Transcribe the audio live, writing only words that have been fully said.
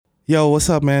Yo, what's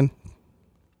up, man?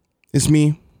 It's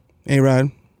me, A-Rod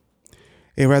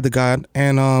the God,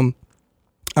 and I'm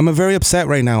very upset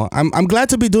right now. I'm glad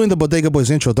to be doing the Bodega Boys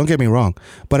intro, don't get me wrong,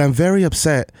 but I'm very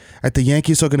upset at the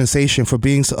Yankees organization for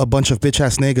being a bunch of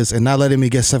bitch-ass niggas and not letting me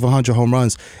get 700 home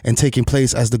runs and taking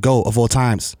place as the GOAT of all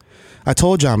times. I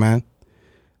told y'all, man.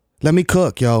 Let me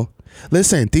cook, yo.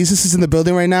 Listen, Thesis is in the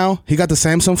building right now. He got the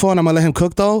Samsung phone. I'm gonna let him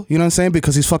cook, though. You know what I'm saying?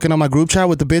 Because he's fucking on my group chat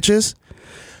with the bitches.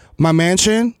 My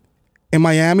mansion in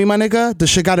Miami, my nigga, the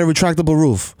shit got a retractable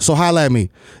roof. So holla at me.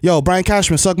 Yo, Brian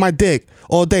Cashman, suck my dick.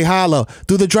 All day, holla.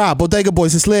 Do the drop. Bodega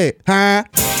Boys, it's lit. Huh?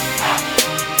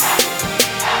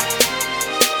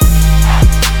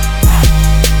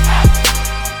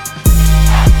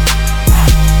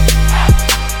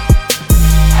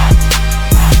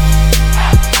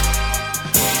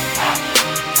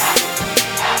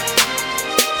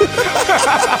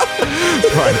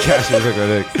 Brian Cashman, look at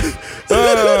it.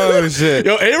 Oh shit!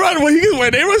 Yo, A-Rod,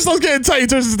 when A-Rod starts getting tight, he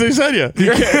turns into Yesenia.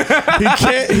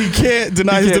 He can't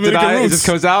deny his Dominican roots. It just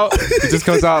comes out. It just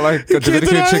comes out like a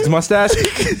Dominican chick's mustache.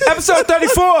 Episode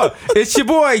 34. It's your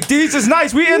boy Deez is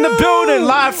nice. We in the building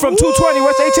live from 220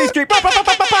 West 18th Street.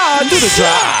 Do the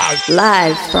drop.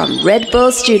 Live from Red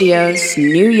Bull Studios,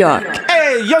 New York.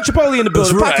 Hey, Yo Chipotle in the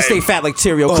building. That's About to stay fat like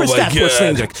Terrio. Oh Chris my That's God.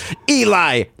 Stranger.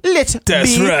 Eli. Let's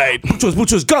That's be. right.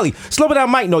 Buchos Gully. Slow it down,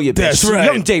 Mike. Know your bitch. That's right.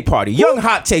 Young J Party. Young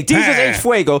Hot Take. Deez is H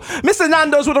Fuego. Mr.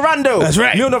 Nando's with a Rando. That's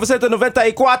right.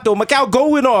 1994. Macau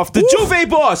going off. The Juve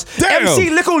boss. Damn. MC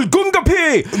Lickle Gunga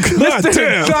P. Mr.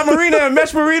 damn. John Marina and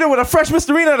Mesh Marina with a fresh Mr.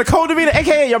 Marina and a cold Marina,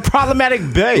 aka your problematic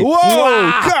bae. Whoa,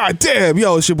 Wow. god damn.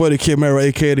 Yo, it's your boy the Kid Mero,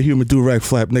 aka the human do-rag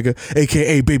flap, nigga.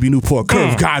 Aka Baby Newport,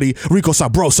 Curve Gotti, Rico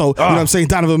Sabroso, you know what I'm saying?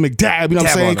 Donovan McDab, you know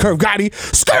what I'm saying? Curve Gotti,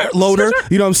 Skirt Loader,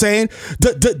 you know what I'm saying?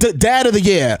 Dad of the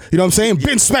year, you know what I'm saying?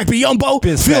 Ben Smack Biyombo,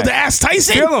 Ben Feel Smack. the Ass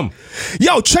Tyson. Feel him.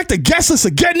 Yo, check the guest list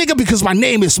again, nigga, because my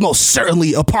name is most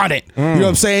certainly upon it. You know what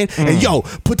I'm saying? And yo,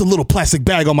 put the little plastic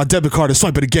bag on my debit card and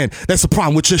swipe it again. That's the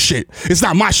problem with your shit. It's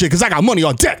not my shit because I got money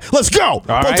on deck. Let's go.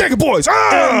 Bodega Boys.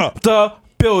 The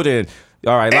building.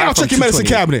 All right. And live I'll from check your medicine 220.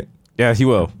 cabinet. Yeah, he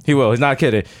will. He will. He's not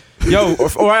kidding. Yo,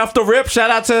 right off the rip, shout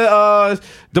out to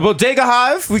the Bodega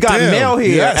Hive. We got Damn. Mel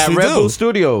here Yes, at we Red do. Bull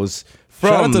Studios.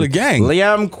 Shout out to the gang.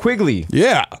 Liam Quigley.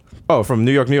 Yeah. Oh, from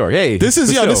New York, New York. Hey, This is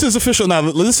for sure. this is official now.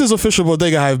 This is official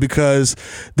Bodega Hive because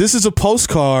this is a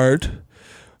postcard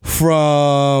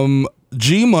from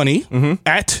G Money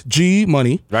at G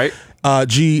Money. Right.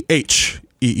 GHEE.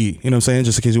 You know what I'm saying?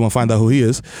 Just in case you want to find out who he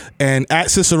is. And at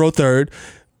Cicero Third.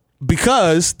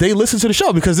 Because they listen to the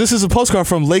show, because this is a postcard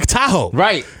from Lake Tahoe.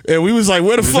 Right. And we was like,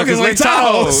 where the fuck is Lake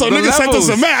Tahoe? So The niggas sent us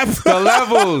a levels. map. The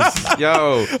levels.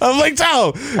 Yo. of Lake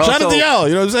Tahoe. Shout out to y'all,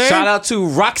 you know what I'm saying? Shout out to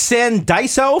Roxanne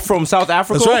Dysel from South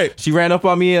Africa. That's right. She ran up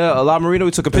on me a La Marina.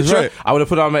 We took a picture. right. I would have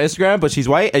put it on my Instagram, but she's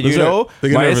white, and That's you right. know, They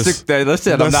get my nervous.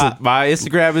 listen, I'm That's not. My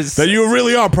Instagram is. That you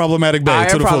really are problematic, babe. I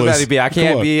to am the problematic. fullest. B. I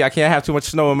Come on. can't have too much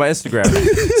snow on my Instagram.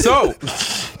 So,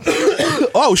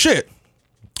 Oh shit.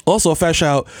 Also, a fat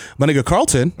shout, my nigga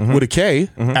Carlton with a K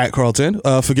at Carlton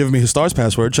for giving me his stars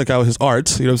password. Check out his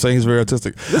art. You know what I'm saying? He's very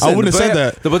artistic. listen, I wouldn't have said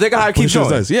that. The Bodega Hive keeps shit's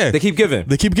going. nice. Yeah. They keep giving.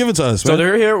 They keep giving to us, So man.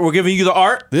 they're here. We're giving you the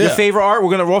art, your Yeah. favorite art.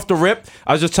 We're gonna roll off the rip.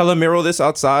 I was just telling Mero this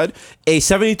outside. A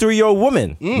 73-year-old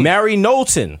woman, Mary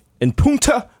Knowlton, in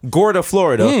Punta Gorda,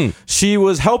 Florida. She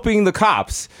was helping the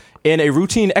cops in a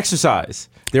routine exercise.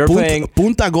 They were playing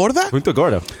Punta Gorda? Punta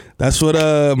Gorda. That's what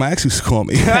my ex used to call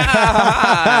me. You know what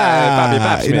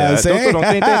I'm saying?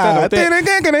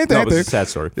 No, but it's a sad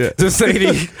story. Yeah. This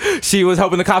lady, she was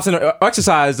helping the cops in an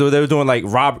exercise. They were doing like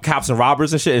cops and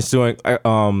robbers and shit. It's doing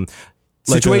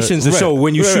situations to right, show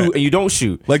when you right, shoot right. and you don't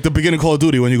shoot. Like the beginning Call of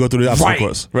Duty when you go through the obstacle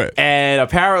course. Right. And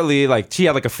apparently, like, she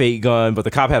had like a fake gun, but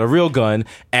the cop had a real gun,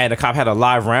 and the cop had a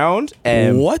live round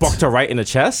and What? bucked her right in the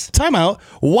chest. Time out.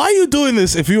 Why are you doing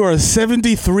this if you are a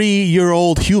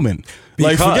 73-year-old human?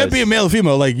 Like, Because- forget being male or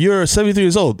female. Like, you're 73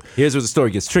 years old. Here's where the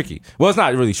story gets tricky. Well, it's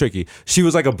not really tricky. She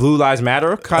was like a Blue Lives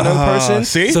Matter kind of person.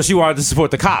 See? So she wanted to support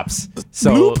the cops.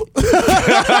 So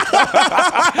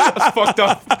that's fucked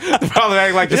up. The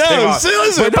problematic like this Yo, came out. see,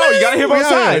 listen, But no, you gotta hear both yo,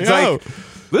 sides. yo. Like,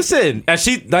 listen, and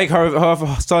she like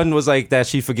her son was like that.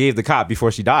 She forgave the cop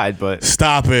before she died, but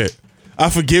Stop it. I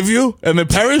forgive you and then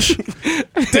perish?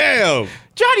 Damn.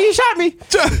 Johnny, you shot me.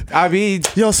 I mean,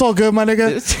 Yo, it's all good, my nigga.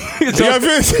 Yo,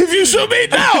 if you shoot me,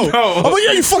 no. No. I'm like,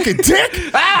 yo, you fucking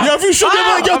dick. Ah, Yo, if you shoot me,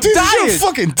 I'm like, yo, I'm Jesus, you dying. a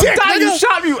fucking dick, I'm dying nigga. you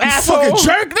shot me, you asshole. fucking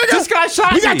jerk, nigga. This guy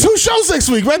shot We got me. 2 shows next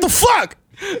week, man. The fuck?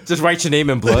 just write your name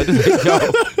in blood. Yo,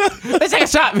 this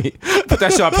nigga shot me. Put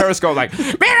that shit on Periscope like,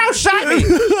 Mero shot me.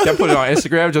 Then put it on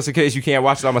Instagram just in case you can't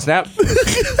watch it on my Snap.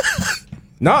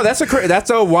 No, that's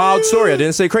a wild story. I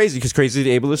didn't say crazy because crazy is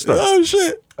the ablest stuff. Oh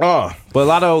shit. Oh, but a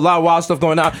lot of wild stuff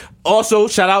going on. Also,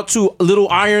 shout out to Little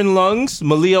Iron Lungs,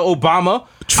 Malia Obama.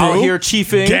 True. Out here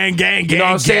chiefing. Gang, you know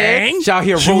what I'm saying? She out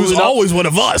here was always one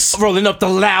of us. Rolling up the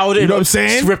loud. You know what I'm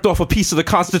saying? Ripped off a piece of the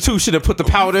Constitution and put the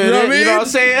powder in it. You know what I'm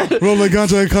saying? Rolling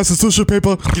ganja and Constitution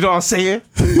paper. You know what I'm saying?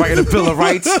 Writing a Bill of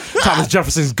Rights. Thomas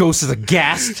Jefferson's ghost is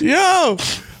aghast. Yo,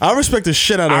 I respect the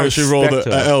shit out of her. She rolled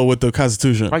a L with the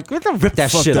Constitution. Like, rip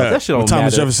that shit up. That shit don't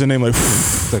Thomas matter. Jefferson name like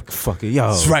fuck it, yo.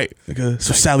 That's right, nigga.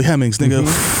 So Sally Hemings, nigga.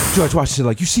 George Washington,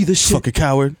 like, you see this shit? Fucking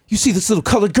coward. You see this little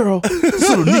colored girl? This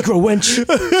little Negro wench?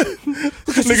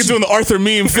 Nigga doing the Arthur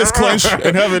meme fist clench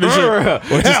and having this shit.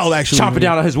 Well, hell, actually. Chopping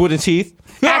down on his wooden teeth.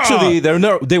 Actually,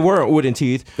 they weren't wooden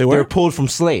teeth. They were pulled from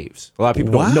slaves. A lot of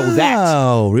people don't know that.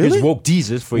 Wow, really? It's woke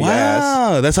Jesus for your ass.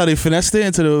 Wow, that's how they finessed it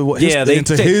into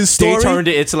his story? They turned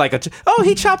it into like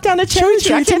he chopped down a cherry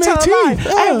tree. I can't tell a lie.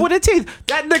 I have wooden teeth.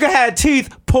 That nigga had teeth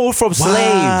pulled from slaves.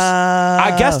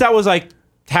 I guess that was like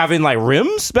having like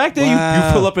rims back then.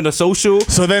 You pull up in a social.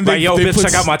 So then they, like, yo, bitch,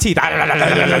 check out my teeth.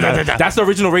 That's the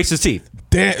original racist teeth.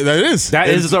 Damn, that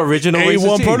is the original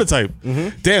A1 teeth. prototype.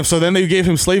 Damn. So then they gave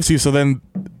him slave teeth. So then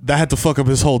that had to fuck up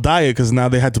his whole diet because now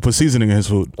they had to put seasoning in his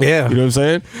food. Yeah, you know what I'm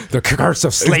saying? The curse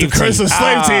of slave teeth. The curse of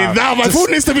slave teeth. Now my food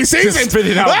needs to be seasoned. Just spit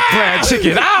it out bland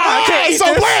chicken. I can't eat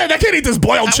so bland. I can't eat this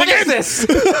boiled chicken. What is this?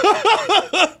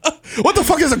 What the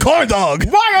fuck is a corn dog?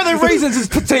 Why are there raisins in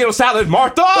potato salad,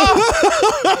 Martha?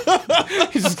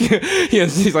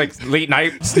 he's like late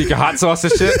night sneaking hot sauce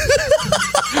and shit.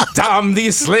 Damn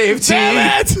these slave teeth.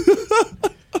 Damn it.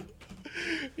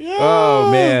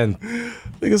 Oh man.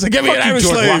 Niggas like, get me an Irish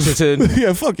George slave. Washington.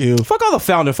 Yeah, fuck you. Fuck all the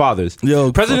founding fathers.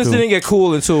 Yo, presidents didn't get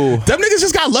cool until them niggas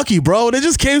just got lucky, bro. They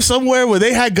just came somewhere where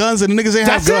they had guns and the niggas ain't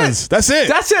have guns. That's it.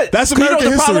 That's American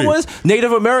the history. problem was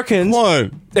Native Americans.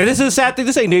 What? And this is a sad thing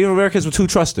to say. Native Americans were too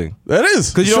trusting. That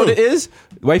is. Because you know what it is?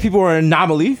 White people are an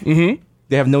anomaly. Mm-hmm.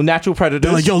 They have no natural predators.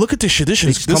 They're like, yo, look at this shit. This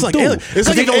is like aliens. It's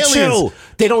like they don't chill.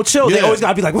 They don't chill. Yeah. They always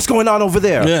gotta be like, what's going on over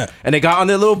there? Yeah. And they got on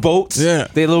their little boats. Yeah.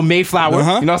 Their little Mayflower. You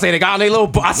know what I'm saying? They got on their little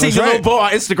boat. I seen your little boat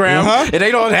on Instagram. It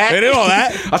ain't all that. It ain't all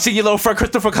that. I seen your little friend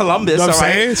Christopher Columbus. You know what I'm all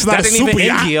right? saying? It's not that a ain't even super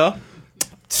yacht. India.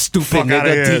 Stupid Fuck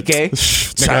nigga,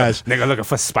 DK. Trash. Nigga looking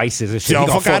for spices and shit. Yo, He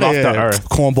gonna fuck fall outta off the here. earth.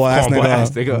 Cornball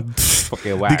ass nigga.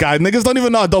 Fucking whack. Niggas don't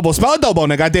even know adobo. Spell adobo,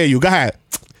 nigga. I dare you. Go ahead.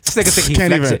 This nigga think he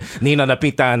Can't flex even. it. Nina La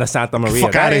Pinta and the Santa Maria.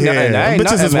 Fuck outta here. Them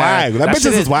bitches is whack. That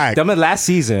bitches is whack. Them last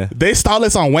season. They started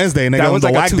this on Wednesday, nigga. That was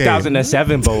like a whack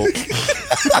 2007 boat.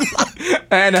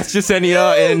 And that's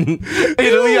Yesenia in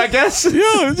Italy, I guess. Yo,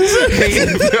 it's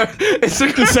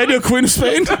Yesenia, Queen of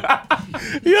Spain.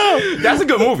 Yo, that's a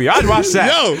good movie. I'd watch that.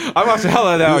 Yo, I watched the hell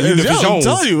out of that. Yo, I'm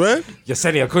telling you, man.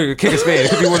 Yesenia, King of Spain. It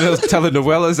could be one of those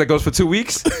telenovelas that goes for 2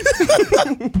 weeks.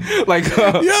 Like,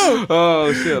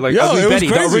 oh shit, like Ugly Betty,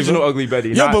 crazy, the original Ugly Betty.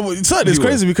 Yeah, but son, it's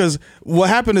crazy because what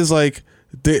happened is like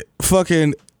the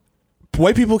fucking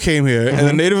white people came here and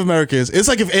the Native Americans. It's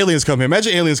like if aliens come here.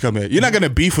 Imagine aliens come here. You're not gonna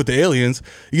beef with the aliens.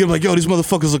 You're gonna be like, yo, these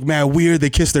motherfuckers look mad weird. They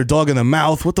kiss their dog in the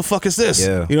mouth. What the fuck is this? Yeah.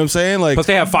 You know what I'm saying? Like, plus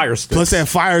they have fire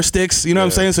sticks. You know what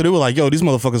I'm saying? So they were like, yo, these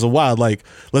motherfuckers are wild. Like,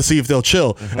 let's see if they'll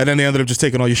chill. And then they ended up just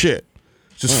taking all your shit.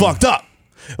 Just fucked up.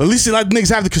 At least a lot of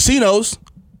niggas have the casinos.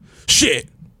 Shit.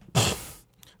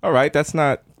 All right, that's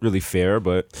not really fair,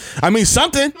 but I mean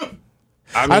something.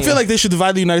 I feel like they should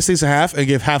divide the United States in half and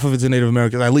give half of it to Native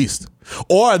Americans at least,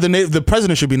 or the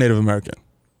president should be Native American.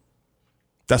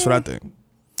 That's what I think.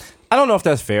 I don't know if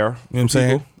that's fair. You know what I'm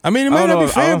saying? People. I mean, it might not be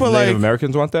fair, but like Native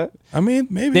Americans want that. I mean,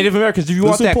 maybe Native Americans. If you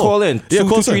want that, call in. Yeah,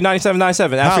 call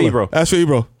 223-9797. Ask for Ebro. Ask for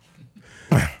Ebro.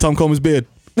 Tom Combs' beard.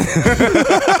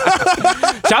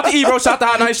 Shout to Ebro, shout to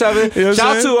Hot 97. You know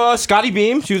shout to Scotty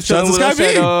Beam. She was Shout chilling with us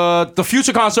at the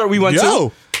Future concert we went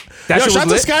to. Shout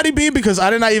to Scotty Beam because I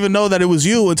did not even know that it was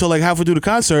you until like halfway through the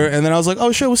concert, and then I was like,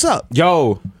 oh shit, what's up?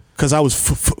 Yo. Because I was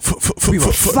we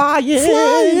were flying.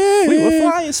 We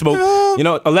were flying. Smoke. You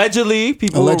know, allegedly,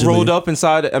 people rolled up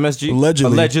inside the MSG.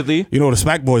 Allegedly. You know when the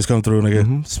Smack Boys come through,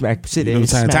 nigga. Smack City. You know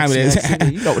what time it is.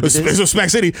 You know what it is. Smack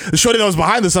City. The shorty that was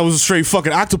behind us, I was straight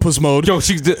fucking octopus mode. Yo,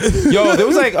 there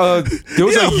was like a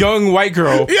young white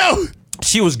girl. Yo.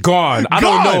 She was gone. I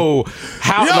don't know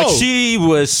how. Like, she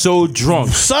was so drunk.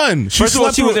 Son. First of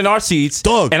all, she was in our seats.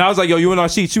 Dog. And I was like, yo, you in our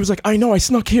seats? She was like, I know, I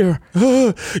snuck here.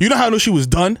 You know how I know she was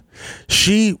done?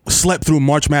 She slept through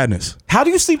March Madness. How do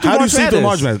you sleep through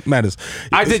March Madness?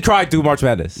 I did cry through March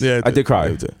Madness. Yeah, I did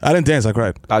cry. I didn't dance. I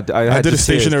cried. I did a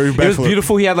stationary backflip. It was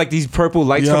beautiful. He had like these purple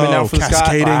lights coming down from the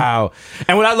sky. Wow.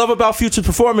 And what I love about Future's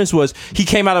performance was he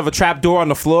came out of a trap door on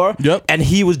the floor. Yep. And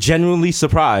he was genuinely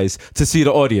surprised to see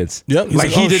the audience. Yep. Like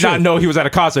he did not know he was at a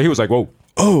concert. He was like, whoa.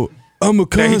 Oh. I'm a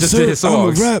That he just did his concert. I'm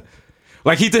a songs. rap.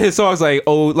 Like he did his songs like,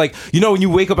 oh, like, you know when you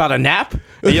wake up out of a nap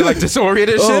and you're like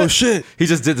disoriented and shit? Oh, shit. He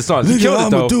just did the songs. He Nigga, killed it I'ma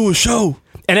though. do a show.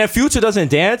 And then Future doesn't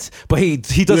dance, but he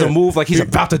doesn't move like he's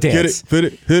about to dance. Get it, fit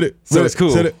it, hit it. So hit it's it,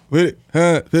 cool. Hit it, hit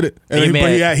it, hit it. And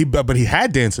Amen. but he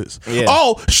had dances. Yeah.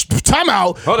 Oh, time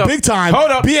out. Hold up. Big time. Hold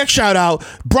up. BX shout out.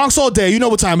 Bronx all day. You know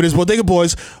what time it is. Bodega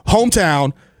Boys,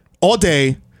 hometown, all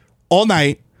day, all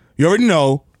night. You already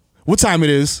know what time it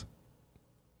is.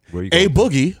 Where you A going?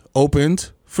 Boogie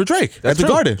opened for Drake at the true.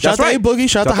 Garden. That's Shout out to right. A Boogie.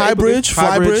 Shout out to High Bridge,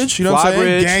 Fly Bridge. You know what I'm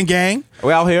saying? Flybridge. Gang.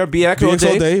 We out here, BX all BX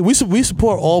all day. day. We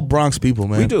support all Bronx people,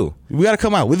 man. We do. We got to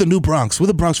come out. We're the new Bronx. We're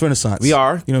the Bronx Renaissance. We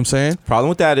are. You know what I'm saying? Problem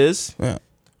with that is Yeah.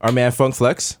 our man Funk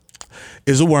Flex.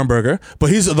 Is a Wormburger, but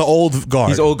he's the old guard.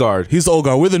 He's old guard. He's the old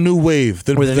guard. We're the new wave.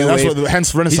 We're the new That's wave. what,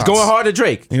 hence Renaissance. He's going hard at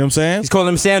Drake. You know what I'm saying? He's calling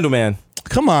him Sandalman.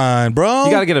 Come on, bro.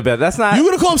 You gotta get a better. That's not You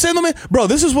gonna call him Sandalman? Bro,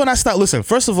 this is when I start. Listen,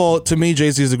 first of all, to me,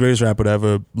 Jay-Z is the greatest rapper to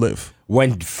ever live.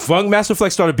 when Funk Master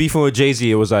Flex started beefing with Jay-Z,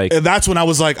 it was like, And that's when I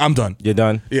was like, I'm done. you're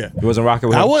done. Yeah. You wasn't rocking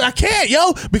with him. I can't,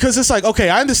 yo, because it's like, okay,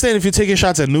 I understand if you're taking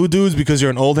shots at new dudes because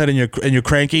you're an old head and you're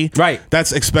cranky. Right.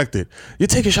 That's expected. You're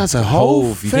taking shots at Hov.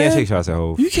 Hov. You can't take shots at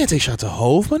Hov. You can't take shots at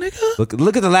Hov, my nigga.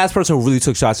 Look at the last person who really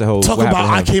took shots at Hov. Talk What about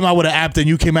happened I to him? came out with an app, then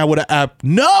you came out with an app.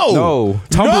 No. No.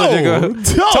 Tumblr,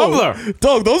 nigga. No. Tumblr.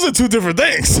 Dog, those are two different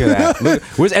things. Look at that. Look,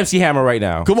 where's MC Hammer right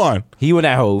now? Come on. He went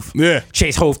at Hov. Yeah.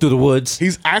 Chase Hov through the woods.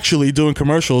 He's actually doing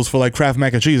commercials for like Kraft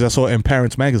mac and cheese. I saw it in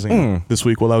Parents Magazine this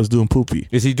week while I was doing poopy.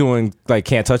 Is he doing like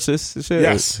Can't Touch This and shit?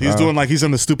 Yes, he's doing like he's in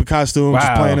the stupid costume, just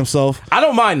Wow. playing himself. I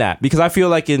don't mind that because I feel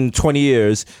like in 20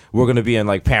 years we're gonna be in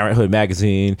like Parenthood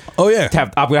magazine. Oh, yeah.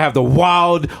 I'm gonna have the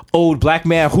wild old black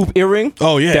man hoop earring.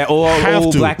 Oh yeah, that all Have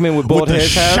old to. black men with bald the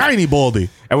heads have. shiny baldy.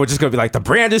 And we're just gonna be like, the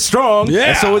brand is strong. Yeah.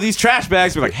 And so are these trash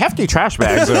bags. We're like, hefty trash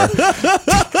bags are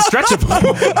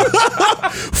stretchable.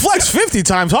 Flex 50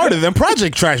 times harder than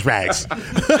Project Trash Bags.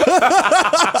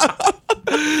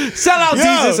 Sell out Yo.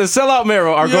 Jesus and sell out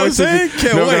Mero are You know going what to I'm be. saying?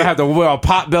 Can't We're wait. gonna have to wear a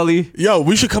pot belly. Yo,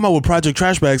 we should come out with Project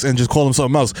Trash Bags and just call them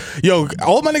something else. Yo,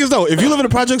 all my niggas know, if you live in the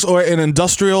projects or in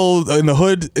industrial, in the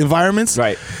hood environments,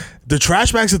 Right. the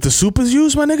trash bags that the supers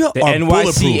use, my nigga, The are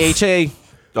bulletproof. NYCHA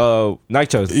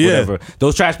nitros, Yeah. whatever.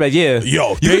 Those trash bags, yeah.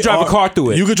 Yo, you they could drive are- a car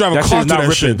through it. You could drive a That car shit's through not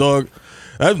that shit, ripping. dog.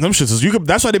 Them shits is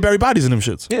that's why they bury bodies in them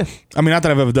shits. Yeah. I mean, not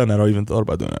that I've ever done that or even thought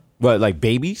about doing that. What, like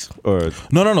babies or?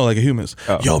 No, like a humans.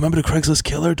 Oh. Yo, remember the Craigslist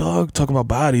killer, dog? Talking about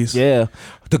bodies. Yeah,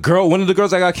 one of the girls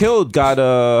that got killed got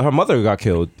her mother got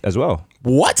killed as well.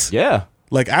 What? Yeah,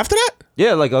 Like after that?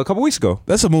 yeah, like a couple weeks ago.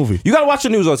 That's a movie. You gotta watch the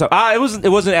news all the time. It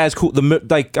wasn't as cool.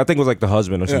 Like I think it was like the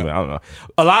husband or something. Yeah. I don't know.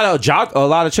 A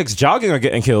lot of chicks jogging are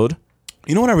getting killed.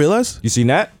 You know what I realized? You seen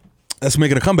that? That's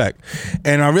making a comeback.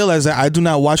 And I realized that I do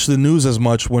not watch the news as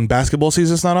much when basketball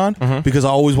season's not on because I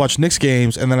always watch Knicks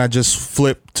games and then I just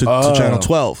flip to channel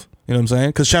 12. You know what I'm saying?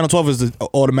 Because channel 12 is the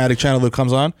automatic channel that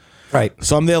comes on. Right.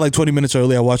 So I'm there like 20 minutes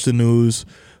early. I watch the news.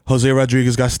 Jose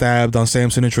Rodriguez got stabbed on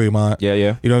Samson and Tremont. Yeah.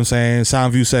 You know what I'm saying?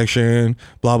 Sound view section,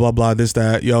 blah, blah, blah, this,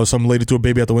 that. Yo, some lady threw a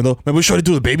baby out the window. Remember Shorty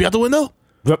threw the baby out the window?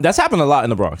 That's happened a lot in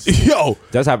the Bronx. Yo.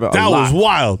 That's happened a That lot. was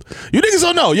wild. You niggas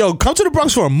don't know. Yo, come to the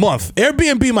Bronx for a month.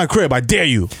 Airbnb my crib. I dare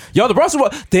you. Yo, the Bronx,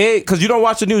 because you don't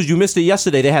watch the news, you missed it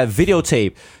yesterday. They had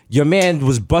videotape. Your man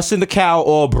was busting the cow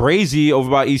all brazy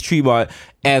over by East Tremont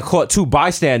and caught two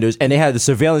bystanders, and they had the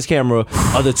surveillance camera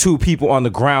of the two people on the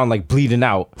ground like bleeding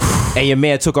out. And your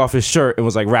man took off his shirt and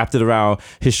was like wrapped it around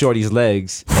his shorty's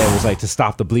legs and was like to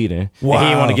stop the bleeding. Wow. And he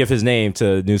didn't want to give his name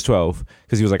to News 12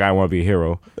 because he was like, I want to be a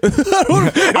hero. I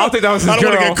don't think that was his I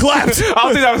don't girl. want to get clapped. I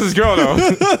don't think that was his girl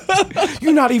though.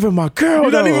 You're not even my girl.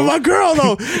 You're not even my girl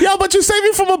though. Yo, but you saved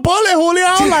me from a bullet,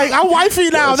 Julio. Like I'm wifey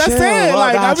now. That's Chill, it.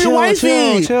 Like nah, I be chill,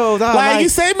 wifey. chill, nah, like like- you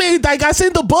saved me. Like I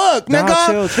seen the book, Nah,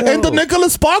 nigga. chill. In the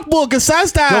Nicholas Spark book, it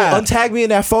says Yo, that. untag me in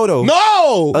that photo.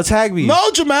 No. Untag me.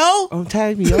 No, Jamel.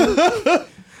 Untag me, yo.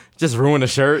 Just ruin the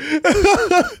shirt.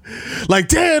 Like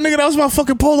damn, nigga, that was my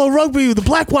fucking polo rugby, the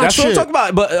black watch That's shit. what I'm talking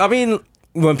about. But I mean,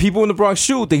 when people in the Bronx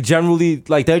shoot, they generally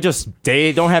like they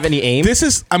don't have any aim. This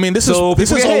is So this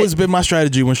people has get always hit. been my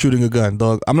strategy when shooting a gun,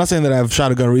 dog. I'm not saying that I've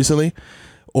shot a gun recently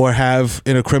or have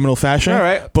in a criminal fashion. All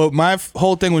right. But my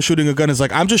whole thing with shooting a gun is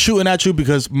like I'm just shooting at you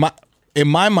because in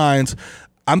my mind,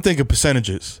 I'm thinking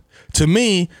percentages. To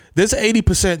me, there's an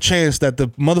 80% chance that the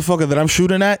motherfucker that I'm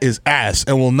shooting at is ass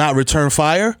and will not return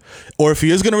fire. Or if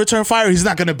he is going to return fire, he's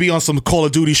not going to be on some Call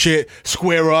of Duty shit,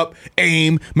 square up,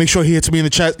 aim, make sure he hits me in the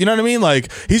chest. You know what I mean?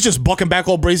 Like, he's just bucking back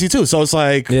all brazy too. So it's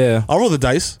like, I'll roll the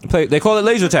dice. They call it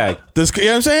laser tag. You know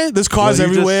what I'm saying? There's cars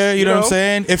everywhere. You know what I'm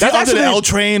saying? If you're under the L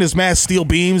train, there's mad steel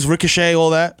beams, ricochet, all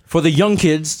that. For the young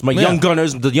kids, my young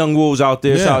gunners, the young wolves out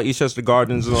there, shout out Eastchester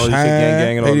Gardens and all this shit,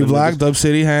 gang and all 80 Block, Dub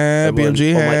City,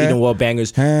 BMG, all my Eden Wall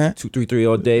bangers, 233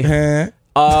 all day.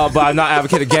 But I'm not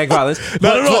advocating gang violence.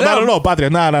 No, Patria,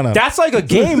 no. That's like a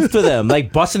game for them,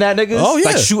 like busting at niggas,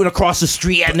 like shooting across the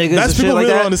street at niggas. That's and shit people like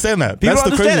really that. don't understand that. People That's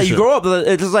don't the understand crazy that. You grow up,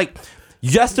 it's just like,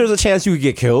 yes, there's a chance you could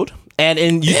get killed. And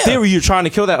in theory, you're trying to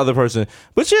kill that other person,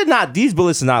 but you're not. These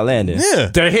bullets are not landing.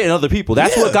 Yeah, they're hitting other people.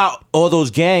 That's what got all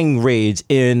those gang raids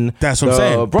in. That's what I'm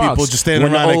saying. Bronx. People just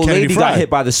standing when around the old at Kennedy lady Fried. got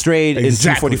hit by the Strayed in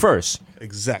 241st.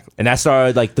 Exactly. And that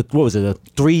started like a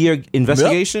 3-year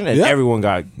investigation, and everyone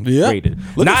got raided.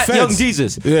 Not young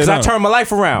Jesus, because I turned my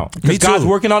life around. Because God's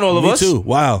working on all of us. Me too.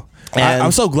 Wow. And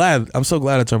I'm so glad. I'm so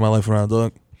glad I turned my life around,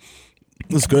 dog.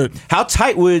 That's good. How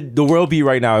tight would the world be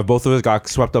right now if both of us got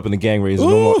swept up in the gang raids?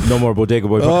 No more Bodega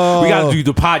Boys. We got to do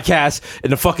the podcast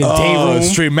in the fucking day room.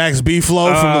 Straight Max B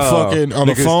flow from the fucking on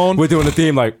the phone. We're doing the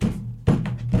theme like.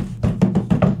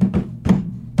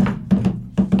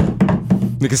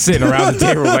 Niggas sitting around the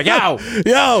day room like,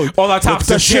 yo, all our topics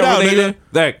are shit related.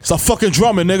 Like, stop fucking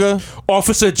drumming, nigga.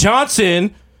 Officer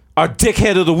Johnson, our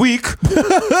dickhead of the week,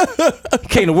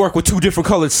 came to work with 2 different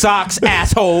colored socks,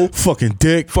 asshole. Fucking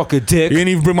dick. Fucking dick. You didn't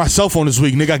even bring my cell phone this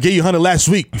week, nigga. I gave you 100 last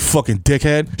week, you fucking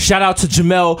dickhead. Shout out to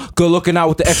Jamel, good looking out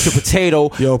with the extra potato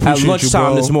at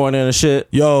lunchtime this morning and shit.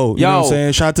 Yo, you know what I'm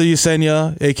saying? Shout out to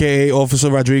Yesenia, a.k.a.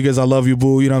 Officer Rodriguez. I love you,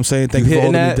 boo. You know what I'm saying? Thank you for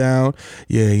holding me down.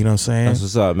 Yeah, you know what I'm saying? That's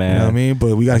what's up, man. You know what I mean?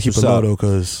 But we got to keep it low, though,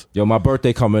 because... Yo, my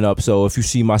birthday coming up, so if you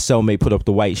see my cellmate put up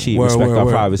the white sheet, respect our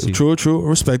privacy. True.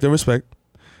 Respect.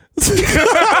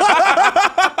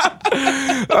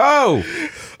 Oh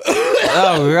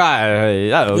God!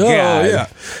 Yeah.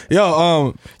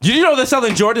 Yo, did you know they're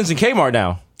selling Jordans in Kmart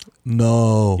now?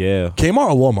 No. Yeah.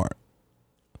 Kmart or Walmart?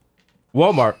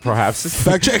 Walmart, perhaps.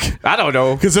 Fact check. I don't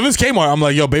know. Because if it's Kmart, I'm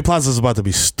like, yo, Bay Plaza's about to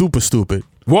be stupid.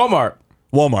 Walmart.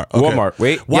 Okay. Walmart.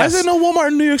 Wait. Why is there no Walmart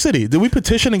in New York City? Did we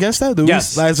petition against that?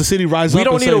 Yes. As the city rises up? We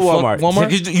don't need a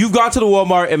Walmart. You've gone to the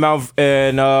Walmart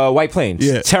in White Plains.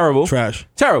 Yeah. Terrible. Trash.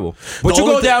 Terrible. But you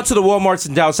go down to the Walmarts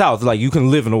in down south, like you can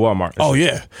live in a Walmart. Oh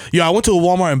yeah. Yeah, I went to a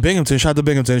Walmart in Binghamton. Shout out to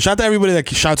Binghamton. Shout out to everybody that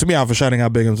shouted me out for shouting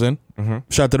out Binghamton.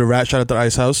 Shout out to the Rat. Shout out to the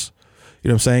Ice House. You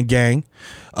know what I'm saying? Gang.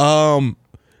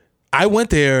 I went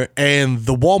there and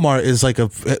the Walmart is like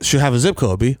should have a zip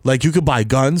code, B. Like you could buy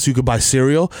guns, you could buy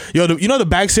cereal. Yo, you know the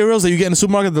bag cereals that you get in the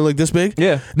supermarket? They're like this big.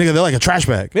 Yeah, nigga, they're like a trash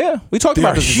bag. Yeah, we talked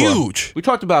about this before. Huge. We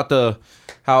talked about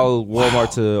how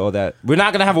Walmart to all that. We're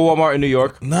not gonna have a Walmart in New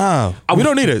York. Nah, we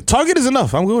don't need it. Target is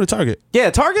enough. I'm going to Target. Yeah,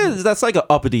 Target that's like an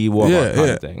uppity Walmart kind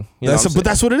of thing. But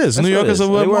that's what it is. New York is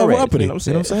a uppity. You know what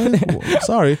I'm saying?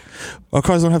 Sorry, our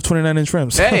cars don't have 29-inch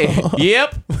rims. Hey,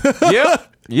 yep.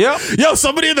 Yo,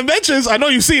 somebody in the mentions, I know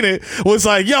you've seen it, was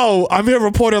like, yo, I'm here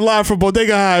reporting live from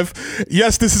Bodega Hive.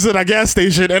 Yes, this is at our gas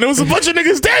station. And it was a bunch of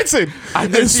niggas dancing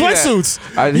in sweatsuits.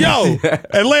 Yo,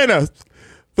 Atlanta,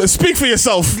 speak for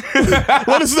yourself.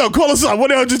 Let us know. Call us up.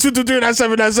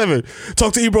 1-800-223-9797.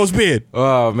 Talk to Ebro's beard.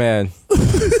 Oh, man.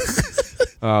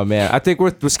 I think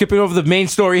we're skipping over the main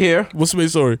story here. What's the main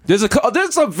story? There's a lot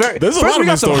of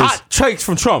main stories. Hot takes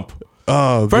from Trump.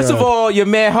 Oh, First God. of all, your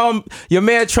man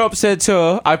Trump said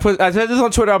to I said this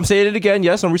on Twitter. I'm saying it again.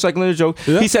 Yes, I'm recycling the joke.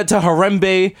 Yeah. He said to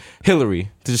Harambe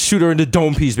Hillary to shoot her in the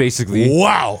dome piece. Basically,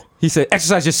 wow. He said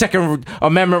exercise your Second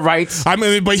Amendment rights. I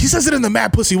mean, but he says it in the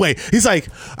mad pussy way. He's like,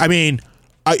 I mean,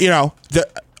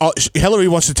 Hillary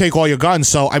wants to take all your guns.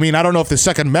 So I mean, I don't know if the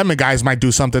Second Amendment guys might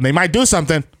do something. They might do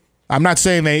something. I'm not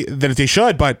saying that they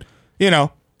should, but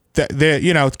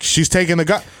she's taking the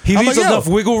gun. He leaves enough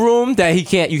wiggle room that you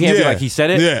can't be like he said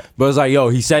it. Yeah. But it's like, yo,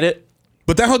 he said it.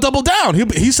 But then he'll double down.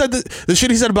 He said the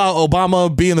shit he said about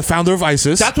Obama being the founder of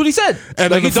ISIS. That's what he said.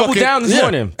 And like he doubled down this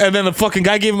morning. And then the fucking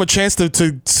guy gave him a chance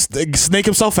to snake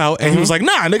himself out. And he was like,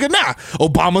 nah.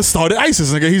 Obama started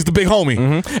ISIS, nigga. He's the big homie.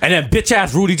 And then bitch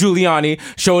ass Rudy Giuliani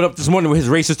showed up this morning with his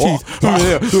racist teeth.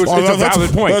 It's a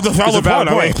valid point. That's a valid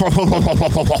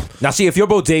point. Now see, if you're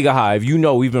Bodega Hive, you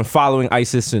know we've been following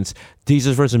ISIS since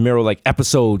Jesus versus Mero, like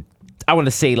episode, I want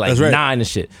to say like 9 and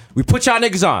shit. We put y'all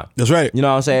niggas on. That's right. You know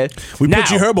what I'm saying? We put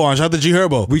G Herbo on. Shout out to G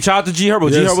Herbo. We shout out to G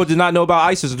Herbo. Yes. G Herbo did not know about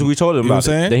ISIS until we told him about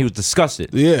it. Then he was disgusted.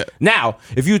 Yeah. Now,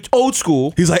 if you old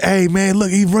school, he's like, hey man,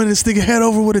 look, he running this nigga head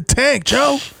over with a tank,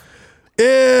 Joe.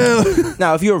 Ew.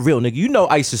 Now, if you're a real nigga, you know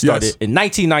ISIS started in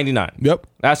 1999. Yep.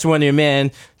 That's when your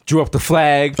man drew up the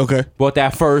flag. Okay. Bought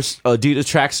that first Adidas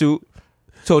tracksuit.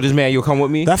 Told his man, you'll come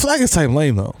with me. That flag is type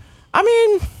lame though. I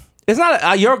mean, it's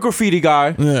not. You're a graffiti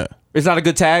guy. Yeah. It's not a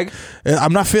good tag.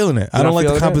 I'm not feeling it. I don't like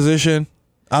the composition.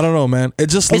 I don't know, man. It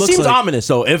just looks seems like, ominous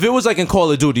though. If it was like in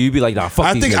Call of Duty, you'd be like, nah,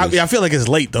 fuck these niggas. I feel like it's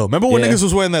late though. Remember when niggas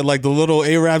was wearing that like the little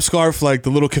Arab scarf, like the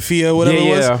little keffiyeh, whatever it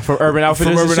was? Yeah, from Urban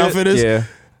Outfitters. From Urban Outfitters. Yeah.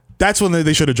 That's when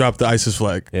they should have dropped the ISIS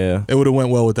flag. Yeah. It would have went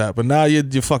well with that. But now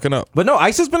you're fucking up. But no,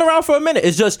 ISIS been around for a minute.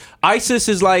 It's just ISIS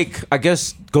is like, I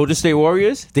guess, Golden State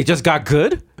Warriors. They just got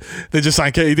good. They just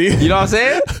signed KD. You know what I'm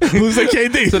saying? Who's the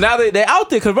KD? So now they're out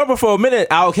there. Because remember for a minute,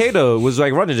 Al Qaeda was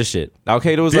like running this shit. Al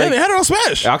Qaeda was they like, had it on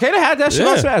Smash. Al Qaeda had that shit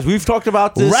on Smash. We've talked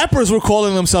about this. Rappers were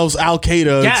calling themselves Al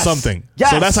Qaeda something.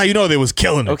 Yes. So that's how you know they was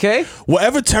killing it. Okay.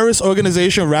 Whatever terrorist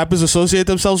organization rappers associate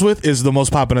themselves with is the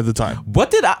most popping at the time.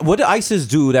 What did ISIS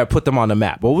do that put them on the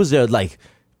map? What was their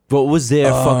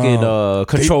fucking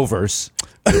control verse?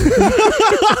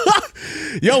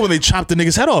 Yo, when they chopped the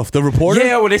nigga's head off, the reporter.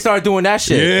 Yeah, when they started doing that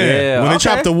shit. Yeah. When they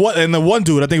chopped the one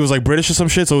dude, I think it was like British or some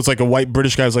shit, so it's like a white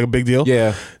British guy, was like a big deal.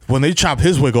 Yeah. When they chopped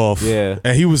his wig off. Yeah.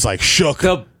 And he was like shook.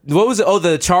 What was it? Oh,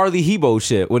 the Charlie Hebdo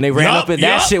shit. When they ran up in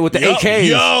that shit with the AKs.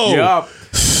 Yo.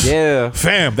 Yeah.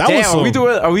 Fam, that was so...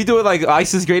 Are we doing like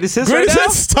ISIS greatest hits greatest right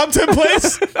now? hits? Top 10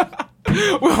 plays?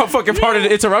 We're all fucking part of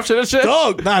the interruption and shit.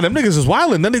 Dog, nah, them niggas is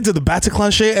wildin'. Then they did the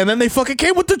Bataclan shit, and then they fucking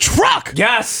came with the truck.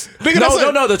 Yes.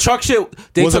 Nigga, no. The truck shit,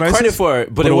 they took credit for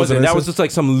it, but it wasn't. That was just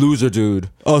like some loser dude.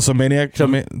 Oh, some maniac? Not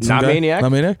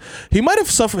maniac? He might have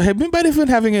suffered. He might have been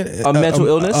having a mental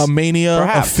illness, a mania,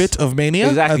 perhaps. A fit of mania.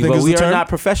 Exactly, I think but we are term. not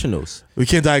professionals. We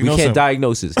can't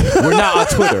diagnose it. We're not on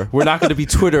Twitter. We're not going to be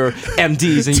Twitter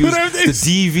MDs and use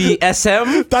the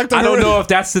DVSM. Dr. I don't know if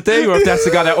that's the thing or if that's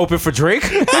the guy that opened for Drake.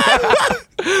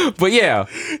 But yeah.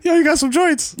 Yo, you got some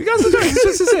joints. His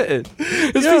piece is hitting.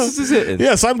 His piece is hitting.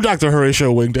 Yes, I'm Dr.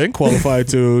 Horatio Wingding, qualified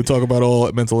to talk about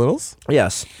all mental illness.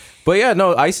 Yes. But yeah,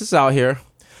 no, ISIS out here.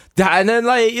 And then,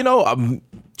 like, you know,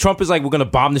 Trump is like, we're gonna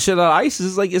bomb the shit out of ISIS.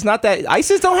 It's like, it's not that.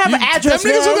 ISIS don't have an address.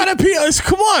 Them niggas don't got a PS.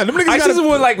 Come on, them niggas. ISIS is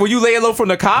when, like, when you lay low from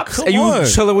the cops and you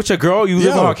chilling with your girl, you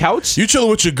live on a couch. You chilling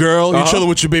with your girl. You chilling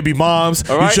with your baby moms.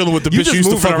 Right. You chilling with the bitch you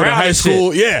used to fuck with in high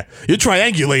school. Yeah, you're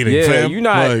triangulating. Fam.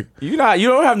 You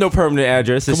don't have no permanent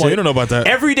address. Come on, you don't know about that.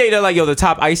 Every day they're like, yo, the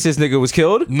top ISIS nigga was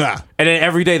killed. Nah. And then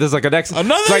every day there's like a next.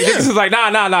 Another. Like niggas is like,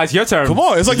 nah, it's your turn. Come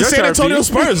on, it's like the San Antonio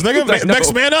Spurs, nigga. Like,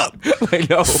 next man up. Like,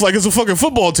 no. Like it's a fucking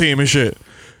football team and shit.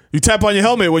 You tap on your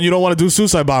helmet when you don't want to do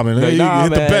suicide bombing. Like, you hit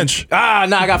the bench. I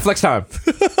got flex time.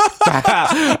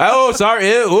 Oh, sorry.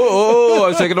 I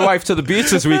was taking the wife to the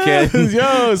beach this weekend.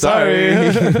 Yo,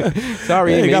 sorry.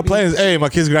 Sorry. Hey, got plans. Hey, my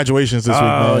kid's graduation's this week,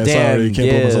 man. Damn, sorry,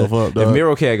 can't pull myself up, dog. If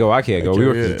Mero can't go, I can't go. We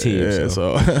work as a team. Yeah,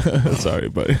 so. Sorry,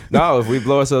 buddy. No, if we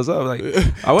blow ourselves up, like,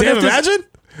 I wonder damn, imagine.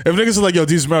 If niggas are like, yo,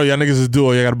 these Mero, y'all niggas is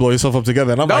duo, you gotta blow yourself up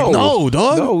together. And I'm like, no,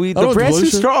 dog. No, the brand's too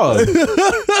strong.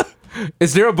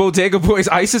 Is there a Bodega Boys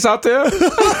ISIS out there?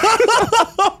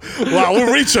 Wow,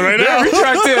 we're reaching right now. Yeah, reaching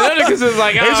right there. That niggas is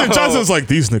like, Agent Johnson's like,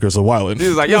 these niggas are wildin'.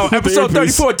 He's like, yo, episode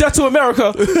 34, Death to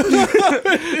America.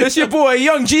 It's your boy,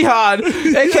 Young Jihad,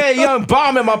 a.k.a. Young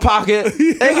Bomb in my pocket,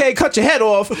 a.k.a. cut your head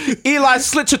off, Eli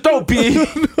slit your throat, B.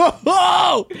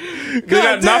 No!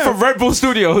 Not from Red Bull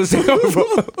Studios.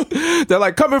 They're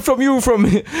like, coming from you from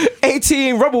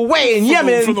 18 Rebel Way in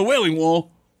Yemen. From the Wailing Wall.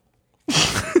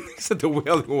 The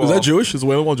Wailing Wall. Is that Jewish? Is the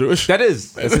Wailing Wall Jewish? That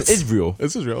is. It's in Israel.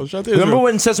 It's Israel. Shout out to Israel. Remember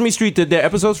when Sesame Street did their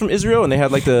episodes from Israel and they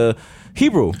had like the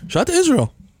Hebrew? Shout out to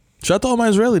Israel. Shout out to all my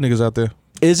Israeli niggas out there.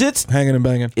 Is it? Hanging and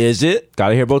banging. Is it?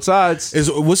 Gotta hear both sides.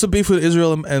 What's the beef with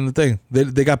Israel and the thing?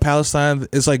 They got Palestine.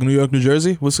 It's like New York, New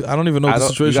Jersey. I don't even know what the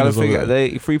situation you gotta is. Figure,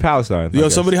 they free Palestine. Yo,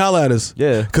 somebody holla at us.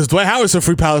 Yeah. Because Dwight Howard said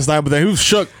free Palestine, but then he was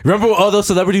shook. Remember all those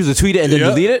celebrities would tweet it and then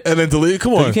delete it? And then delete it?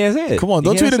 Come on. You can't say it. Come on.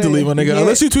 Don't tweet and delete, my nigga.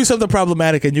 Unless you tweet something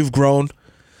problematic and you've grown.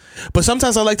 But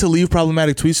sometimes I like to leave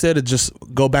problematic tweets there to just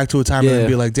go back to a time and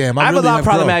be like, damn, I have really a lot of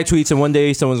problematic grown. tweets, and one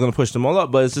day someone's gonna push them all up.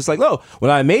 But it's just like, no,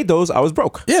 when I made those, I was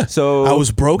broke. Yeah, so I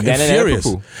was broke and furious.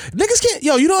 Niggas can't.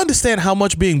 Yo, you don't understand how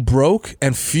much being broke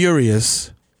and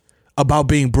furious about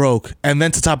being broke, and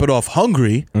then to top it off,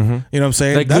 hungry. You know what I'm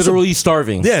saying? Like that's literally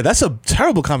starving. Yeah, that's a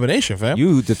terrible combination, fam.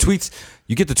 You get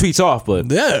the tweets off, but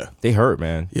they hurt,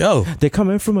 man. Yo, they're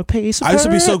coming from a pace of I used to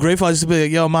be hurt. so grateful. I used to be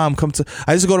like, yo, mom,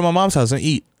 I used to go to my mom's house and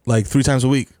eat like 3 times a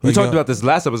week. We talked about this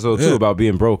last episode too about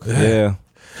being broke. Yeah.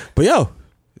 But yo,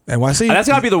 NYC. And that's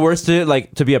gotta be the worst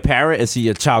to be a parent and see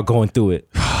your child going through it.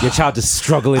 Your child just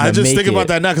struggling. I just think about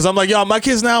that now because I'm like, yo, my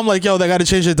kids now. I'm like, yo, they got to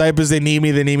change their diapers. They need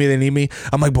me.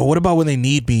 I'm like, but what about when they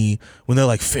need me when they're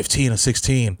like 15 or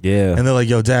 16? Yeah. And they're like,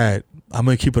 yo, dad, I'm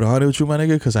gonna keep it 100 with you, my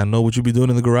nigga, because I know what you be doing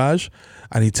in the garage.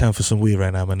 I need 10 for some weed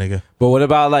right now, my nigga. But what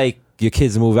about like your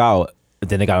kids move out,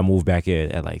 then they gotta move back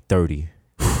in at like 30.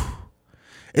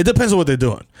 It depends on what they're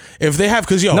doing. If they have,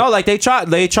 because No, like they tried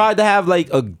to have like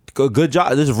a good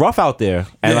job. It's rough out there,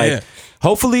 and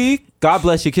hopefully, God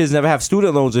bless your kids never have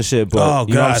student loans and shit. But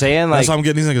you know what I'm saying? Like, that's why I'm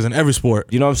getting these niggas in every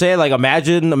sport. You know what I'm saying? Like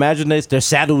imagine they're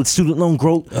saddled with student loan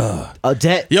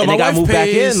debt, and they gotta move back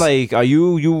in. Like, are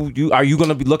you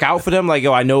gonna look out for them? Like,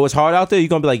 yo, I know it's hard out there. You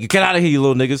gonna be like, get out of here, you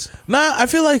little niggas. Nah, I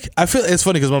feel it's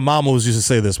funny because my mom always used to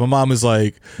say this. My mom is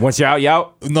like, once you're out, you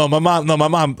out. No, my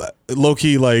mom low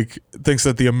key like thinks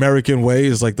that the American way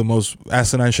is like the most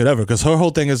asinine shit ever. Because her whole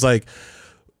thing is like,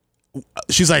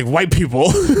 she's like, white people.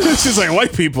 She's like,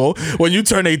 white people, when you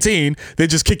turn 18, they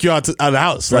just kick you out of the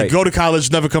house. Like, go to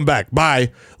college, never come back.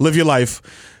 Bye. Live your life.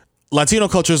 Latino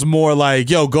culture is more like,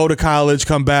 yo, go to college,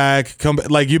 come back.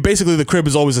 Like, you basically, the crib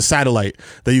is always a satellite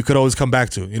that you could always come back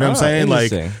to. You know what I'm saying? Like,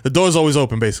 the door's always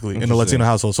open, basically, in the Latino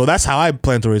household. So that's how I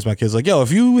plan to raise my kids. Like, yo,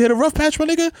 if you hit a rough patch, my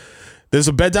nigga, there's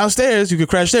a bed downstairs. You could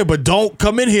crash there. But don't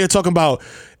come in here talking about,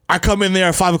 I come in there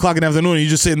at 5 o'clock in the afternoon and you're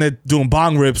just sitting there doing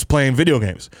bong rips playing video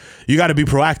games. You got to be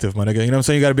proactive, my nigga. You know what I'm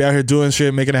saying? You got to be out here doing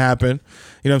shit, making it happen.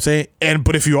 You know what I'm saying?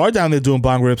 But if you are down there doing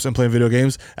bong rips and playing video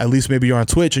games, at least maybe you're on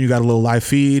Twitch and you got a little live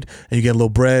feed and you get a little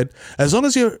bread. As long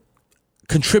as you're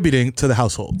contributing to the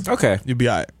household. Okay. You'll be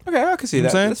all right. Okay, I can see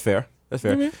that. That's fair.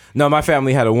 Mm-hmm. No, my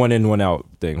family had a 1 in, 1 out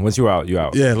thing. Once you're out, you're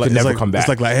out. Yeah, like, never come back.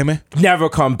 It's like, hey, man. Never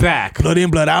come back. Blood in,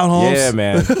 blood out, Holmes. Yeah,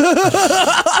 man.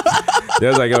 They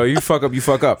was like, oh, you fuck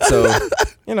up. So,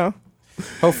 you know,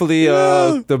 hopefully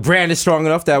the brand is strong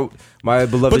enough that my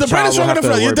beloved But the brand is strong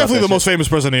enough. You're definitely the most shit. famous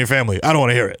person in your family. I don't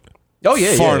want to hear it. Oh,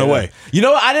 yeah. Far and away. You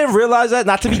know what? I didn't realize that,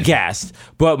 not to be gassed,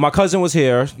 but my cousin was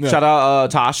here. Yeah. Shout out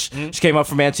Tosh. Mm-hmm. She came up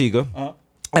from Antigua.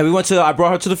 And I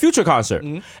brought her to the Future concert.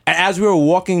 Mm-hmm. And as we were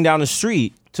walking down the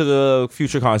street to the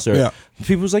Future concert,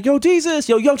 people was like, yo, Jesus,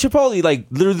 yo, Young Chipotle. Like,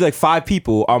 literally like 5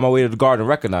 people on my way to the garden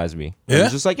recognized me. And it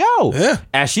was just like, yo. Yeah.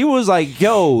 And she was like,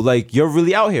 yo, like, you're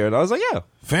really out here. And I was like, yeah.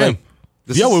 Fam. Like,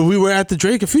 when we were at the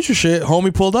Drake and Future shit,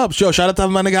 homie pulled up. Yo, shout out to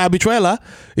my nigga Habichuela.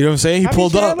 You know what I'm saying? He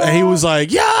pulled up and he was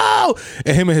like, yo!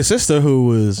 And him and his sister, who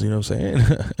was, you know what I'm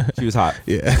saying? She was hot.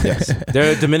 Yeah. Yes.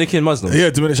 They're Dominican Muslims.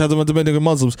 Yeah, shout out to my Dominican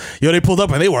Muslims. Yo, they pulled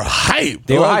up and they were hyped.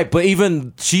 They were hyped. But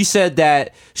even she said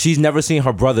that she's never seen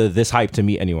her brother this hyped to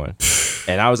meet anyone.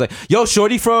 And I was like, yo,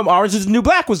 Shorty from Orange is the New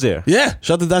Black was there. Yeah.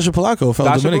 Shout out to Dasha Polanco,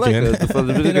 fellow Dominican. You know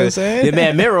what I'm saying? The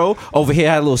man Mero over here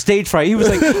had a little stage fright. He was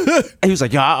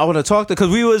like, yo, I want to talk to, because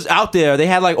we was out there. They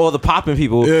had like all the popping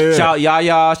people. Yeah. Shout out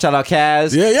Yaya, shout out Kaz,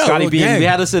 Scotty B. They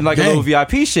had us in like a little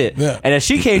VIP shit. Yeah. And then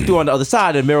she came through on the other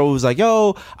side, and Mero was like,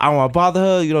 yo, I don't want to bother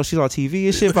her. You know, she's on TV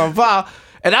and shit, blah, blah, blah.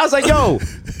 And I was like, yo,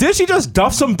 did she just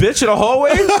duff some bitch in the hallway?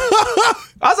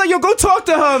 I was like, yo, go talk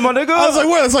to her, my nigga. I was like,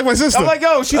 what? That's like my sister. I'm like,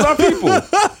 yo, she's our people.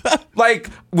 Like,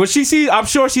 when she sees, I'm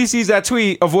sure she sees that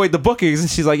tweet, avoid the bookings, and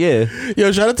she's like, yeah.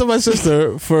 Yo, shout out to my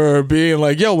sister for being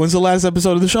like, yo, when's the last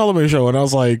episode of the Charlamagne Show? And I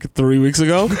was like, 3 weeks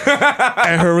ago.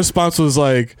 And her response was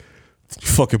like,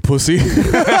 fucking pussy.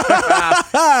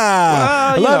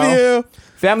 I love you.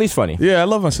 Family's funny. Yeah, I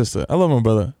love my sister. I love my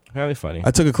brother. Very funny.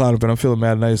 I took a clown up and I'm feeling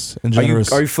mad nice and generous.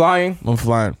 Are you flying? I'm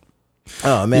flying.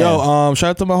 Oh, man. Yo, shout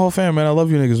out to my whole fam, man. I love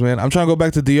you niggas, man. I'm trying to go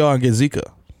back to DR and get Zika.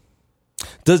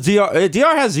 Does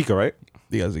DR has Zika, right?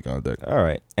 They got Zika on deck. All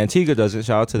right. Antigua does it.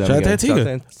 Shout out to them. Shout out to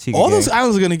Antigua. All those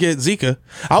islands are going to get Zika.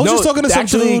 I was just talking to some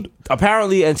dude.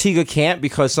 Apparently, Antigua can't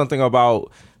because something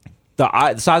about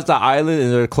the size of the island,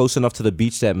 and they're close enough to the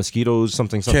beach that mosquitoes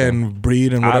something can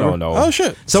breed and whatever. I don't know. Oh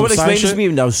shit! Someone explained this to me,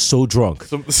 and I was so drunk.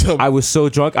 I was so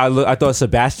drunk. I thought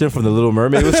Sebastian from The Little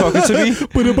Mermaid was talking to me. He was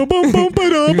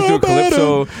doing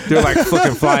calypso. They were like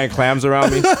fucking flying clams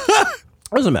around me. It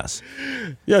was a mess.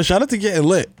 Yeah, shout out to getting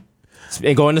lit.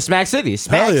 And going to Smack City.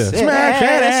 Smack City.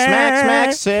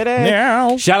 Smack City.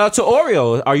 Yeah. Shout out to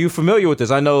Oreo. Are you familiar with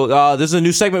this? I know this is a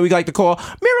new segment we like to call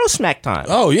Mero Smack Time.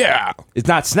 Oh, yeah. It's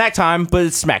not snack time, but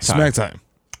it's smack time. Smack time.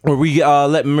 Where we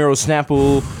let Mero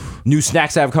sample new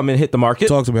snacks that have come in and hit the market.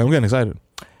 Talk to me. I'm getting excited.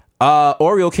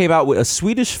 Oreo came out with a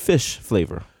Swedish fish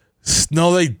flavor.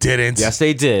 No, they didn't. Yes,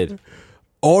 they did.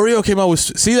 Oreo came out with,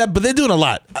 see that, but they're doing a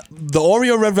lot. The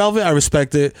Oreo Red Velvet, I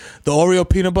respect it. The Oreo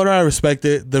Peanut Butter, I respect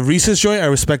it. The Reese's joint, I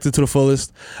respect it to the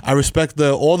fullest. I respect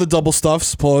all the double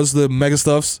stuffs, the mega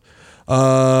stuffs.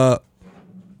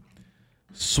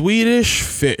 Swedish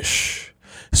fish.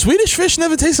 Swedish fish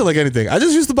never tasted like anything. I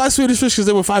just used to buy Swedish fish because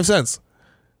they were 5 cents.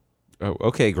 Oh,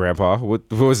 okay, Grandpa.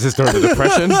 What was this during the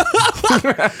Depression?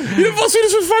 You didn't buy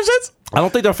Swedish fish for 5 cents? I don't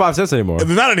think they're 5 cents anymore.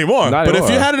 They're not anymore. But if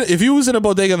you had it, if you was in a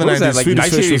bodega in the 90s, that, like Swedish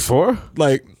fish was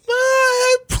like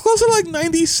close to like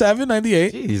 97,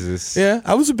 98. Jesus. Yeah,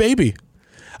 I was a baby.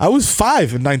 I was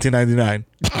 5 in 1999.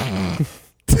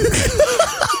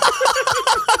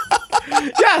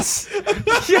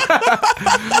 Yes.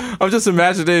 Yeah. I'm just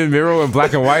imagining Mero in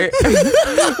black and white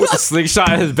with a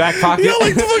slingshot in his back pocket. Yo,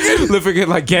 like the fucking living in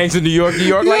like gangs in New York.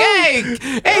 Like,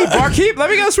 hey, barkeep, let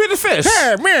me get a Swedish fish.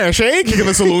 Hey, man, shake. Kicking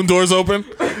the saloon doors open.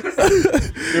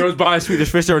 Mero's buying Swedish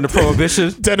fish during the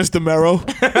Prohibition. Dennis DeMero.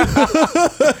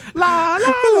 La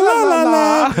la la la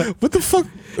la. What the fuck?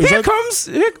 Here comes.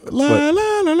 La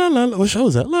la la la la. What show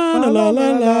is that? La la la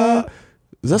la la.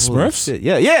 Is that Smurfs? Shit.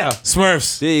 Yeah.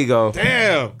 Smurfs. There you go.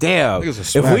 Damn.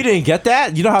 If we didn't get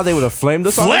that, you know how they would have flamed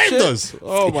us on that shit? Flamed us.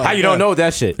 Oh my How you don't know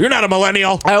that shit? You're not a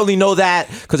millennial. I only know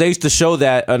that because they used to show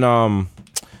that and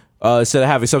instead of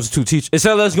having substitute teach,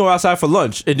 instead of let's go outside for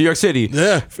lunch in New York City, in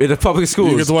the public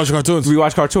schools, You get to watch cartoons. we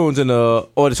watch cartoons in the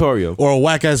auditorium. Or a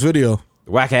whack ass video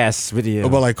Whack ass video.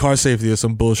 about like car safety or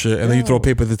some bullshit, and then you throw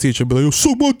paper at the teacher and be like, "Yo,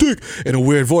 suck my dick," in a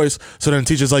weird voice. So then the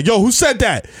teacher's like, "Yo, who said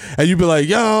that?" And you be like,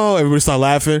 "Yo," everybody start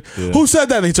laughing. Who said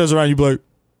that? And he turns around, you be like,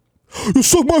 "You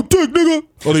suck my dick, nigga."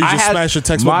 Or you just smash your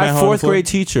textbook. My fourth grade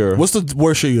teacher. What's the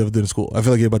worst shit you ever did in school? I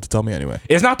feel like you're about to tell me anyway.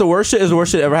 It's not the worst shit. It's the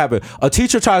worst shit ever happened. A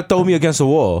teacher tried to throw me against the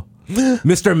wall.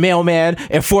 Mr. Mailman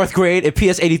in fourth grade at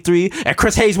PS 83, and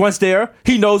Chris Hayes once there.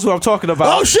 He knows who I'm talking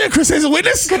about. Oh shit, Chris Hayes a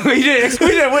witness? we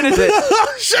didn't witness it.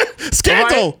 Oh shit,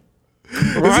 scandal. Is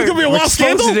it gonna be a wild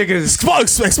scandal?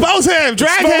 Expose him.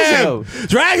 Drag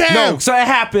him. No, so it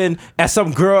happened, and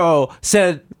some girl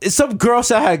said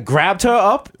I had grabbed her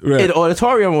up in the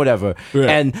auditorium or whatever. Right.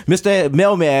 And Mr.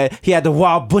 Mailman, he had the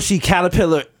wild bushy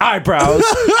caterpillar eyebrows.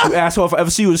 You asshole, if I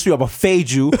ever see you in the street, I'm gonna fade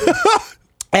you.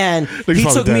 And he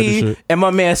took me and my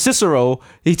man Cicero.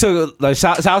 He took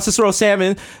shout out Cicero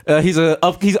Salmon. He's an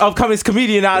upcoming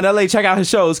comedian out in LA. Check out his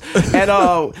shows. And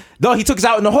no, he took us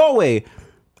out in the hallway.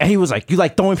 And he was like, "You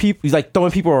like throwing people? You like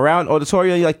throwing people around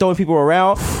auditorium? You like throwing people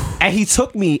around?" And he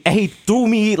took me and he threw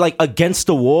me like against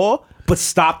the wall, but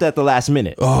stopped at the last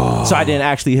minute. So I didn't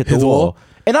actually hit the wall.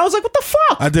 And I was like, "What the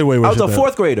fuck?" I did way worse. I was a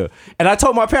fourth grader, and I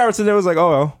told my parents, and they was like, "Oh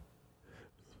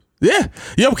well."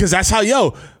 Yeah, because that's how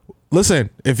Listen,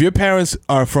 if your parents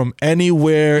are from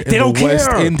anywhere in the West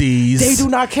Indies, they do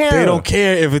not care. They don't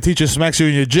care if a teacher smacks you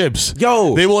in your jibs.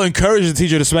 Yo, they will encourage the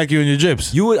teacher to smack you in your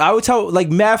jibs. I would tell like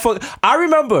mad fuck. I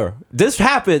remember this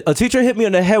happened. A teacher hit me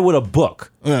on the head with a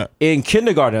book in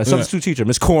kindergarten. A substitute teacher,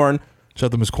 Miss Korn. Shout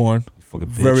out to Miss Korn.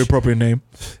 Very appropriate name.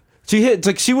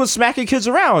 She was smacking kids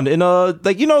around in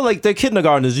like the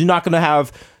kindergartners.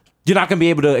 You're not gonna be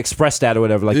able to express that or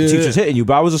whatever. Like the teacher's hitting you.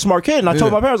 But I was a smart kid, and I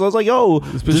told my parents, I was like, "Yo,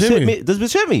 this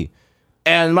bitch hit me."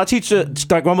 And my teacher,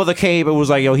 like my mother came and was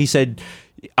like, "Yo, he said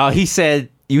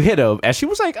you hit him," and she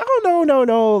was like, "Oh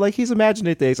no, like he's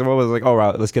imagining things." And I was like, "All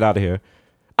right, let's get out of here."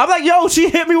 I'm like, "Yo, she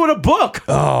hit me with a book."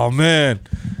 Oh man.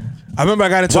 I remember I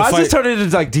got into a fight. Why is this turning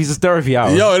into like Jesus therapy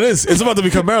hour? Yo, it is. It's about to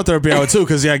become Mero therapy hour too.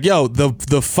 Because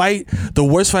the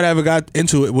worst fight I ever got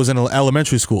into it was in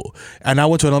elementary school. And I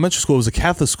went to an elementary school. It was a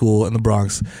Catholic school in the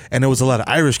Bronx, and there was a lot of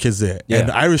Irish kids there. Yeah. And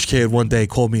the Irish kid one day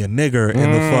called me a nigger in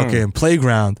the fucking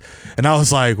playground, and I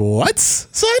was like, "What,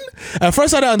 son?" At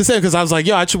first I didn't understand because I was like,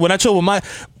 "Yo, when I chill with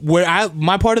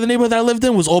my part of the neighborhood that I lived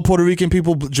in was all Puerto Rican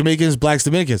people, Jamaicans, blacks,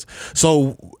 Dominicans.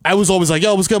 So I was always like,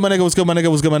 "Yo, what's good, my nigga? What's good, my nigga?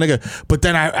 What's good, my nigga?" But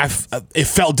then it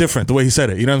felt different the way he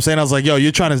said it. You know what I'm saying? I was like, "Yo,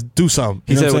 you're trying to do something."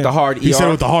 He said it with the hard ER. He said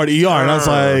it with the hard ER, and I was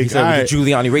like, he said with the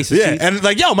Giuliani racist. Yeah, and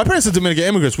like, yo, my parents are Dominican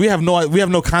immigrants. We have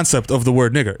no concept of the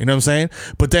word nigger. You know what I'm saying?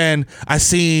 But then I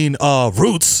seen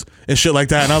roots and shit like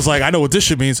that, and I was like, I know what this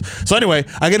shit means. So anyway,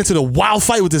 I get into the wild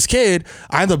fight with this kid.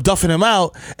 I end up duffing him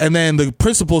out, and then the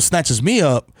principal snatches me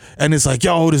up, and it's like,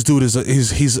 "Yo, this dude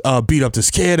he's beat up this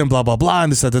kid and blah blah blah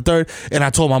and this that the third." And I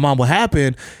told my mom what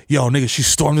happened. Yo, nigga, she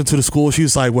stormed into the school. She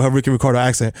was like, with her Ricky Ricardo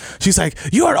accent, she's like,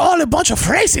 "You are all a bunch of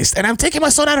racists, and I'm taking my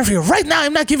son out of here right now.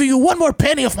 I'm not giving you one more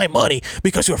penny of my money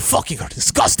because you're fucking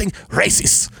disgusting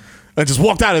racist." I just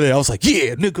walked out of there. I was like,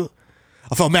 "Yeah, nigga."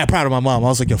 I felt mad proud of my mom. I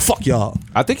was like, "Yo, fuck y'all."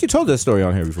 I think you told that story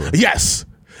on here before. Yes.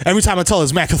 Every time I tell it,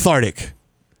 it's mad cathartic.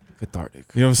 You know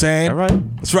what I'm saying? All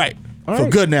right. That's right. I feel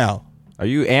good now. Are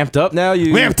you amped up now? I'm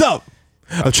amped up.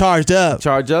 I'm charged up.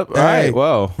 Charged up? All right,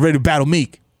 well. Ready to battle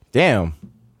Meek. Damn.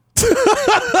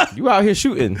 You out here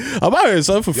shooting. I'm out here,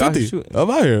 son, for 50. I'm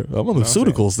out here. I'm on the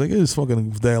pharmaceuticals. Nigga, it's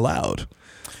fucking they're loud.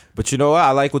 But you know what?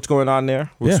 I like what's going on there.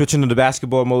 We're switching to the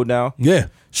basketball mode now. Yeah.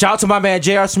 Shout out to my man,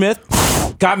 J.R. Smith.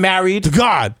 Got married. To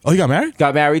God. Oh, he got married?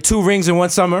 Got married. 2 rings in one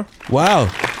summer. Wow.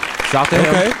 Shout out to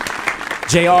him.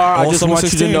 JR, I just want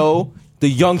 16. You to know, the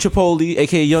young Chipotle,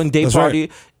 a.k.a. Young Day That's Party,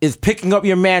 right. is picking up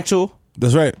your mantle.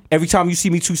 That's right. Every time you see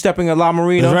me two-stepping in La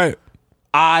Marina, that's right.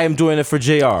 I am doing it for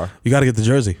JR. You got to get the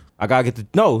jersey. I got to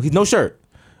get no shirt.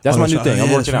 That's my new thing.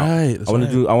 I'm working out. Right. I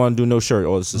want to do no shirt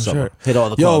all this summer. Hit all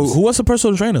the clubs. Yo, who wants the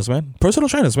personal trainers, man? Personal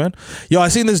trainers, man. Yo, I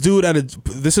seen this dude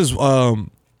this is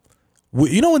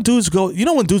You know when dudes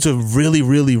are really,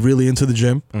 really, really into the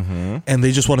gym, and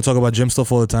they just want to talk about gym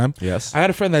stuff all the time. Yes. I had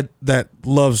a friend that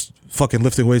loves fucking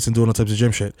lifting weights and doing all types of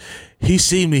gym shit. He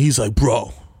seen me. He's like,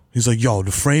 bro. He's like, yo,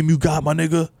 the frame you got, my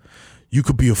nigga. You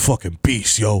could be a fucking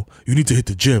beast, yo. You need to hit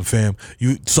the gym, fam.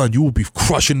 You will be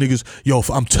crushing niggas. Yo,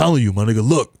 I'm telling you, my nigga,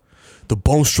 look. The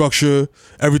bone structure,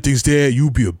 everything's there.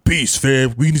 You'll be a beast,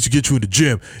 fam. We need to get you in the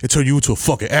gym and turn you into a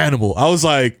fucking animal. I was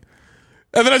like,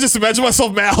 and then I just imagine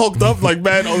myself mad hulked up, like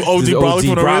mad OD brolic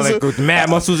for no reason. With mad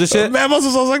muscles and shit. Mad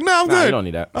muscles. I was like, nah, I'm good. You don't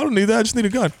need that. I don't need that. I just need a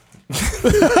gun.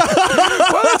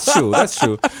 Well, that's true. That's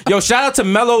true. Yo, shout out to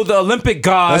Melo, the Olympic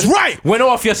god. That's right. Went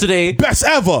off yesterday. Best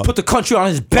ever. Put the country on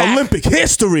his back. Olympic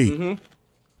history.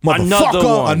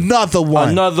 Motherfucker.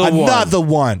 Another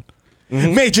one.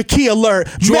 Major key alert.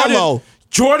 Melo.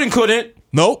 Jordan couldn't.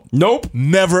 Nope.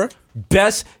 Never.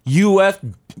 Best U.S.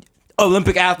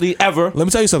 Olympic athlete ever. Let me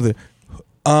tell you something.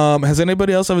 Has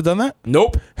anybody else ever done that?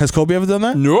 Nope. Has Kobe ever done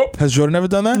that? Nope. Has Jordan ever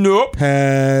done that? Nope.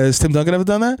 Has Tim Duncan ever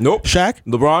done that? Nope. Shaq?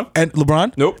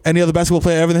 LeBron? Nope. Any other basketball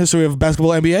player ever in the history of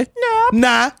basketball NBA? Nope.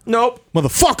 Nah. Nope.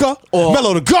 Motherfucker. Or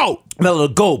Melo the GOAT. Melo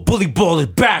the GOAT. Bully ball is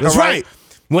back. That's all right.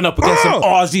 Went up against some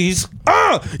Aussies.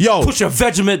 Yo. Push your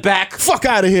Vegemite back. Fuck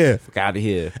out of here. Fuck out of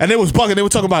here. And they was bugging. They were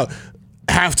talking about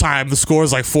halftime, the score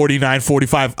is like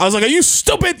 49-45. I was like, are you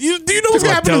stupid? Do you know what's going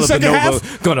to happen in the second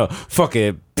half? Gonna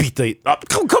fucking beat the up.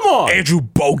 Come on. Andrew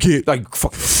Bogut. Like,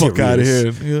 fuck out of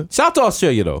here. Yeah. Shout out to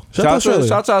Australia, though. Shout out to Australia.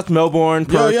 Shout out to Melbourne,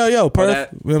 Perth. Yo, Perth. You know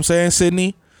what I'm saying?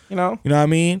 Sydney. You know what I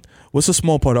mean? What's a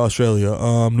small part of Australia?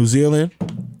 New Zealand.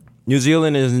 New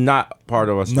Zealand is not part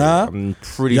of Australia. Nah. I'm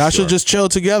pretty sure. Y'all should just chill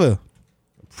together.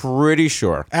 Pretty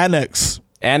sure. Annex.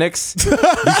 You can't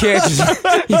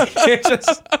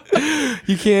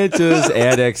just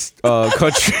annex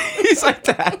countries like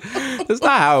that. That's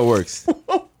not how it works.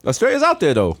 Australia's out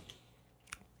there though.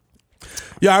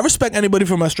 Yeah, I respect anybody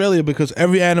from Australia because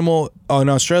every animal in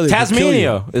Australia.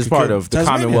 Tasmania is part of the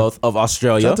Commonwealth of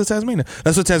Australia. Shout out to Tasmania.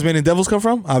 That's where Tasmanian devils come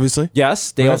from, obviously.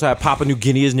 Yes, they also have Papua New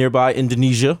Guinea is nearby,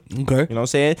 Indonesia. Okay. You know what I'm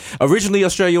saying? Originally,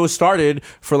 Australia was started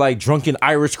for like drunken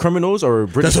Irish criminals or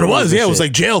British. That's what it was. Yeah, it was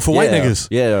like jail for white niggas.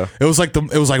 Yeah. It was like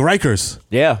Rikers.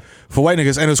 Yeah. For white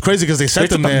niggas, and it was crazy because they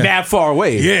sent them there mad far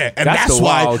away. Yeah, and that's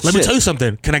why. Let me tell you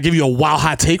something. Can I give you a wild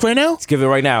hot take right now? Let's give it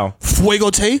right now. Fuego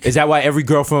take. Is that why every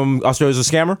girl from Australia is a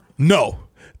scammer? No,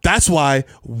 that's why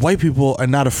white people are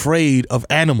not afraid of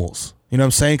animals. You know what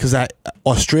I'm saying? Because that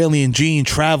Australian gene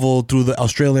traveled through the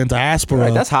Australian diaspora.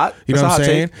 Right, that's hot. You know what I'm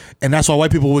saying? And that's why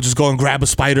white people would just go and grab a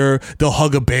spider. They'll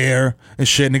hug a bear and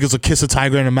shit. Niggas will kiss a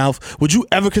tiger in the mouth. Would you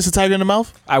ever kiss a tiger in the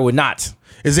mouth? I would not.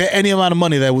 Is there any amount of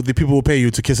money that the people will pay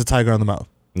you to kiss a tiger on the mouth?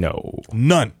 No.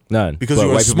 None. Because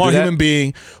you're a smart human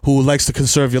being who likes to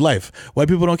conserve your life. White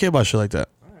people don't care about shit like that.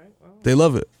 All right, well, they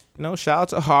love it. You know, shout out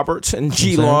to Hobart and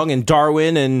Geelong and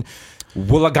Darwin and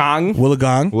Wollongong.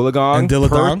 And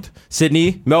Dilladong. Perth,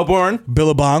 Sydney, Melbourne.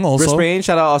 Billabong also. Brisbane.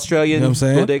 Shout out Australian. You know what I'm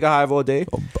saying? Bodega Hive all day.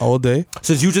 All day.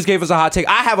 Since you just gave us a hot take,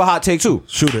 I have a hot take too.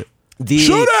 Shoot it.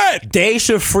 Shoot it! They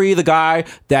should free the guy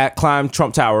that climbed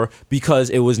Trump Tower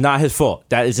because it was not his fault.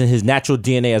 That is in his natural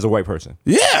DNA as a white person.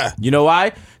 Yeah. You know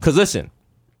why? Because listen,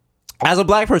 as a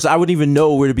black person, I wouldn't even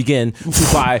know where to begin to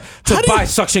buy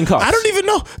suction cups. I don't even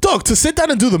know. Dog, to sit down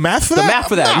and do the math for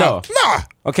that? No. Nah.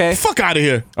 Okay? Fuck out of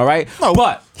here. All right? No.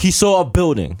 But he saw a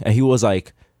building and he was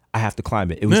like, I have to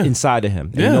climb it. It was inside of him.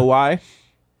 And you know why?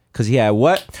 Because he had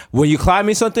what? When you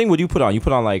climbing something, what do you put on? You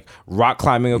put on like rock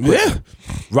climbing equipment. Yeah.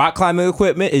 Rock climbing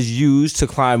equipment is used to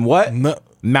climb what?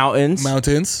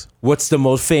 Mountains. What's the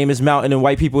most famous mountain in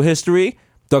white people history?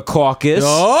 The Caucasus.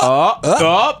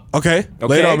 Okay.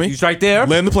 Lay it on me. He's right there.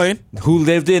 Land the plane. Who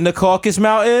lived in the Caucasus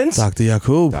Mountains? Dr.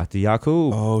 Yakub.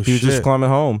 Oh, shit. He was just climbing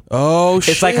home. Oh,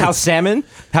 shit. It's like how salmon,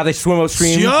 how they swim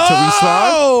upstream to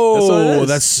respawn.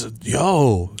 That's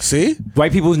see?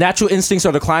 White people's natural instincts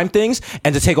are to climb things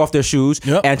and to take off their shoes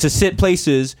and to sit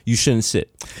places you shouldn't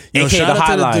sit. Yo, AKA shout the out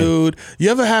high to the line. dude. You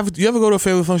ever go to a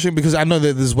family function? Because I know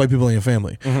that there's white people in your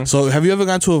family. Mm-hmm. So have you ever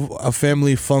gone to a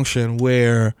family function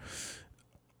where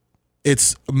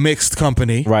it's mixed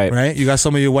company, right? You got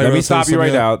some of your white. Let me stop you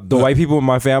right now. The white people in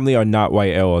my family are not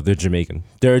white at all. They're Jamaican.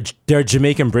 They're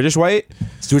Jamaican British white,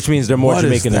 which means they're more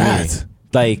Jamaican than me.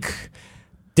 Like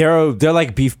they're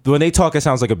like beef. When they talk, it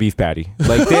sounds like a beef patty.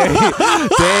 Like they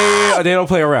don't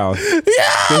play around.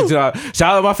 Yeah. Shout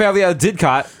out to my family at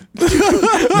Didcot.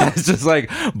 That's just like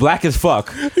black as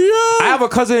fuck. Yeah. I have a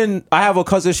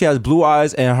cousin. She has blue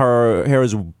eyes and her hair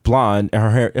is blonde and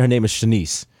her name is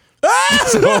Shanice.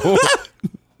 So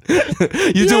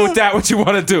You do with that what you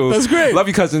want to do. That's great. Love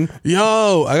you, cousin.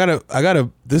 Yo, I gotta.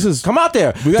 This is. Come out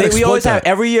there. We always have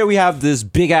every year. We have this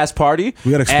big ass party.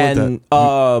 We gotta exploit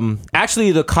that.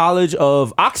 Actually, the College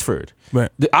of Oxford,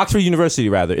 the Oxford University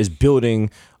rather, is building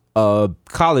a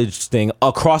college thing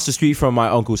across the street from my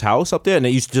uncle's house up there, and it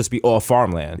used to just be all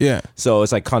farmland. Yeah. So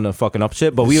it's like kind of fucking up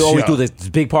shit. But we always do this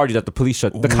big party that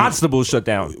the constables shut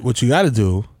down. What you got to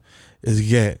do is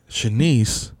get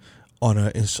Shanice on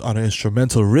an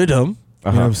instrumental rhythm.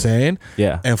 You know what I'm saying?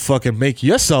 Yeah. And fucking make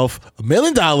yourself $1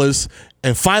 million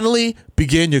and finally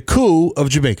begin your coup of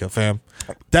Jamaica, fam.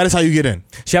 That is how you get in.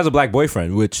 She has a black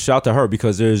boyfriend, which shout out to her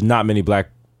because there's not many black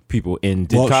people in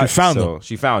Didcot. Well,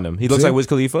 she found him. He looks like Wiz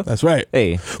Khalifa. That's right.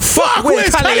 Hey. Fuck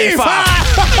Wiz Khalifa!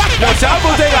 Yo, shout out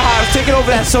Bodega Boys taking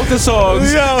over that Soca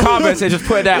Songs comments and just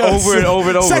putting that over and over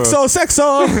and over. Sex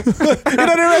song. You know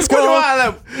the rest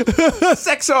go.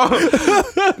 Sex song.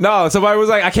 No, somebody was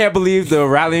like, I can't believe the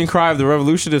rallying cry of the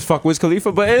revolution is fuck Wiz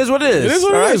Khalifa, but it is what it is. It is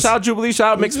what it is. Shout out Jubilee,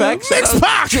 shout out Mix Pack. Mix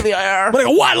Pack! Like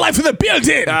a wildlife in the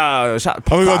building! I'm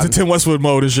gonna go to Tim Westwood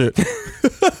mode and shit.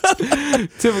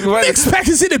 Mix Pack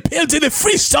is in the building. The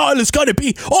freestyle is gonna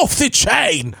be off the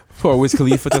chain. Poor Wiz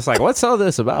Khalifa just like, what's all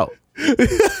this about?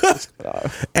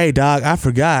 Hey, dog, I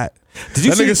forgot. Did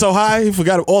you see nigga so high? He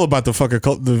forgot all about the fucking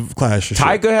the clash.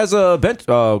 Tiger has a bench.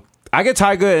 I get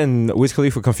Tiger and Wiz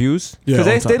Khalifa confused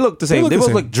because they look the same. They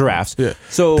both look giraffes. Yeah.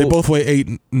 So they both weigh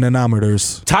 8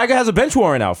 nanometers. Tiger has a bench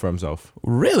warrant out for himself.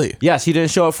 Really? Yes, he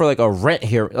didn't show up for like a rent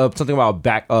here, something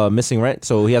about missing rent.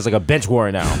 So he has like a bench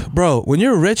warrant out. Bro, when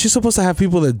you're rich, you're supposed to have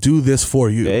people that do this for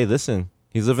you. Hey, listen.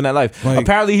 He's living that life. Like,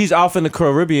 apparently, he's off in the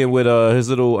Caribbean with his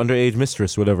little underage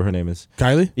mistress, whatever her name is.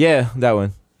 Kylie? Yeah, that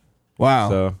one. Wow.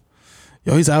 So,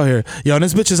 yo, he's out here. Yo, and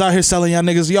this bitch is out here selling y'all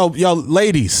niggas. Yo,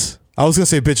 ladies. I was gonna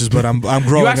say bitches, but I'm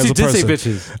growing as a person. You actually did say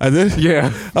bitches. I did?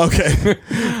 Yeah. Okay.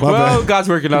 Well, God's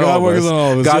working on all of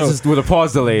us. God's just with a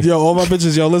pause delay. Yo, all my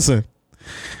bitches, yo, listen.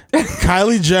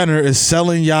 Kylie Jenner is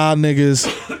selling y'all niggas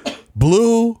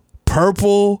blue,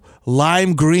 purple,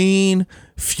 lime green,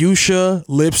 fuchsia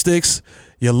lipsticks.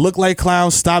 You look like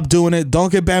clowns. Stop doing it.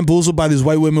 Don't get bamboozled by these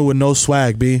white women with no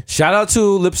swag, B. Shout out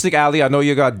to Lipstick Alley. I know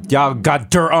y'all got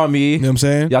dirt on me. You know what I'm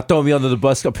saying? Y'all throw me under the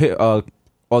bus up here, all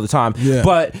the time. Yeah.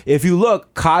 But if you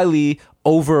look, Kylie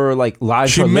over like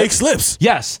live. She makes lips.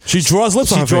 Yes. She draws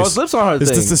lips on her face. She draws lips on her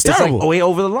thing. It's terrible. Like way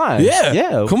over the line. Yeah.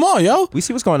 Yeah. Come on, yo. We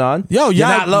see what's going on. Yo, you're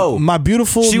not low. My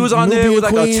beautiful She was on Nubian there with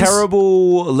like queens. a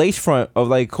terrible lace front of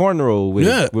like cornrow. With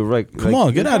like, come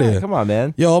on, get out of here. Come on,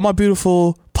 man. Yo, all my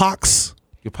beautiful pox.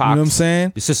 Your pox. You know what I'm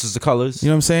saying? Your sisters of colors. You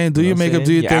know what I'm saying? Do your makeup,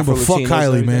 do your thing, but fuck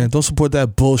Kylie, man. Don't support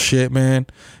that bullshit, man.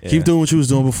 Yeah. Keep doing what you was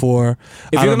doing before.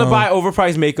 If you're gonna buy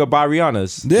overpriced makeup, buy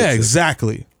Rihanna's. Yeah,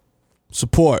 exactly.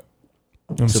 Support.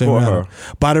 You know what I'm Support saying? her.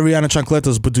 Buy the Rihanna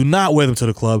chancletas, but do not wear them to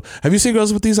the club. Have you seen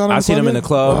girls with these on? I've seen them in the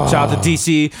club. Shout out to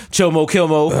DC, Chilmo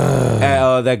Kilmo,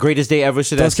 at that greatest day ever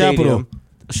shit at Stadium.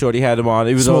 Shorty had them on.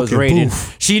 It was always raining.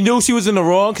 Boof. She knew she was in the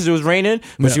wrong because it was raining,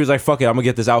 but she was like, "Fuck it, I'm gonna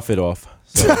get this outfit off."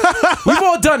 So, we've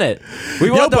all done it.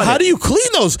 But how do you clean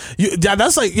those?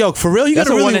 That's like, yo, for real. You got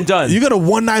a one and done. You got a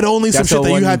one night only. Some shit that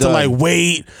you had to like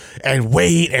wait.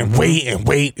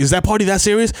 Is that party that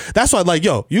serious? That's why, like,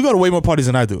 yo, you go to way more parties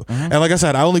than I do. Mm-hmm. And like I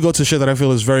said, I only go to shit that I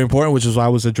feel is very important, which is why I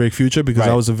was at Drake Future because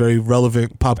that was a very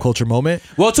relevant pop culture moment.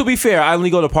 Well, to be fair, I only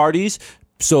go to parties.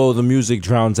 So the music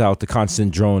drowns out the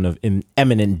constant drone of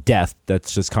imminent death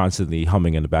that's just constantly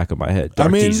humming in the back of my head.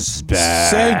 Dark Jesus is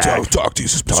back. Dark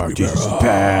Jesus is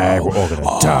back. We're all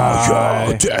gonna die.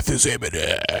 Yo, death is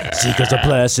imminent. Seek us a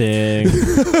blessing.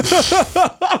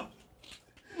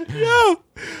 Yo.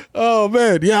 Oh,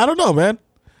 man. Yeah, I don't know, man.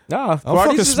 Nah,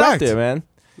 parties is out there, man.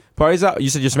 Parties out.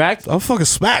 You said you're smacked? I'm fucking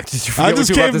smacked. I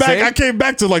just came back. I came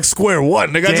back to like square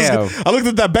one. Nigga, I looked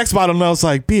at that Beck's bottle and I was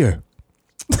like, beer.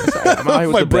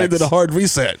 My brain did a hard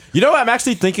reset. You know what I'm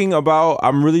actually thinking about?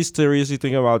 I'm really seriously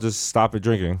thinking about just stopping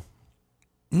drinking.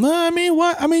 No, I mean,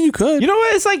 what? I mean, you could. You know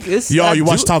what? It's like... Yo, you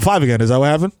watched Top 5 again. Is that what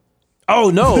happened?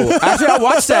 Oh, no. Actually, I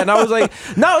watched that and I was like,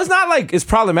 no, it's not like it's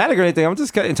problematic or anything. I'm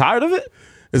just getting tired of it.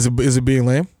 Is it being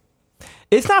lame?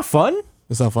 It's not fun.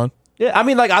 It's not fun? Yeah, I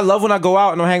mean, like, I love when I go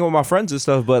out and I'm hanging with my friends and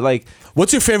stuff, but like...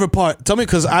 What's your favorite part? Tell me,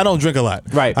 because I don't drink a lot.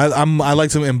 Right. I like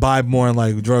to imbibe more in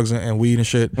like drugs and weed and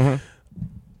shit. Mm-hmm.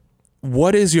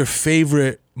 What is your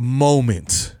favorite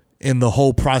moment in the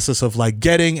whole process of like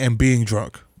getting and being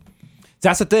drunk?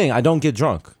 That's the thing. I don't get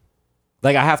drunk.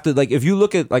 Like I have to like if you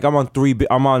look at like I'm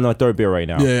on a third beer right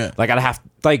now. Yeah. Like I have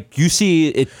like you see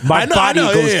it. My body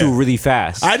goes through really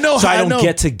fast. I know. So I don't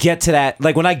get to that.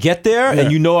 Like when I get there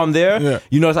and you know I'm there,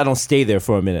 you notice I don't stay there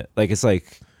for a minute. Like it's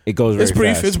like It goes very It's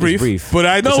brief. fast. It's brief. But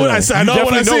I know what I see. I know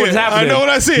what I see. I know what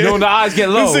I see. You know when the eyes get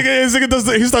low. This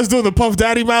nigga he starts doing the Puff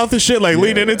Daddy mouth and shit, like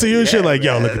leaning into you and shit. Like,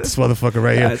 yo, look at this motherfucker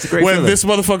right here. It's a great when feeling. this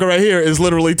motherfucker right here is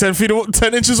literally 10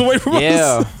 inches away from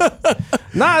us.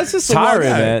 Nah, it's just a wild tiring,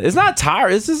 guy. man. It's not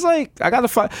tired. It's just like I gotta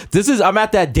fight. I'm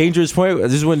at that dangerous point.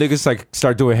 This is when niggas like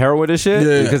start doing heroin and shit.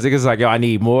 Yeah. Because niggas like, yo, I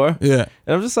need more. Yeah.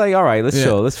 And I'm just like, all right, let's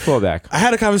chill. Let's fall back. I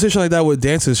had a conversation like that with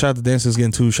dancers. Shout out to dancers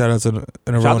getting 2 shout outs in a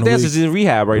row. Shout out to dancers in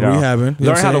rehab right now. Rehabbing.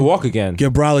 Learn how to walk again.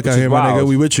 Get brolic out here, my wild. nigga.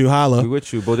 We with you. Holla. We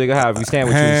with you. Bodega Hive. We stand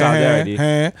with you in solidarity.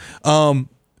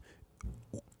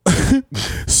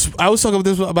 I was talking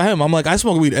about him. I'm like, I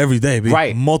smoke weed every day,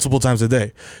 Right. multiple times a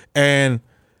day, and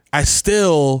I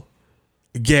still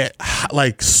get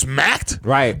like smacked,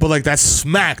 Right. But like that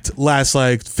smacked lasts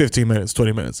like 15 minutes,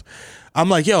 20 minutes. I'm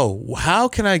like, yo, how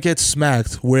can I get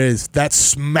smacked whereas that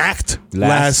smacked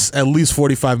lasts at least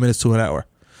 45 minutes to an hour?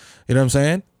 You know what I'm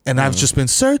saying? And I've just been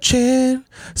searching.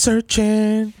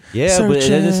 Yeah, but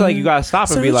it's like you gotta stop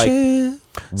and be like,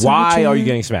 why are you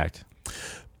getting smacked?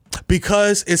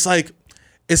 Because it's like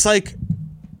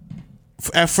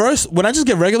at first when I just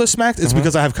get regular smacked, it's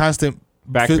because I have constant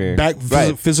Back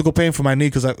pain. physical pain for my knee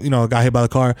because I got hit by the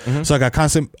car, so I got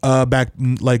constant dull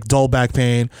back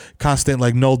pain, constant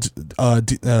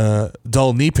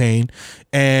dull knee pain,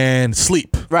 and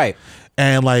sleep. Right.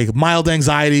 And like mild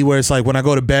anxiety where it's like when I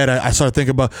go to bed, I start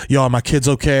thinking about, yo, are my kids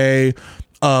okay?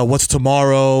 What's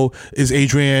tomorrow? Is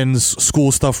Adrian's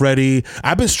school stuff ready?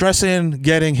 I've been stressing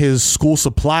getting his school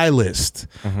supply list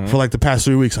for like the past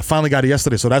 3 weeks. I finally got it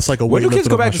yesterday, so that's like a When do kids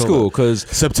go back to school? Because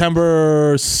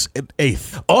September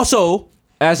 8th. Also,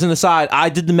 as an aside, I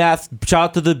did the math. Shout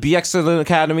out to the BX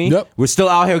Academy. Yep. We're still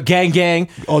out here, gang.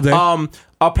 All day.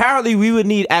 Apparently, we would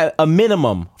need at a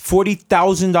minimum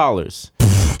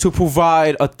 $40,000 to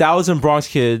provide 1,000 Bronx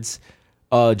kids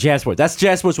JanSports. That's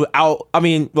JanSports without.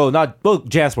 Not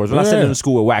JanSports. We're not sending them to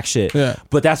school with whack shit. Yeah.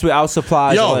 But that's without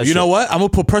supplies. Yo, you know what? I'm gonna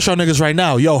put pressure on niggas right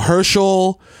now. Yo,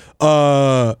 Herschel.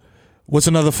 What's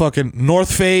another fucking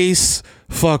North Face?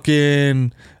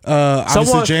 Fucking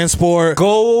obviously JanSport.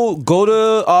 Go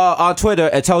to on Twitter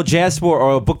and tell JanSport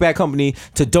or a book bag company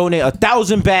to donate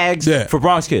 1,000 bags for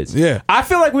Bronx kids. Yeah. I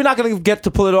feel like we're not gonna get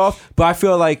to pull it off, but I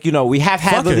feel like we have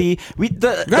handily.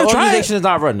 The organization is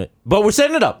not running it, but we're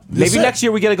setting it up. Maybe next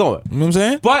year we get it going. You know what I'm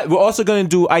saying? But we're also gonna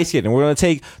do ice skating. We're gonna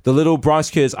take the little Bronx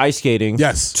kids ice skating.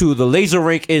 Yes. To the laser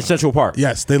rink in Central Park.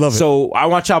 Yes, they love it. So I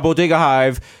want y'all Bodega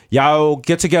Hive. Y'all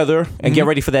get together and get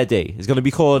ready for that day. It's gonna be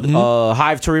called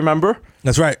Hive to Remember.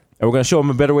 That's right. And we're going to show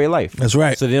them a better way of life. That's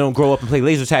right. So they don't grow up and play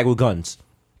laser tag with guns.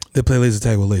 They play laser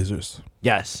tag with lasers.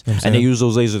 Yes. You know and they use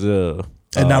those lasers to...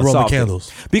 and not Roman solve candles.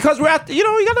 it. Because we're at... we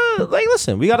got to...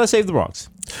 listen. We got to save the Bronx.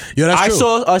 Yeah, that's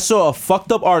true. I saw a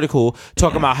fucked up article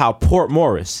talking about how Port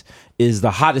Morris is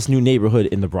the hottest new neighborhood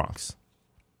in the Bronx.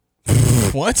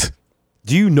 What?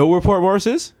 Do you know where Port Morris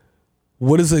is?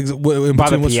 What is it? By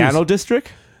the Piano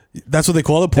District? That's what they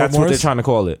call it? That's what they're trying to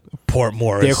call it. Port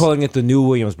Morris. They're calling it the New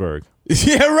Williamsburg.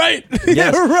 Yeah, right.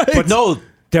 Yes. Yeah, right. But no,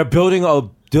 they're building a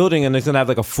building and it's gonna have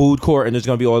like a food court and there's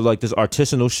gonna be all like this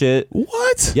artisanal shit.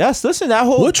 What? Yes, listen, that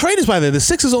whole What train is by there? The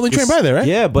 6 is only train by there, right?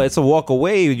 Yeah, but it's a walk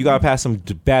away. You gotta pass some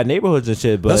bad neighborhoods and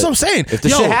shit. But that's what I'm saying. If the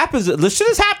shit happens, the shit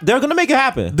is happen. They're gonna make it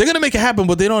happen. They're gonna make it happen.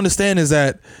 What they don't understand is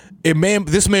that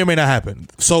this may or may not happen.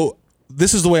 So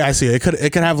this is the way I see it.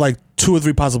 It could have like 2 or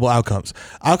 3 possible outcomes.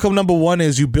 Outcome number 1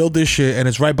 is you build this shit and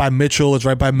it's right by Mitchell, it's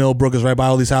right by Millbrook, it's right by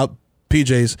all these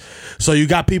PJs. So you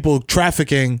got people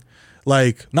trafficking,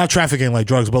 like not trafficking like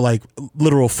drugs, but like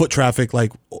literal foot traffic,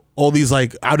 like all these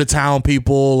like out of town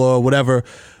people or whatever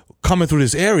coming through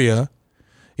this area.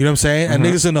 You know what I'm saying? And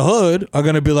niggas in the hood are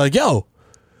gonna be like, yo,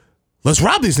 let's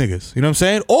rob these niggas. You know what I'm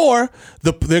saying? Or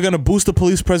they're going to boost the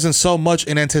police presence so much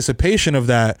in anticipation of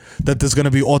that there's going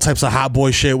to be all types of hot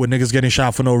boy shit with niggas getting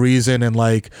shot for no reason. And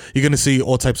like, you're going to see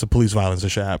all types of police violence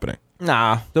and shit happening.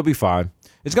 Nah, they'll be fine.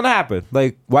 It's going to happen.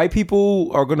 Like, white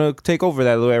people are going to take over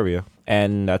that little area.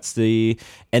 And that's the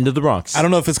end of the Bronx. I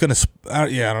don't know if it's going to... I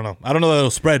don't know. I don't know that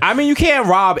it'll spread. I mean, you can't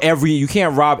rob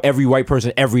every white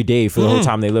person every day for the whole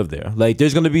time they live there. Like,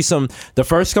 there's going to be the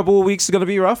first couple of weeks is going to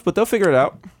be rough, but they'll figure it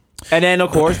out. And then, of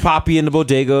course, Poppy and the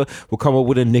Bodega will come up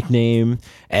with a nickname,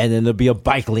 and then there'll be a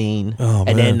bike lane. Oh,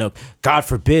 and man. then, God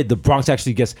forbid, the Bronx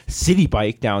actually gets city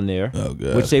bike down there,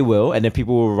 which they will. And then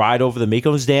people will ride over the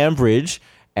Macombs Dam Bridge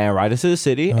and ride into the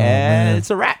city, and it's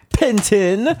a wrap.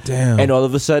 Penton. Damn. And all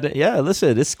of a sudden,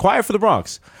 listen, it's quiet for the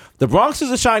Bronx. The Bronx is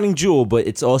a shining jewel, but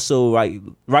it's also,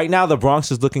 right now, the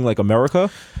Bronx is looking like America.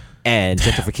 And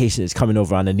gentrification is coming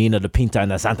over on the Nina, the Pinta,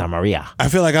 and the Santa Maria. I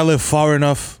feel like I live far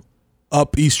enough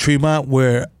up East Tremont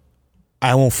where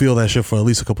I won't feel that shit for at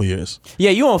least a couple years.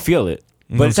 Yeah, you won't feel it.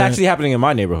 But it's actually happening in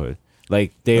my neighborhood.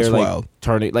 Like they're That's like wild.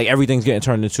 turning, like everything's getting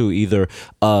turned into either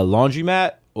a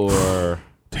laundromat or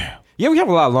damn. Yeah, we have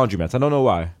a lot of laundromats. I don't know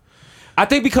why. I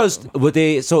think because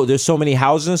there's so many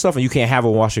houses and stuff, and you can't have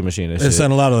a washing machine. It's in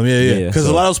a lot of them, yeah. Because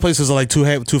a lot of those places are like two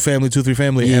family, 2-3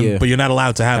 family, but you're not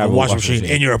allowed to have a washing machine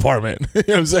in your apartment. You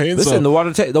know what I'm saying? Listen, the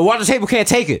water table can't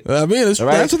take it. I mean, that's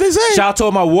what they say. Shout out to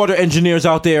all my water engineers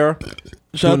out there.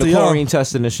 Shout doing the chlorine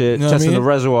testing and shit, testing the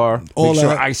reservoir, all make sure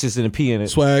that. ISIS didn't pee in it.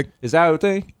 Swag. Is that a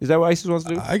thing? Is that what ISIS wants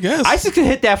to do? I guess. ISIS can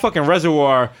hit that fucking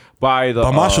reservoir by the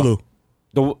Mashalu.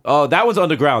 That one's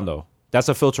underground though. That's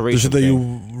a filtration.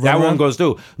 That one goes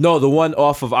through. No, the one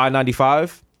off of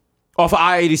I-95, off of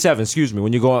I-87. Excuse me.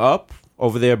 When you're going up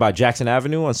over there by Jackson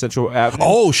Avenue on Central Avenue.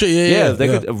 Oh shit! Yeah.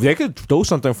 They could do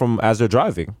something from as they're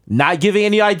driving. Not giving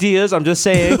any ideas. I'm just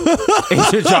saying,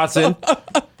 Agent Johnson.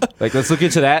 Like, let's look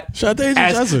into that. Shout out to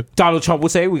Agent Johnson. Donald Trump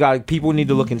would say, people need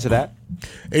to look into that.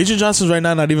 Agent Johnson's right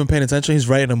now not even paying attention. He's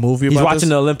writing a movie about He's watching this.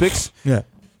 the Olympics. Yeah.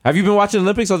 Have you been watching the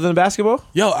Olympics other than basketball?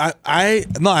 Yo,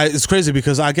 it's crazy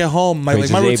because I get home, my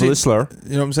routine. Slur.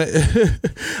 You know what I'm saying?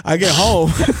 I get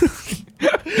home.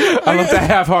 I love that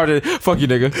half-hearted. Fuck you,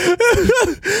 nigga.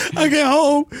 I get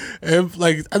home and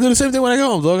like I do the same thing when I get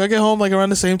home, dog. I get home like around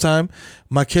the same time.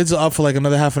 My kids are up for like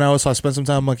another half an hour, so I spend some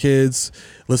time with my kids,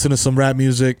 listen to some rap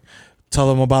music, tell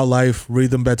them about life,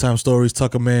 read them bedtime stories,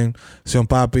 tuck them in, say,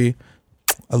 papi,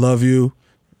 I love you,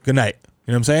 good night.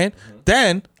 You know what I'm saying?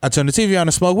 Then I turn the TV on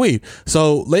and smoke weed.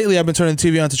 So lately I've been turning the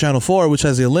TV on to Channel 4, which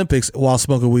has the Olympics, while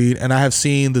smoking weed, and I have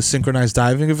seen the synchronized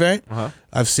diving event.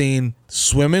 I've seen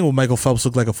swimming where Michael Phelps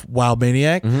looked like a wild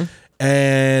maniac.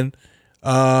 And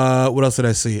what else did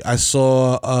I see? I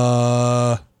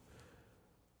saw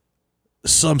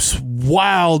some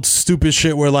wild stupid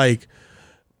shit where like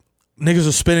niggas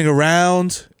are spinning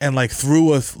around and like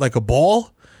threw a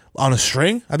ball on a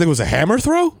string. I think it was a hammer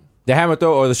throw. The hammer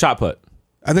throw or the shot put?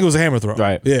 I think it was a hammer throw.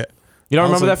 Right. Yeah. You don't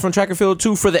remember that from track and field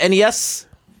 2 for the NES?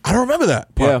 I don't remember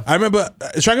that part. Yeah. I remember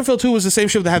track and field 2 was the same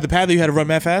shit that had the pad that you had to run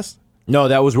mad fast? No,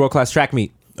 that was world class track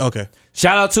meet. Okay.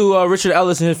 Shout out to Richard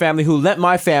Ellis and his family who lent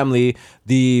my family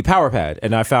the power pad,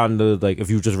 and I found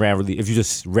if you just ran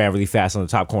really fast on the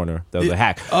top corner, that was a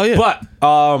hack. Oh yeah. But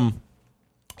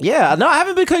yeah, no, I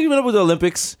haven't been keeping up with the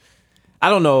Olympics. I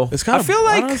don't know. It's kind of. I feel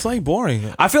like it's like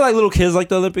boring. I feel like little kids like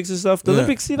the Olympics and stuff. The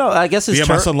Olympics, I guess it's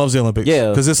my son loves the Olympics. Yeah,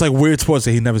 because it's like weird sports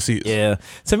that he never sees. Yeah,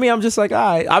 to me, I'm just like, all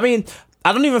right. I mean,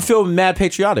 I don't even feel mad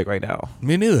patriotic right now.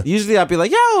 Me neither. Usually I'd be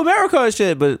like, yo, America and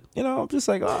shit, but I'm just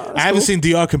like, oh, I haven't seen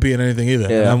DR compete in anything either.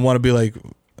 Yeah. And I want to be like,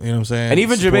 you know what I'm saying? And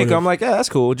even supportive. Jamaica, I'm like, yeah, that's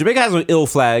cool. Jamaica has an ill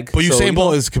flag. But Usain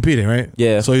Bolt is competing, right?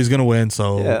 Yeah. So he's gonna win.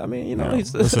 So yeah, I mean,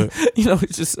 he's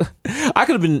he's just. I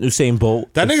could have been Usain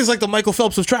Bolt. That nigga's like the Michael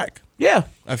Phelps of track. Yeah,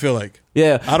 I feel like.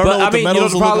 Yeah, I don't know what the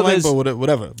medals are looking like, but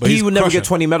whatever. But he would never get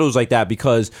 20 medals like that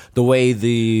because the way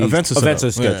the events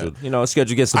are scheduled. Yeah.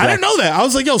 Schedule gets the I didn't know that. I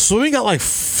was like, yo, swimming got like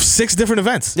 6 different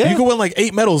events. Yeah. You can win like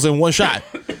 8 medals in one shot.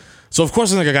 So of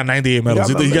course, I think I got 98 medals.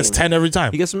 He gets 10 every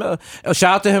time. He gets some.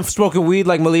 Shout out to him for smoking weed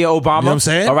like Malia Obama. You know what I'm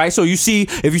saying? All right, so you see,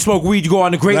 if you smoke weed, you go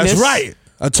on to greatness. That's right.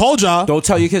 I told y'all. Don't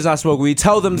tell your kids not to smoke weed.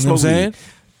 Tell them to smoke weed.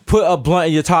 Put a blunt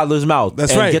in your toddler's mouth.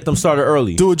 That's right. Get them started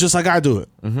early. Do it just like I do it.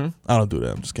 Mm-hmm. I don't do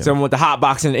that. I'm just kidding. Someone with the hot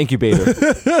box in the incubator.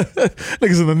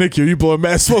 Niggas in the NICU. You blowing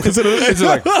mad smoke into the. It's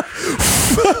like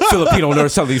Filipino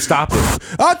nurse telling you stop it.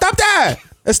 Oh, stop that!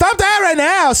 Stop that right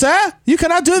now, sir. You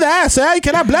cannot do that, sir. You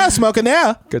cannot blow smoking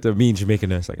now. Got the mean Jamaican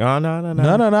nurse like, oh, no. You're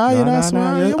not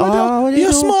smart.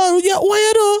 You're smart. Yeah, what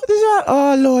you do?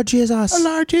 Oh, Lord Jesus. Oh,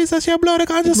 Lord Jesus, your blood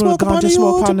can't just smoke upon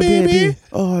you, baby.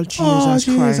 Oh,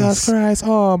 Jesus Christ.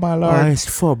 Oh, my Lord. Oh, it's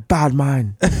for bad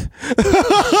mind.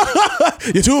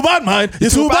 You're too bad mind. You're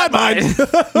too bad mind.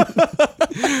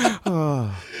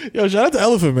 Yo, shout out to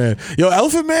Elephant Man. Yo,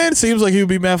 Elephant Man seems like he would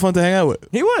be mad fun to hang out with.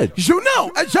 He would. You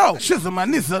know, she's my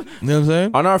nissa. You know what I'm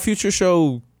saying? On our future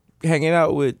show, hanging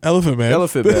out with Elephant Man. We'll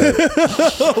explore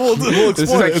this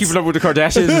is like keeping up with the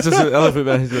Kardashians. It's just an Elephant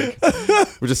Man. He's like,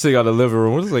 we're just sitting out in the living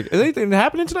room. We're just like, is anything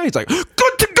happening tonight? He's like, good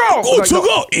to go. Good to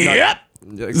go. Yep.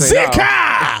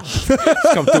 Zika!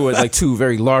 Come through with like 2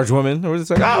 very large women. We're just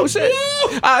like, oh shit,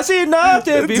 I seen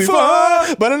nothing before,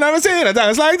 but I never seen a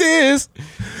dance like this.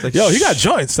 Like, yo, he got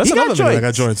joints. That's another nigga that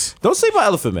got joints. Don't sleep on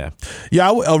Elephant Man. Yeah,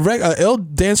 a ill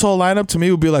dancehall lineup to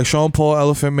me would be like Sean Paul,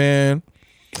 Elephant Man,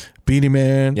 Beanie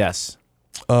Man. Yes.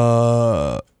 Who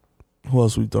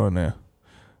else we throwing there?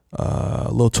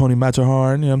 Little Tony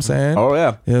Matterhorn. You know what I'm saying? Oh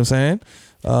yeah. You know what I'm saying?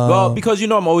 Well, because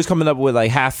I'm always coming up with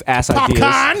like half-ass ideas.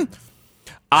 Popcorn.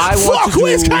 Fuck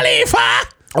Wiz Khalifa. I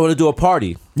want to do a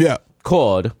party. Yeah.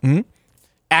 Called Ackee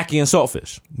and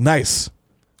Saltfish. Nice.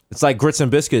 It's like grits and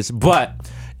biscuits, but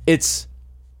it's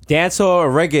dancehall or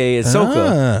reggae and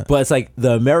soca, but it's like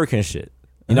the American shit.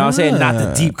 You know what I'm saying? Not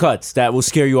the deep cuts that will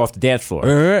scare you off the dance floor.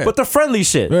 Right. But the friendly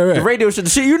shit. Right. The radio shit. The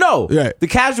shit you know. Right. The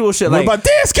casual shit. What Like, about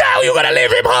this guy? You're gonna leave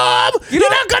him home. You're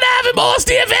not gonna have him host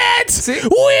the event. See?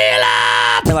 Wheel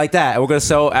up. and like that. And we're going to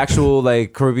sell actual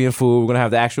like Caribbean food. We're going to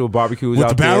have the actual barbecues With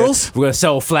out the there. barrels? We're going to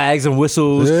sell flags and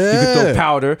whistles. You can throw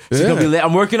powder. It's going to be lit.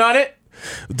 I'm working on it.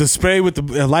 The spray with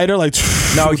the lighter, like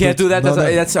No, you can't do that.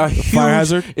 That's a huge fire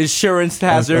hazard. Insurance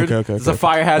hazard. Okay. It's a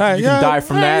fire hazard. Right, you can die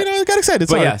from that. You know, got excited.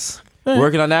 It's But all right. yes,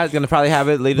 working on that. Gonna probably have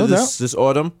it later this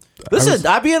autumn. Listen,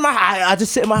 I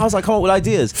just sit in my house. I come up with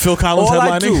ideas. Phil Collins All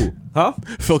I headlining? do, huh?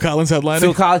 Phil Collins headlining.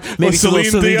 Phil Collins, maybe some Celine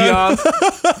Celine Dion.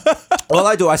 Dion. All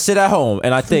I do, I sit at home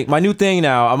and I think my new thing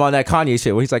now. I'm on that Kanye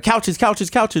shit where he's like couches.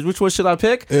 Which one should I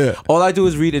pick? Yeah. All I do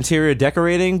is read interior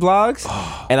decorating blogs,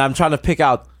 and I'm trying to pick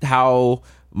out how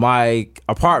my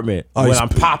apartment when I'm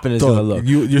popping is gonna look.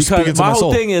 You're speaking to my my whole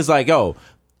soul. thing is like, yo,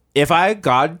 if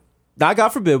not God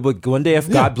forbid, but one day if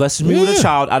God blesses me with a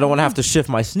child, I don't want to have to shift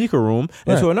my sneaker room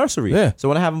into a nursery. Yeah. So I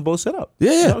want to have them both set up.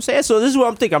 Yeah. You know what I'm saying? So this is what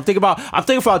I'm thinking. I'm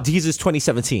thinking about Jesus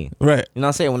 2017. Right. You know what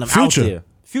I'm saying? When I'm Future. out there.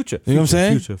 Future. You know what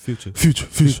I'm saying? Future.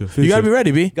 You gotta be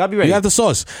ready, B. Gotta be ready. You got the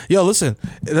sauce. Yo, listen,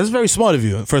 that's very smart of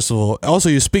you, first of all. Also,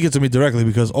 you're speaking to me directly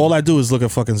because all I do is look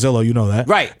at fucking Zillow, you know that.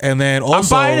 Right. And then also...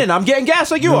 I'm buying in. I'm getting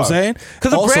gas like you know are. what I'm saying?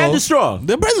 Because the Also, brand is strong.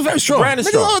 The brand is very strong. Brand is Niggas,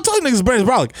 strong. I'm telling you niggas, the brand is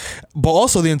brolic. But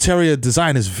also, the interior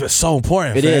design is so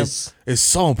important, It fam. is. It's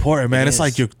so important, man. It's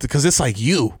like because it's like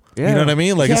you. Yeah. You know what I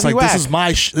mean? Like Can't it's be like whack. this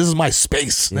is my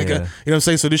space, nigga. Yeah. You know what I'm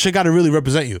saying? So this shit got to really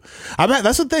represent you. I mean,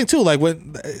 that's the thing too. Like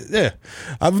when, niggas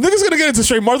gonna get into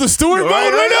straight Martha Stewart mode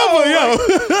right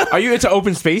now, but yo. Are you into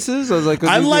open spaces? I was like,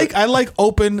 I like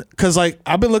open because like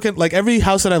I've been looking like every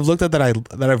house that I've looked at that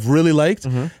I've really liked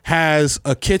has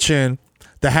a kitchen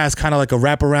that has kind of like a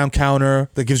wraparound counter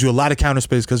that gives you a lot of counter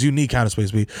space because you need counter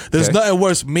space. B. There's nothing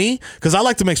worse because I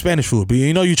like to make Spanish food. B.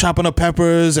 You know, you chopping up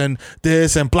peppers and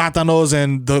this and plátanos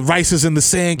and the rice is in the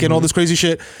sink and all this crazy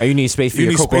shit. Oh, you need space for You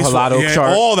your need Coco space for- Helado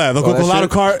chart. all that. The All Coco that Helado shit?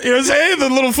 cart. You know what I'm saying? The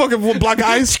little fucking block of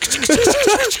ice.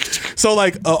 So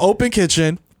like an open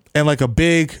kitchen and like a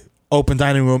big open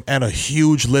dining room and a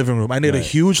huge living room. I need a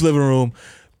huge living room,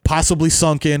 possibly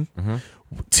sunken.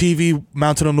 TV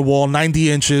mounted on the wall,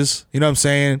 90 inches. You know what I'm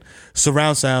saying?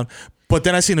 Surround sound. But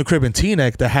then I seen a crib in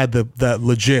Teaneck that had that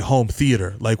legit home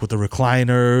theater, like with the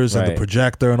recliners and the Right.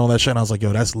 projector and all that shit. And I was like,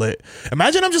 yo, that's lit.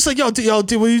 Imagine I'm just like, yo, D,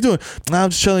 what are you doing? Nah, I'm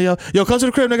just chilling, yo. Yo, come to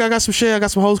the crib, nigga. I got some shit. I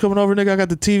got some hoes coming over, nigga. I got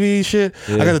the TV shit.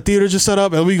 I got the theater just set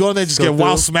up. And we go in there, just Go get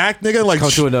wild through. smacked, nigga. Like,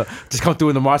 Just come through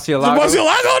in the Marcialago.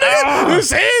 Murcielago, nigga. You know what I'm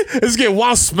saying? Just get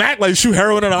wild smacked, like shoot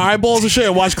heroin in the eyeballs and shit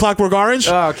and watch Clockwork Orange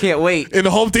Oh, can't wait. in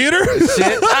the home theater.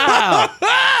 Shit.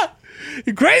 Ah.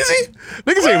 You crazy?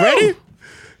 Niggas ain't ready?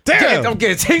 Damn. I'm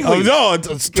getting tingly. Oh, no,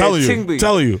 it's telling Tingly.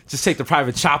 you. Just take the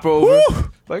private chopper over.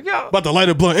 Woo. Like, yo. About to light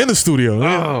a blunt in the studio.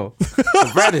 Oh,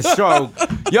 the brand is strong.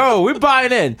 Yo, we're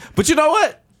buying in. But you know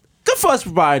what? Good for us for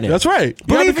buying in. That's right. You gotta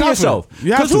Believe be in yourself. confident.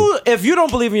 You have Because to. if you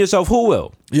don't believe in yourself, who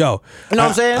will? Yo, You know what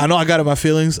I'm saying? I know I got in my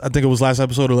feelings. I think it was last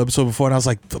episode or the episode before, and I was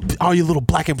like, "All you little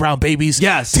black and brown babies,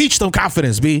 Yes. teach them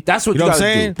confidence, B." That's what you know you what I'm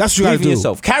gotta saying. do. That's what you got to Believe in do.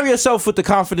 yourself. Carry yourself with the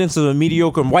confidence of a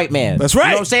mediocre white man. That's right. You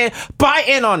know what I'm saying? Buy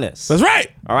in on this. That's right.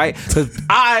 All right? Because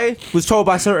I was told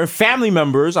by certain family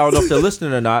members, I don't know if they're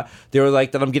listening or not, they were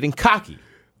like that I'm getting cocky.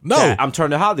 No, That I'm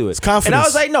turning Hollywood. It's confidence. And I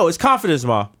was like, no, it's confidence,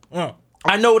 ma. Yeah.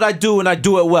 I know what I do and I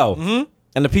do it well.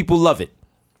 And the people love it.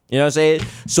 You know what I'm saying?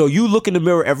 So you look in the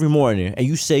mirror every morning and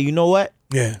you say, you know what?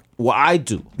 Yeah. What I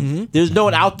do. There's no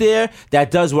one out there that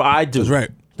does what I do. That's right.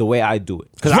 The way I do it.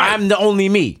 Because That's right. I'm the only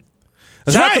me.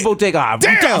 That's Shout out right. to Bodega. I'm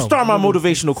Damn. starting my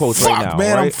motivational quotes Fuck, right now.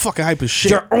 man, right? I'm fucking hype as shit.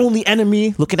 Your only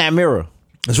enemy, look in that mirror.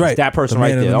 That's right. That person The right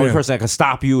man in there. The the only mirror. person that can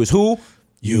stop you is who?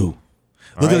 You.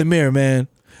 Look right. in the mirror, man.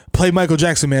 Play Michael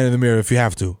Jackson, man, in the mirror if you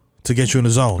have to get you in the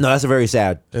zone. No, that's a very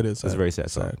sad. It is. That's sad. a very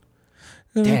sad song.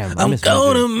 Sad. Damn, I I'm miss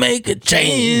gonna Mike. make a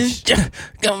change.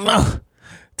 Come on.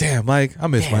 Damn, Mike. I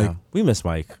miss Mike. Damn, we miss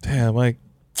Mike. Damn, Mike.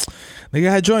 Nigga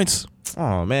had joints.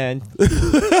 Oh man, you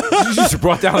just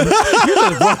brought down. You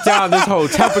just brought down this whole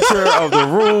temperature of the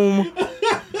room.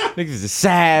 Niggas is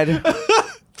sad.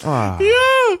 Ah.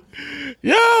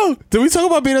 Yo. Did we talk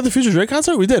about being at the Future Drake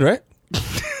concert? We did, right?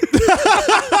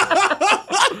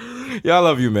 Yeah, I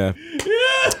love you, man.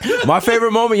 My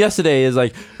favorite moment yesterday is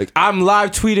like I'm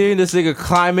live tweeting this nigga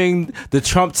climbing the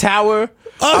Trump Tower.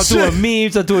 Oh, I'm shit. doing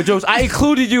memes. I'm doing jokes. I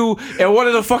included you in one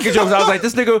of the fucking jokes. I was like,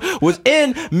 this nigga was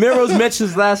in Mero's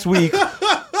mentions last week.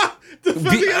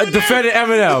 Defending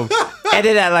Eminem. And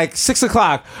then at like 6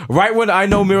 o'clock, right when I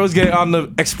know Mero's getting on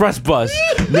the express bus,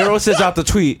 Mero sends out the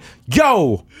tweet,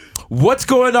 yo, what's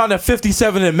going on at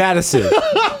 57 in Madison?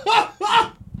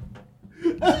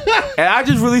 And I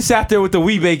just really sat there with the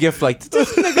Weebay gift like, did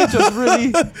this nigga just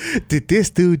really? Did this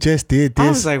dude just did this? I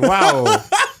was like, wow.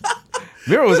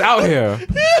 Mero was out here.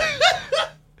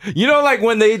 You know, like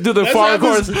when they do the foreign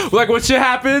correspondence, like when shit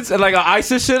happens and like an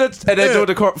ISIS shit, and they do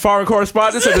the foreign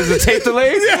correspondence and there's a tape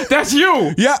delay. That's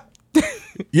you. Yeah.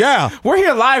 Yeah. We're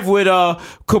here live with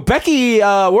Quebecy.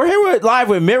 We're here live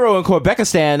with Mero in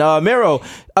Quebecistan. Mero,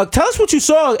 tell us what you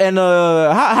saw and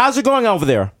how's it going over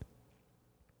there?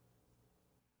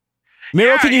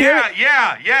 Mero, can you hear it?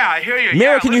 Yeah, I hear you.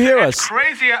 Mero, can you hear us? It's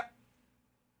crazy.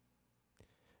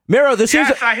 Mero, this seems.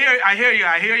 Yes, I hear you.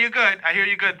 I hear you good.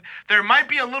 There might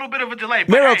be a little bit of a delay.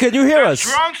 But Mero, can you hear us?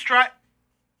 Drone strike.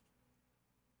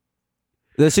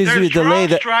 There seems to be a delay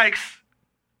that.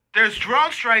 There's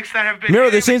drone strikes that have been. Mero,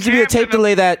 there seems to be a tape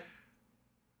delay that.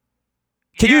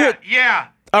 Can you hear? Yeah.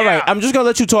 All right, I'm just gonna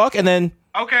let you talk and then.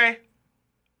 Okay.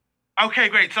 Okay,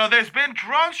 great. So there's been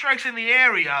drone strikes in the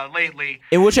area lately.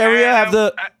 In which area have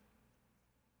the?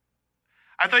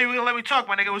 I thought you were gonna let me talk.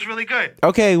 My nigga was really good.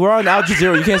 Okay, we're on Al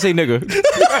Jazeera. You can't say nigga.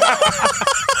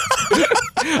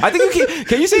 I think you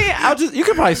can you say Al Jazeera? You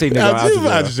can probably say nigga. Al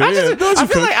Jazeera. I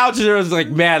feel like Al Jazeera is like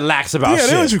mad lax about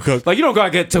shit. Yeah, you cook. Like you don't gotta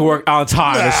get to work on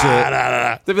time and shit.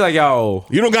 Nah. They'd be like, yo,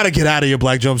 you don't gotta get out of your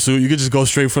black jumpsuit. You can just go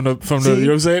straight from the. You know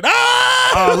what I'm saying?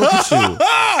 Oh, look at you.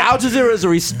 Al Jazeera is a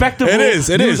respectable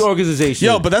news organization.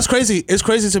 Yo, but that's crazy. It's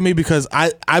crazy to me because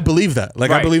I believe that. Like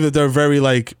I believe that they're very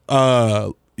like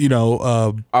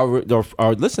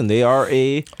listen, they are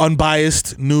a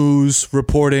unbiased news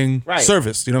reporting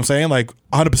service. You know what I'm saying? Like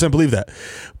 100% believe that.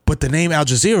 But the name Al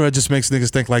Jazeera just makes niggas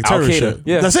think like terrorist shit.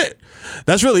 Yeah. That's it.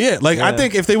 That's really it. Like I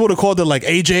think if they would have called it like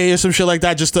AJ or some shit like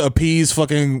that just to appease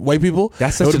fucking white people,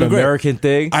 that's such an American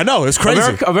thing. I know, it's crazy.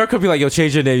 America be like, yo,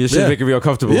 change your name. Your shit making me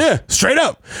uncomfortable. Yeah, straight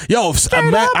up. Yo,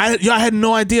 I had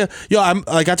no idea. Yo,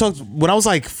 I talked when I was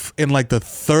like in like the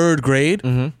 3rd grade.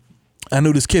 Mm-hmm. I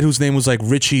knew this kid whose name was like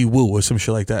Richie Woo or some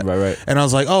shit like that. Right. And I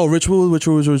was like, oh, Rich Woo.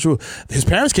 His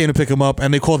parents came to pick him up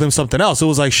and they called him something else. It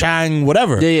was like Shang,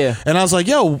 whatever. Yeah. And I was like,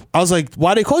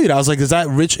 why they call you that? I was like, is that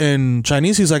Rich in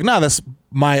Chinese? He's like, nah, that's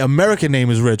my American name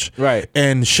is Rich. Right.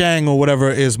 And Shang or whatever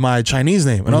is my Chinese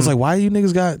name. And I was like, why you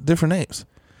niggas got different names?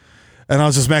 And I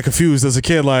was just mad confused as a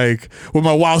kid, like, with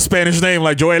my wild Spanish name,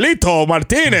 like Joelito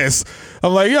Martinez.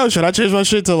 I'm like, yo, should I change my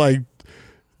shit to like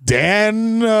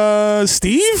Dan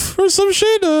Steve or some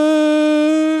shit? All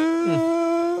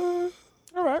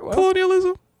right, well.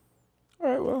 Colonialism. All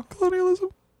right, well. Colonialism.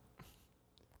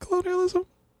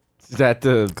 Is that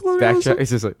the backtrack?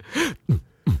 It's just like.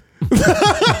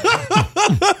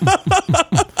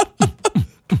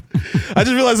 I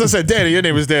just realized I said Dan, your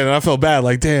name is Dan, and I felt bad.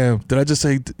 Like, damn, did I just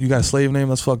say you got a slave name?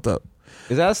 That's fucked up.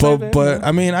 Is that a slave name? But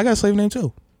I mean, I got a slave name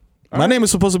too. My name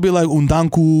is supposed to be like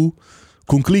Undanku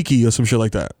Kunkliki or some shit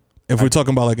like that. If we're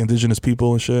talking about like indigenous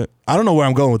people and shit. I don't know where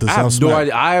I'm going with this. I have no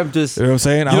idea. I am just. You know what I'm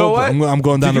saying? You know what? I'm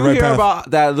going down the right path. Did you hear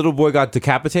about that little boy got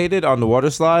decapitated on the water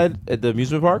slide at the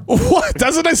amusement park? What?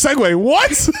 That's a nice segue.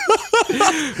 What?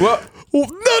 Well,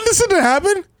 no, this didn't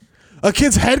happen. A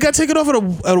kid's head got taken off at a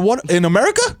what in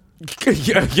America?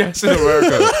 Yes, in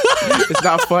America. It's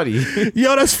not funny.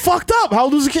 Yo, that's fucked up. How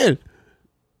old was the kid?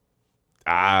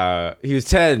 He was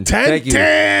 10. 10? Thank you.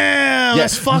 Damn,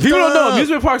 that's fucked People up. don't know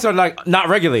amusement parks are like not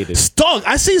regulated. Dog,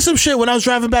 I seen some shit when I was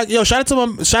driving back. Yo, shout out to my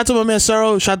man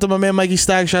Mero, shout out to my man Mikey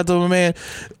Stack, shout out to my man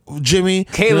Jimmy.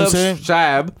 Caleb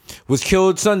Shab was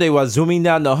killed Sunday while zooming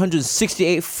down the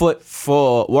 168-foot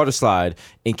for water slide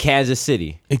in Kansas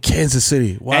City.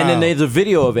 Wow. And then there's a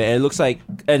video of it, and it looks like,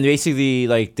 and basically,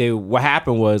 like, what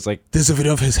happened was, like... There's a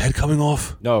video of his head coming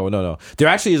off? No. There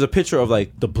actually is a picture of,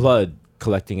 like, the blood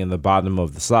collecting in the bottom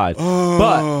of the slide.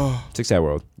 But, it's a sad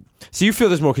world. So you feel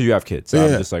this more because you have kids. So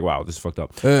I'm just like, wow, this is fucked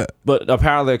up. But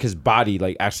apparently, like, his body,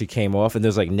 like, actually came off, and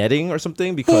there's, like, netting or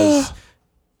something because...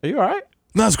 Are you all right?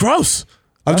 No, it's gross.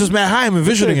 I'm just mad high. I'm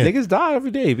envisioning it. Niggas die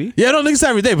every day, B. Yeah, no, niggas die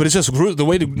every day, but it's just the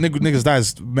way the niggas die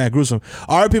is mad gruesome.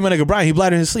 R.I.P. my nigga Brian, he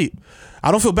blinded in his sleep.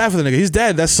 I don't feel bad for the nigga. He's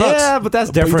dead. That sucks. Yeah, but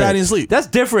that's different. But he died in his sleep. That's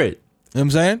different. You know what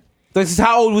I'm saying? This is,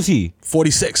 how old was he?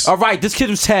 46. All right, this kid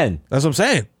was 10. That's what I'm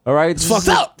saying. All right? It's fucked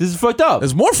up. This is fucked up.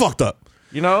 It's more fucked up.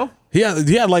 You know? He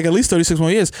had like at least 36 more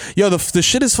years. Yo, the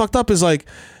shit is fucked up is like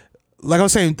I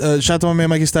was saying, shout out to my man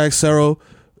Mikey Stack, Mero.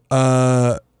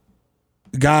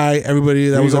 guy, everybody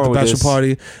that Where was you at the going with bachelor this?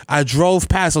 party. I drove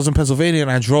past. I was in Pennsylvania,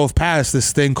 and I drove past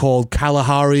this thing called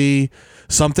Kalahari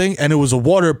something, and it was a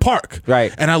water park.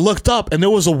 Right. And I looked up, and there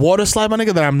was a water slide, my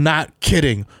nigga, that I'm not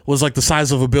kidding, was like the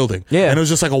size of a building. Yeah. And it was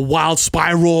just like a wild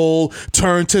spiral,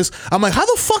 turn, twist. I'm like, how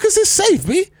the fuck is this safe,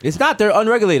 B? It's not. They're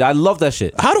unregulated. I love that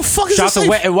shit. How the fuck is Shout this out to safe?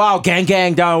 Wet and Wild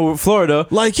Gang down Florida.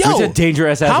 Like, yo, Which is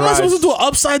dangerous ass how am I rides. supposed to do an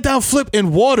upside down flip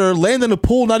in water, land in the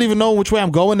pool, not even knowing which way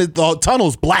I'm going? The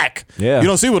tunnel's black. Yeah. You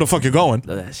don't see where the fuck you're going.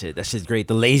 That shit's great.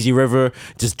 The lazy river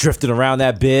just drifting around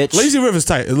that bitch. Lazy River's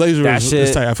tight. Lazy That River's shit.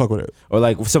 is tight. I fuck with it. Or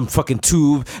like some fucking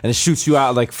tube and it shoots you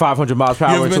out like 500 miles per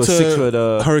You hour ever into been a 6 foot.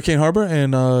 to Hurricane Harbor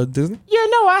in Disney? Yeah,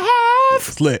 no, I have.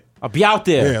 It's lit. I'll be out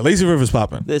there. Yeah, Lazy River's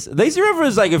popping. This lazy river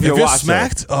is like if you're If you're washed.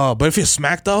 smacked, but if you're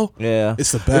smacked though, Yeah,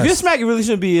 it's the If you're best. smacked, you really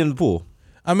shouldn't be in the pool.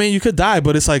 I mean, you could die,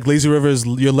 but it's like Lazy River is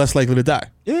you're less likely to die.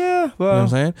 Yeah, You know well, what I'm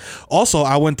saying? Also,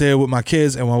 I went there with my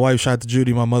kids and my wife. Shout out to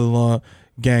Judy, my mother-in-law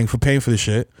gang, for paying for the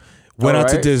shit. Went out to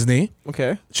Alright. Disney.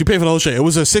 okay. She paid for the whole shit. It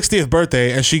was her 60th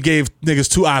birthday, and she gave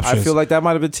niggas 2 options. I feel like that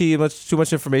might have been too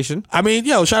much information. I mean,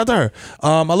 yo, shout out to her.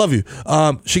 I love you.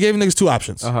 She gave niggas 2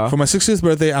 options. For my 60th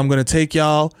birthday, I'm gonna take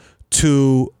y'all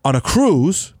on a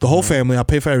cruise, the whole family. I'll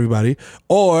pay for everybody,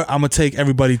 or I'm gonna take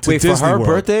everybody to Wait, Disney for her World.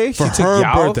 birthday? For She took her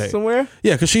y'all birthday somewhere?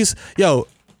 Yeah, because she's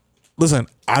listen.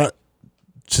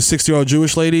 She's a 60-year-old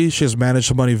Jewish lady. She has managed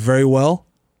her money very well.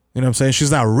 You know what I'm saying?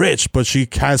 She's not rich, but she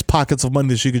has pockets of money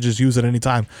that she could just use at any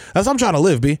time. That's how I'm trying to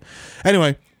live, B.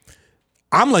 Anyway,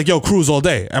 I'm like, yo, cruise all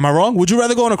day. Am I wrong? Would you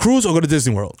rather go on a cruise or go to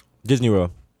Disney World? Disney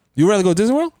World. You rather go to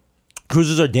Disney World?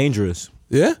 Cruises are dangerous.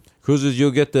 Yeah? Cruises,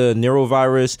 you'll get the Nero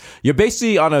virus. You're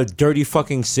basically on a dirty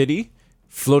fucking city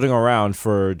floating around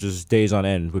for just days on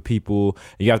end with people.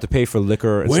 You have to pay for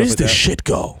liquor and Where stuff does like the that. shit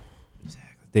go?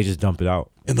 They just dump it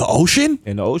out. In the ocean?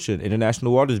 In the ocean.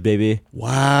 International waters, baby. Wow.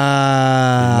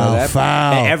 You know that?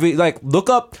 Foul. And look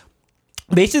up.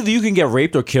 Basically, you can get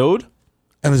raped or killed.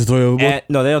 And there's a throw you overboard? And,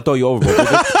 no, they don't throw you overboard. They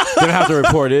don't have to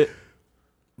report it.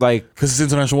 Like, Because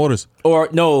it's international waters. or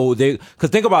no, because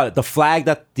think about it. The flag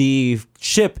that the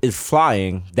ship is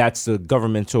flying, that's the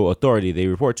governmental authority they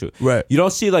report to. Right. You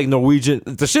don't see like Norwegian.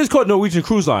 The shit's called Norwegian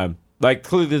Cruise Line. Like,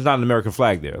 clearly there's not an American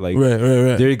flag there. Like,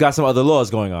 Right. they got some other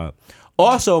laws going on.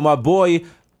 Also, my boy,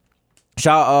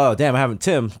 damn, I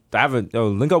haven't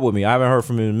link up with me. I haven't heard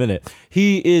from him in a minute.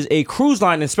 He is a cruise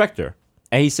line inspector.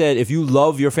 And he said, if you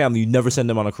love your family, you never send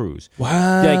them on a cruise.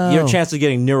 Wow. Like, your chance of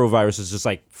getting norovirus is just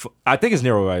like, I think it's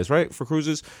norovirus, right? For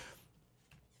cruises.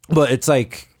 But it's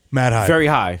like Mad high. very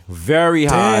high. Very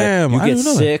high. Damn, You I get didn't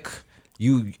know that. sick.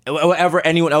 You, whatever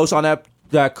anyone else on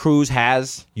that cruise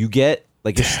has, you get.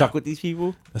 Like, you're stuck with these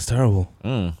people. That's terrible.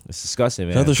 It's disgusting,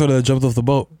 man. Shout out to the show that jumped off the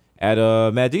boat. At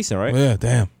Mad Decent, right? Yeah,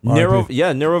 damn. RIP.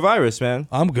 Norovirus, man.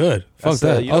 I'm good. Fuck That's,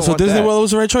 that. you don't So want Disney that. World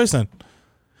was the right choice then.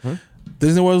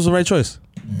 Disney World was the right choice.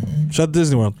 Shout out to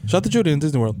Disney World. Shout out to Judy in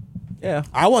Disney World. Yeah.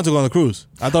 I want to go on the cruise.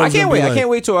 I thought it I was can't gonna wait. be I can't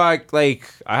wait till I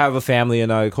have a family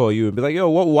and I call you and be like, yo,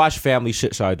 what watch family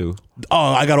shit should I do? Oh,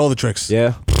 I got all the tricks.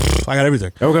 Yeah. I got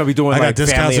everything. And we're gonna be doing I got like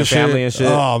discounts family and shit.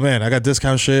 Oh man, I got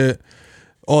discount shit.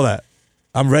 All that.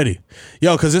 I'm ready.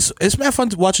 Yo, because it's mad fun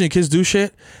watching your kids do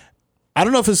shit. I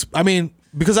don't know if it's, I mean,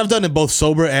 because I've done it both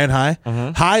sober and high.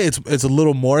 High, it's a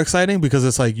little more exciting because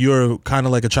it's like you're kind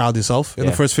of like a child yourself in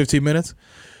the first 15 minutes.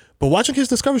 But watching kids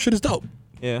discover shit is dope.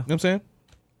 Yeah. You know what I'm saying?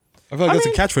 I feel like that's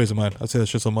a catchphrase of mine. I say that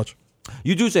shit so much.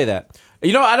 You do say that.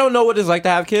 You know, I don't know what it's like to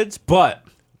have kids, but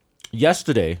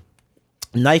yesterday,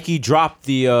 Nike dropped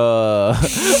the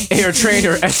Air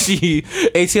Trainer SC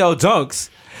ATL Dunks.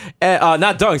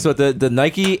 Not Dunks, but the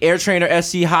Nike Air Trainer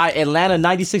SC High Atlanta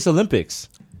 96 Olympics.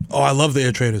 Oh, I love the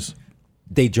Air Trainers.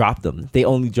 They dropped them. They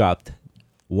only dropped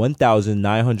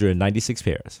 1,996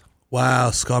 pairs. Wow,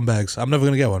 scumbags. I'm never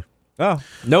going to get one. Oh,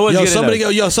 no one's Yo, getting somebody,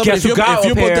 them. yo, somebody, Guess who got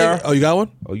a pair? Oh, you got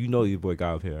one? Oh, you know your boy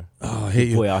got up here. Oh, I hate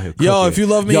you. Boy out here Yo, cooking. if you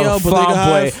love me, yo, Bodega Flan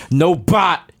Hive. boy, no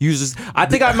bot uses. I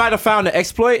think I might have found an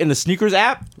exploit in the sneakers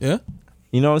app. Yeah?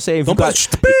 You know what I'm saying? If Don't you put,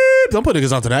 got, beep, don't put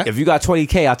niggas onto that. if you got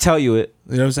 20K, I'll tell you it.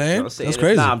 You know what I'm saying? You know what I'm saying? That's If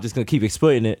crazy. Nah, I'm just gonna keep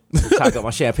exploiting it. Talk up my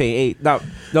champagne 8. No, Yo,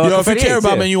 if you confetti care 8s, about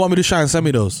yeah. me and you want me to shine, send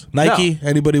me those. Nike,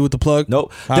 anybody with the plug?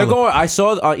 Nope. They're going. I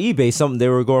saw on eBay something they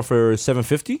were going for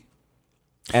 $750.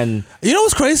 And You know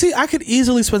what's crazy? I could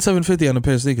easily spend $750 on a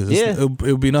pair of sneakers. Yeah. It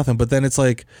would be nothing. But then it's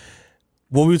like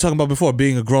what we were talking about before,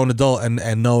 being a grown adult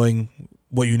and knowing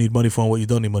what you need money for and what you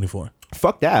don't need money for.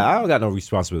 fuck that. I don't got no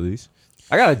responsibilities.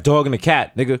 I got a dog and a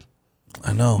cat, nigga.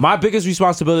 I know. My biggest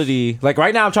responsibility, like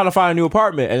right now, I'm trying to find a new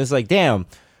apartment, and it's like, damn,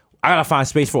 I gotta find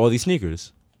space for all these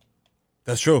sneakers.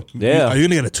 That's true. Yeah. Are you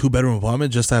gonna get a 2-bedroom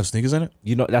apartment just to have sneakers in it?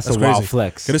 You know, that's a crazy. wild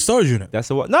flex. Get a storage unit. That's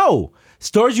a what? No.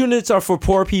 Storage units are for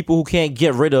poor people who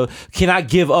cannot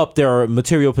give up their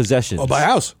material possessions. Or buy a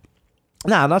house.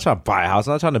 Nah, I'm not trying to buy a house.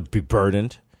 I'm not trying to be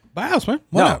burdened. Buy a house, man.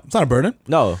 Why No. not? It's not a burden.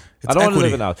 No. I don't want to equity.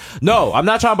 live in a house. No, I'm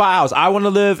not trying to buy a house. I want to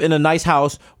live in a nice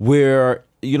house where,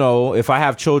 you know, if I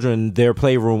have children, their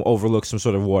playroom overlooks some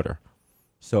sort of water.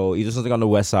 So either something on the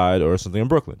west side or something in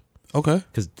Brooklyn. Okay.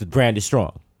 Because the brand is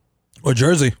strong. Or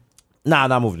Jersey. Nah, I'm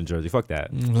not moving to Jersey. Fuck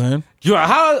that. You know what I'm saying? Yeah,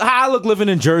 how I look living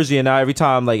in Jersey, and now every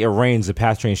time like it rains, the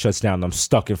pass train shuts down. And I'm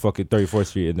stuck in fucking 34th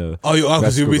Street in the. Oh,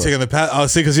 because you'll be taking the path. Oh,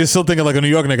 see, because you're still thinking like a New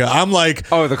York nigga. I'm like,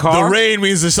 the car. The rain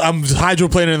means this, I'm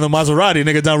hydroplaning in the Maserati,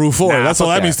 nigga, down Route 4. Nah, That's all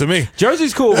fuck that means to me.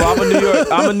 Jersey's cool, but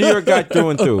I'm a New York guy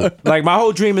through and through. Like my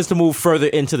whole dream is to move further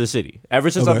into the city. Ever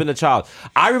since I've been a child,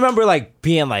 I remember like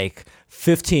being like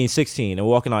 15, 16, and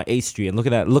walking on 8th Street and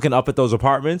looking up at those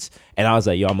apartments, and I was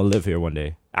like, yo, I'm gonna live here one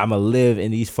day. I'm gonna live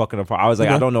in these fucking apartments. I was like,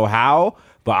 I don't know how,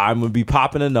 but I'm gonna be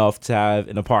popping enough to have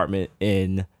an apartment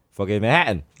in fucking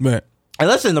Manhattan. Man. And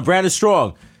listen, the brand is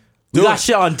strong. We got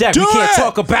shit on deck. We can't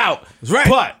talk about. That's right.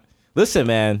 But listen,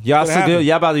 man, y'all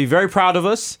about to be very proud of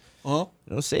us. Uh-huh. You know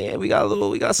what I'm saying? We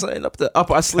got something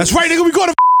up our sleeves. That's right, nigga. We going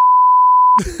to.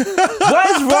 What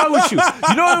is wrong with you?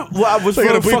 You know what was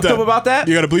fucked up about that?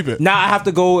 You gotta bleep it. Now I have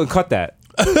to go and cut that.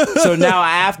 So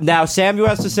now Samuel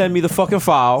has to send me the fucking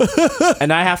file,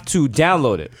 and I have to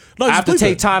download it. No, I have to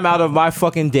take time out of my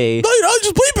fucking day. No, you don't.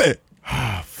 Just bleep it.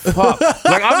 Fuck.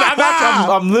 Like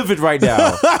I'm livid right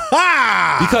now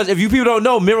because if you people don't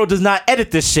know, Mero does not edit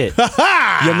this shit.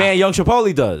 Your man Young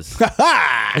Chipotle does.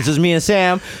 It's just me and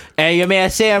Sam, and your man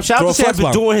Sam. Shout out to Sam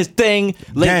for doing his thing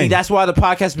lately. Gang. That's why the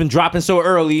podcast has been dropping so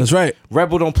early. That's right.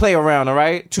 Rebel don't play around. All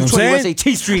right, 220 West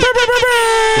 18th Street,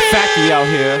 the factory out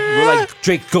here. We're like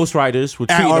Drake Ghostwriters. We're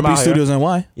At treating them RB out Studios here.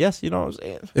 NY. Yes, you know what I'm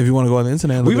saying. If you want to go on the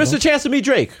internet, We missed a chance to meet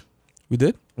Drake We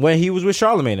did. when he was with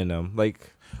Charlamagne and them. Like.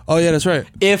 Oh yeah, that's right.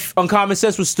 If Uncommon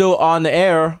Sense was still on the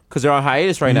air, because they're on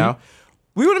hiatus right now,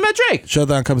 we would have met Drake. Shut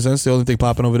down Common Sense. The only thing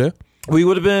popping over there. That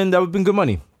would have been good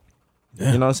money.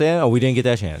 Yeah. You know what I'm saying? Oh, we didn't get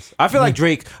that chance. I feel like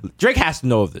Drake has to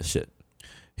know of this shit.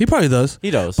 He probably does.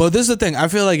 He does. But this is the thing. I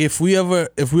feel like if we ever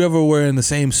were in the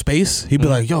same space, he'd be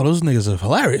like, "Yo, those niggas are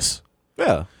hilarious.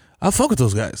 Yeah. I'll fuck with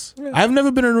those guys." Yeah. I've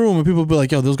never been in a room where people be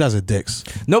like, "Yo, those guys are dicks."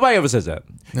 Nobody ever says that.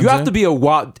 You have to be a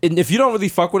wild. And if you don't really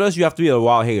fuck with us, you have to be a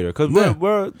wild hater because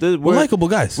we're likable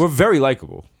guys. We're very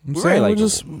likable. We're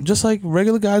just like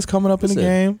regular guys coming up in the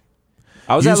game.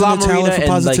 I was at La Marina and like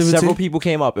positivity. several people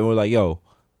came up and were like, "Yo,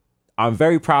 I'm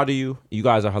very proud of you. You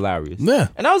guys are hilarious." Yeah.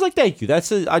 And I was like, "Thank you."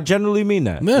 I generally mean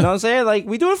that. Yeah. You know what I'm saying? Like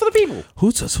we do it for the people.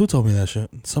 Who told me that shit?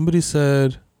 Somebody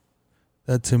said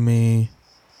that to me.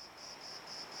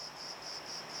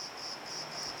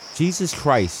 Jesus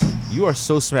Christ, you are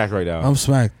so smacked right now. I'm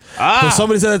smacked. But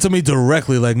somebody said that to me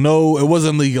directly. Like, no, it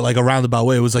wasn't like a roundabout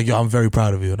way. It was like, "Yo, I'm very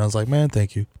proud of you." And I was like, "Man,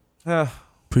 thank you.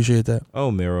 Appreciate that." Oh,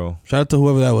 Mero. Shout out to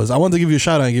whoever that was. I wanted to give you a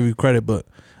shout out and give you credit, but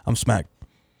I'm smacked.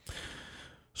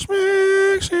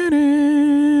 Smack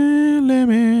City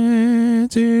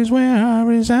Limits is where I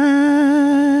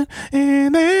reside,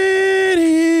 and that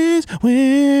is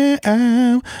where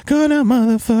I'm gonna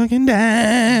motherfucking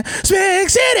die. Smack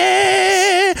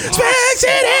City! Smack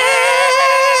City!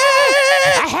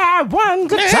 I have one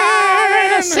guitar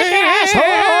and a sick ass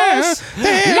horse.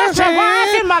 Lost my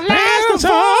wife in my last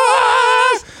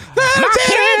divorce. My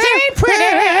kids ain't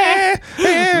pretty.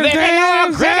 Living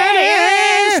on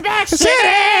credit. Smack City.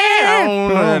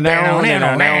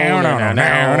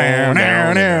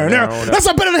 That's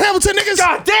not better than Hamilton, niggas.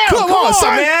 God damn, come on,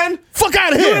 son. Man. Fuck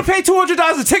out of You here. would pay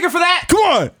 $200 a ticket for that? Come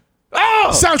on.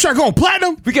 Oh. Soundtrack going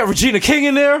platinum. We got Regina King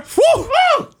in there. Woo.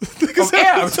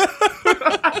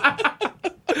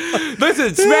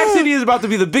 Listen, Smack City is about to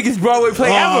be the biggest Broadway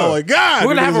play ever. Oh my God.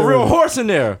 We're going to have a real horse in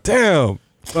there. Damn.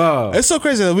 It's so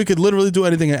crazy that we could literally do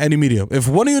anything in any medium. If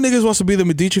one of you niggas wants to be the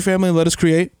Medici family and let us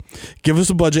create, give us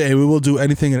a budget and we will do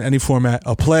anything in any format.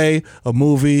 A play, a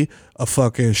movie, a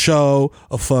fucking show,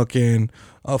 a fucking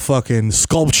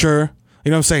sculpture.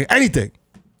 You know what I'm saying? Anything.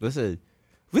 Listen,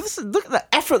 look at that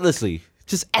effortlessly.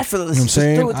 Just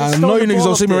effortlessly. You know what I'm saying? I know you niggas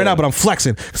don't see me right now, but I'm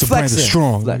flexing because the brand is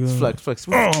strong. Flex.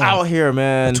 We're out here,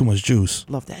 man. Too much juice.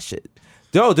 Love that shit.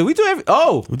 Yo, did we do everything?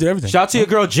 Oh. We did everything. Shout out to your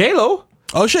girl, J-Lo.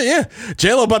 Oh shit, yeah.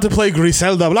 J-Lo about to play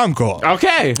Griselda Blanco.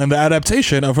 Okay. And the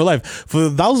adaptation of her life. For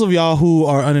those of y'all who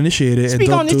are uninitiated and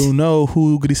don't know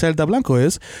who Griselda Blanco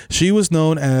is, she was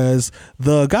known as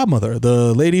the godmother,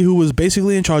 the lady who was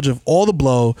basically in charge of all the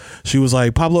blow. She was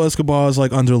like Pablo Escobar's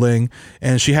like underling,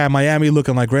 and she had Miami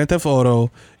looking like Grand Theft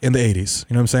Auto in the 80s.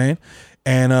 You know what I'm saying?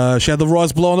 And she had the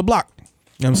rawest blow on the block.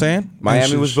 what I'm saying?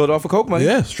 Miami was built off of Coke money.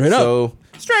 Yeah, straight up. So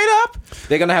straight up,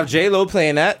 they're gonna have J-Lo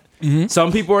playing that.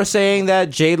 Some people are saying that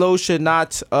J-Lo should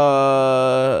not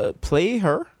play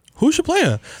her. Who should play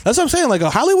her? That's what I'm saying. Like,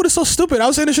 Hollywood is so stupid. I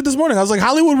was saying this shit this morning. I was like,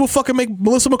 Hollywood will fucking make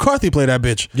Melissa McCarthy play that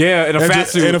bitch. Yeah, in a fat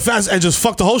suit. In a fat and just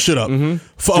fuck the whole shit up. Doing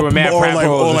Or mad frat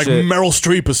pose like and shit. Meryl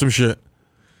Streep or some shit.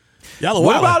 Y'all are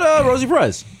What wild. about Rosie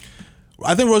Perez?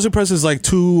 I think Rosie Perez is like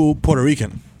too Puerto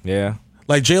Rican. Yeah.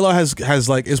 Like J-Lo has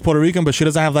like is Puerto Rican, but she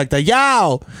doesn't have like the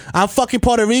yo, I'm fucking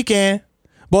Puerto Rican,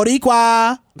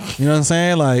 Boricua. You know what I'm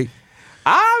saying? Like,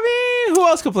 I mean, who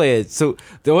else could play it? So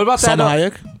what about that? Salma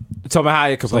Hayek. Salma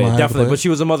Hayek could play Salma it, Hayek definitely. could play it. But she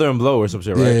was a mother in Blow or some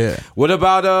shit, right? Yeah. What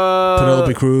about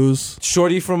Penelope Cruz.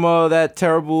 Shorty from that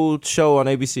terrible show on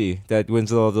ABC that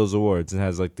wins all those awards and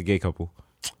has like the gay couple?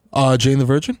 Jane the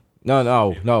Virgin.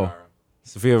 No.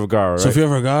 Sofia Vergara, right? Sofia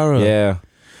Vergara. Yeah.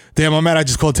 Damn, I'm mad. I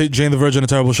just called Jane the Virgin a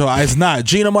terrible show. It's not.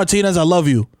 Gina Martinez, I love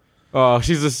you. Oh,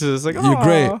 she's just like, You're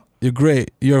great. You're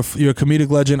great. You're a comedic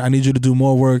legend. I need you to do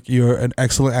more work. You're an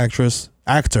excellent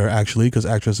actor, actually, because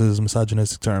actress is a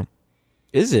misogynistic term.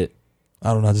 Is it?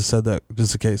 I don't know. I just said that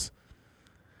just in case.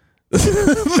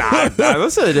 Nah,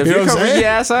 listen. If You know you're what I'm covering saying? your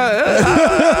ass,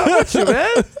 I'm with you,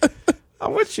 man.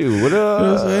 I'm with you. What, You know what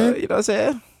I'm saying? you know what I'm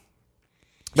saying?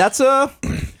 That's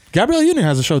Gabrielle Union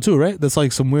has a show too, right? That's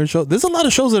like some weird show. There's a lot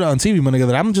of shows that are on TV, my nigga,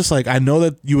 that I'm just like, I know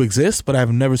that you exist, but I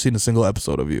have never seen a single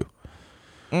episode of you.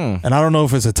 And I don't know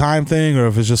if it's a time thing or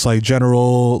if it's just like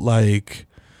general like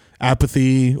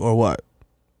apathy or what.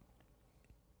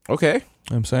 okay. You know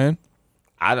what I'm saying?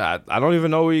 I don't even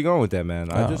know where you're going with that,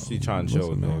 man. I just see trying to chill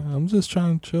with man, me. I'm just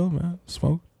trying to chill, man.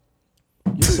 Smoke.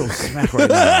 You're so smack right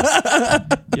now.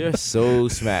 You're so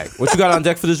smack. What you got on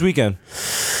deck for this weekend?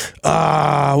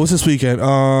 What's this weekend?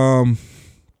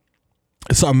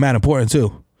 It's something mad important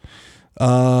too.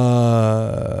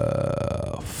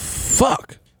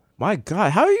 Fuck. My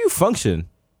God, how do you function?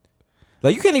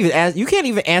 Like you can't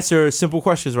even answer simple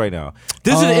questions right now.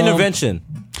 This is an intervention.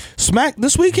 Smack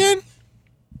this weekend?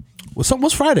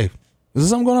 What's Friday? Is there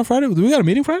something going on Friday? Do we got a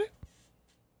meeting Friday?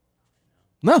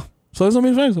 No. So there's no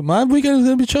meeting Friday. So my weekend is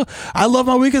gonna be chill. I love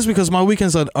my weekends because my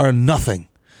weekends are nothing.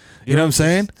 You know what I'm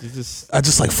saying? I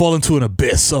just like fall into an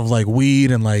abyss of like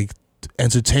weed and like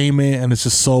entertainment, and it's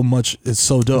just so much. It's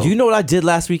so dope. Do you know what I did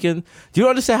last weekend? Do you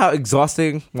understand how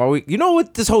exhausting my week? You know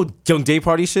what this whole young day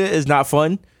party shit is not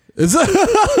fun. It's It's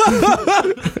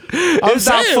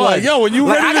not saying, fun. like, yo, when you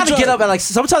like, ready I to gotta try- get up at like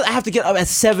sometimes I have to get up at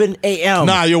 7 a.m.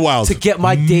 Nah, you're wild. to get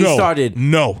my day started.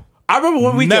 No. I remember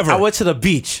one weekend Never. I went to the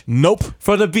beach. Nope.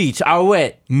 From the beach, I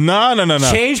went. No.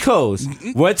 Changed clothes.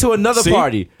 Went to another See?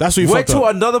 party. That's what you went fucked to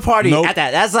up. another party Nope. at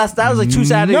that. That was like 2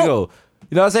 Saturdays Nope. ago.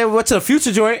 You know what I'm saying? Went to the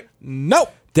Future joint.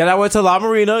 Nope. Then I went to La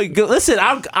Marina. Listen,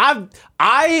 I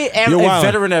am You're a wild.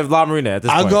 veteran of La Marina at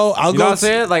this I'll point. go- You know what I'm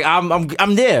saying? Like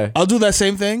I'm there. I'll do that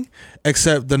same thing,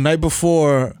 except the night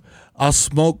before, I'll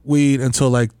smoke weed until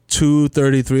like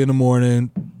 2:30, 3 in the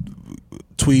morning.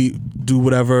 Tweet, do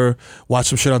whatever, watch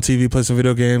some shit on TV, play some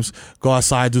video games, go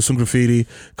outside, do some graffiti,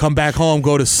 come back home,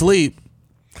 go to sleep,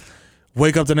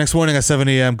 wake up the next morning at 7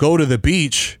 a.m., go to the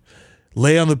beach,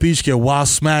 lay on the beach, get wild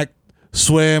smack,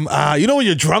 swim. You know when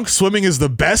you're drunk, swimming is the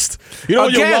best. You know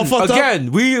when you're well fucked up.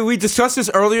 We discussed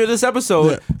this earlier this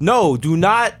episode. Yeah. No, do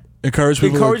not Encourage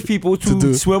people to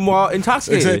do. swim while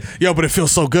intoxicated. Exactly. Yo, but it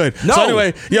feels so good. No. So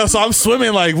anyway, so I'm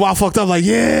swimming like while fucked up, like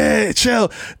yeah,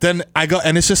 chill. Then I go,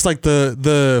 and it's just like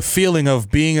the feeling of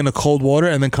being in the cold water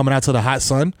and then coming out to the hot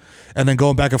sun and then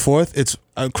going back and forth. It's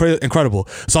incredible.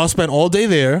 So I'll spend all day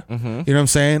there. You know what I'm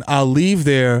saying? I'll leave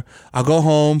there. I'll go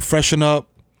home, freshen up,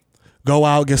 go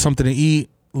out, get something to eat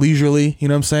leisurely. You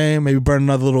know what I'm saying? Maybe burn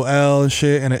another little L and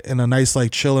shit in a nice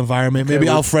like chill environment. Maybe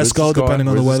al fresco, depending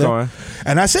on the weather.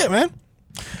 And that's it, man.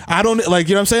 I don't like,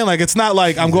 you know what I'm saying? Like, it's not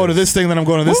like I'm going to this thing, then I'm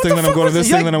going to this thing, then I'm going to this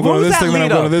thing, then I'm going to this thing, then I'm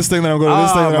going to this thing, then I'm going to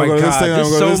this thing, then I'm going to this thing, then I'm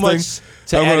going to this thing.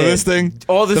 I'm going to this thing.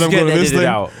 All this then is I'm going getting to this edited thing.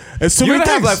 out. It's too You're many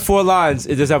gonna have things. like 4 lines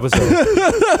in this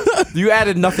episode. You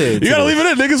added nothing. You gotta leave it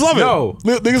in. Niggas love it. No.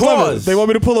 Niggas love it. Pause. They want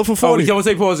me to pull up for Oh, 40. we don't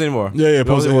say pause anymore. Yeah,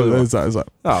 pause it. Anymore. It's not.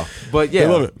 Oh, but yeah, They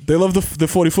love it. They love the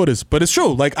 40 footers. But it's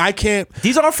true. Like, I can't.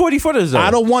 These aren't 40 footers though. I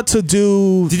don't want to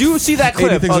do. Did you see that 80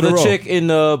 clip things of in a the row. chick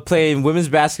in playing women's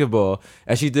basketball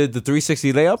and she did the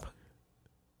 360 layup?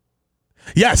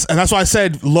 Yes, and that's why I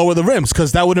said lower the rims,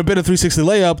 because that would have been a 360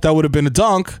 layup. That would have been a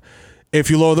dunk if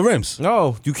you lower the rims.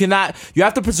 No, you cannot. You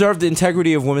have to preserve the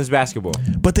integrity of women's basketball.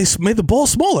 But they made the ball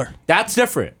smaller. That's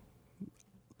different.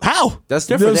 How? That's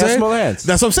You know different. what I'm They have saying? smaller hands.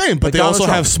 That's what I'm saying. But Like they Donald also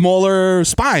Trump. have smaller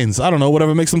spines. I don't know,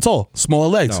 whatever makes them tall. Smaller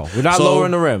legs. No, we're not So,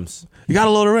 lowering the rims. You gotta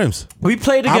lower the rims. We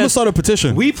played I'm gonna against. start a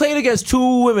petition. We played against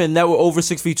 2 women that were over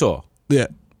 6 feet tall. Yeah.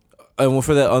 And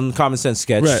for that uncommon sense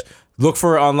sketch, Right. Look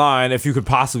for it online if you could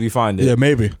possibly find it. Yeah,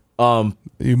 maybe.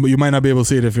 You might not be able to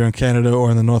see it if you're in Canada or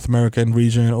in the North American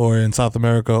region or in South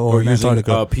America or in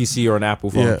Antarctica. A PC or an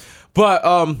Apple phone. Yeah. But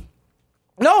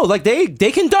no, like they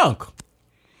can dunk.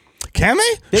 Can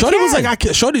they? Shorty can. was like,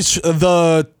 Shorty's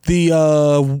the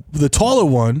taller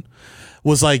one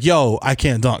was like, yo, I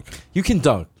can't dunk. You can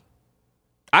dunk.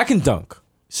 I can dunk.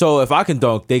 So if I can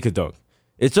dunk, they could dunk.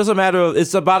 It's just a matter of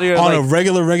a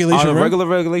regular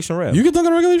regulation rim. You can dunk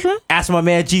on a regulation rim? Ask my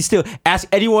man G Still. Ask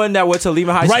anyone that went to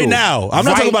Lehman High School. Right now. I'm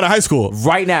not talking about a high school.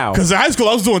 Right now. Because in high school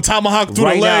I was doing tomahawk through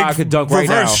right the leg. Now, I could dunk right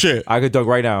now. Reverse shit. I could dunk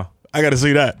right now. I gotta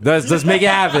see that. Let's make it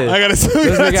happen. I gotta see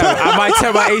that. I might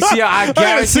tear my ACL. I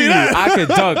guarantee you, I could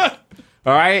dunk.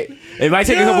 All right, it might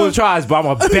take a couple of tries, but I'm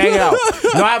gonna bang it out.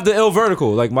 No, I have the ill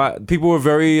vertical. Like my people were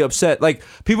very upset. Like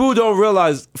people who don't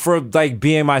realize for like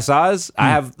being my size, I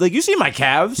have like you see my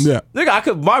calves. Yeah,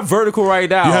 nigga, my vertical right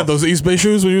now. You had those East Bay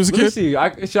shoes when you was a kid. Let me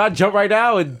see. Should I jump right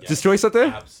now and destroy something?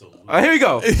 Absolutely. Here we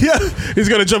go. Yeah, he's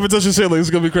gonna jump and touch his ceiling.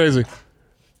 It's gonna be crazy.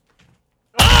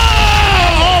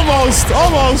 Almost.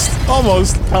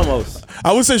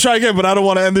 I would say try again, but I don't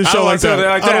want to end this show like that.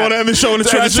 I don't want to end the show in the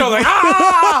trash. Like,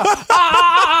 ow!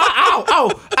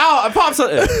 I popped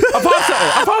something.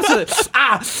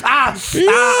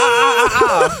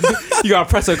 You gotta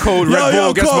press a cold Red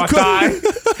Bull against my thigh.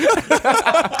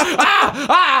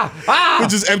 You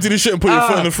just empty the shit and put your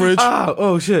foot in the fridge.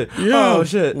 Oh shit. Yeah. Oh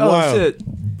shit.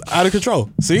 Out of control.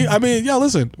 See? I mean, yo,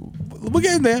 listen. We're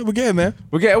getting there. We're getting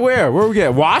where? Where we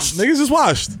getting? Washed? Niggas just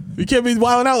washed. You can't be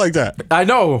wilding out like that. I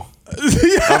know.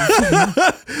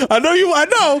 I know.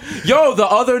 Yo, the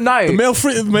other night.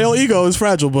 The male ego is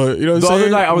fragile, but you know what I'm saying? The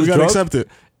other night I was we gotta accept it.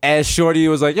 And Shorty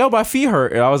was like, yo, my feet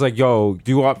hurt. And I was like, yo,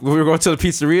 we were going to the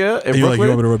pizzeria in Brooklyn. Like, you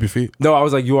want me to rub your feet? No, I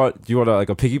was like, you want like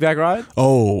a piggyback ride?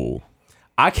 Oh.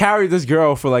 I carried this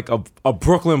girl for like a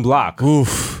Brooklyn block.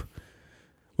 Oof.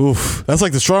 That's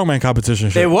like the strongman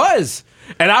competition shit. It was.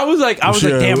 And I was like,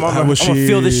 damn, I'm gonna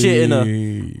feel this shit in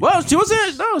a. Well, she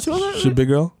wasn't. She a big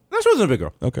girl? No, she wasn't a big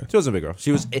girl. Okay. She wasn't a big girl.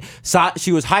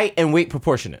 She was height and weight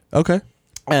proportionate. Okay.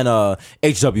 And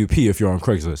HWP if you're on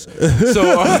Craigslist. So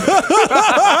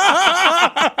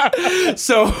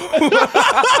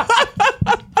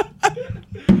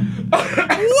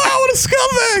Wow, what a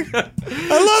scumbag!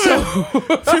 I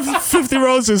love it. 50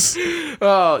 roses.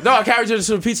 No, I carried her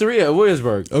to the pizzeria in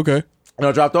Williamsburg. Okay. And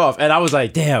I dropped off, and I was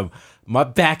like, damn. My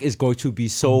back is going to be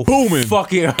so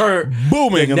fucking hurt.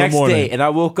 Booming the in next the morning. day, and I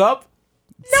woke up.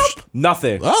 Nope.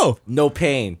 Nothing. Oh. No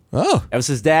pain. Oh. Ever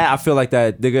since that, I feel like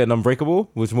that nigga in Unbreakable,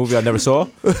 which movie I never saw.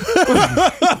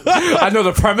 I know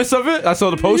the premise of it. I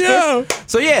saw the poster. Yeah.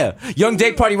 So yeah, young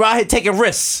Jake Party right here taking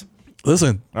risks.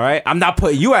 Listen. All right? I'm not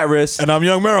putting you at risk. And I'm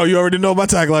young Mero. You already know my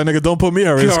tagline, nigga. Don't put me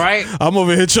at risk. All right? I'm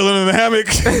over here chilling in the hammock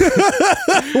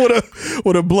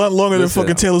with a blunt longer than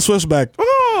fucking Taylor Swift's back.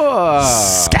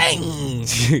 Skang.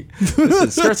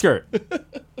 Listen, skirt.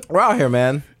 We're out here,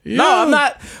 man. Yeah. No, I'm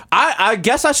not. I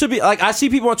guess I should be like. I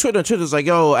see people on Twitter. And Twitter's like,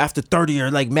 yo, after 30,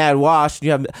 you're like mad washed. You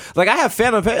have like I have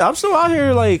fan of pay. I'm still out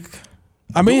here like.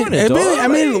 I mean,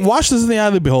 washed is in the eye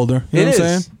of the beholder. You know what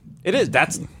I'm saying? It is.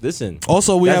 Listen.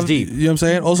 Also, that's have deep. You know what I'm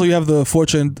saying? Also, you have the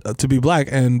fortune to be black,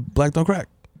 and black don't crack.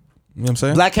 You know what I'm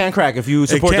saying? Black can crack if you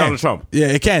support Donald Trump. Yeah,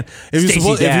 it can. If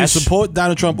you support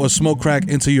Donald Trump or smoke crack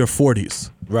into your 40s.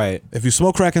 Right. If you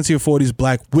smoke crack into your 40s,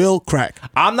 black will crack.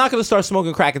 I'm not gonna start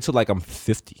smoking crack until like I'm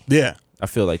 50. Yeah. I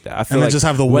feel like that. I feel and like just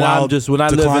have the when wild I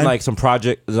live in like some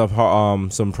projects in Harlem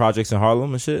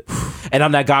and shit, and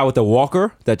I'm that guy with the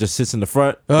walker that just sits in the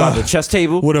front by the chess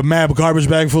table with a mad garbage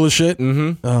bag full of shit.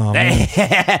 Mm-hmm. Oh,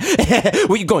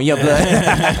 where you going, young blood?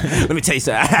 Let me tell you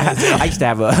something. I used to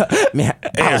have I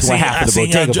was one half of the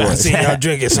Bodega Boys. I seen y'all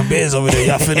drinking some beers over there.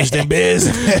 Y'all finished them beers.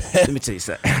 Let me tell you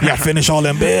something. Y'all finished all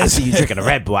them beers. I see you drinking a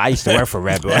Red Bull. I used to work for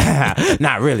Red Bull.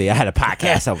 Not really. I had a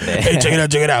podcast over there. Hey, check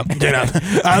it out.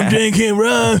 I'm drinking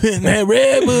rum and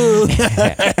Red Bull.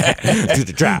 Do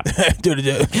the drop.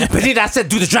 But then I said,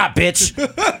 do the drop, bitch.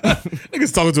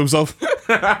 Nigga's talking to himself.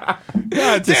 God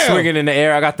Just damn. swinging in the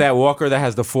air. I got that walker that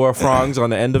has the 4 prongs on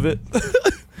the end of it.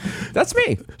 That's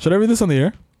me. Should I read this on the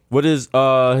air? What is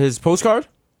his postcard?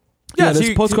 Yeah,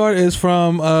 this postcard is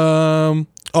from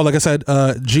like I said,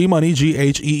 G Money,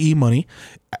 GHEE Money,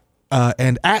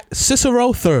 and at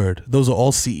Cicero Third. Those are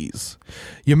all C's.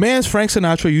 Your man's Frank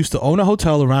Sinatra used to own a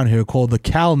hotel around here called the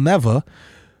Cal Neva,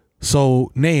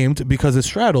 so named because it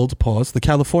straddled, the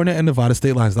California and Nevada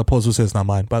state lines. That pause says not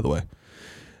mine, by the way.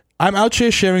 I'm out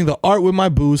here sharing the art with my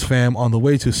booze fam on the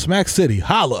way to Smack City.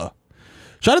 Holla.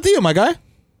 Shout out to you, my guy.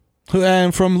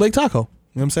 And from Lake Tahoe. You know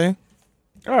what I'm saying?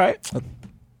 All right.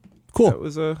 Cool. That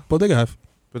was Bodega Hive.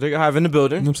 Bodega Hive in the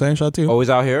building. You know what I'm saying? Shout out to you.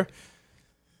 Always out here.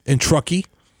 in Truckee.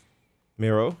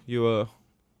 Mero, you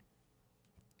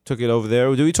took it over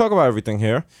there. Do we talk about everything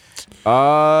here?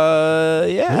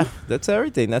 Yeah, that's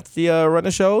everything. That's the run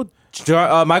of show.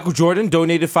 Michael Jordan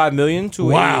donated $5 million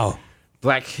to a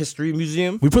Black History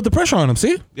Museum. We put the pressure on him.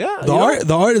 See, yeah, the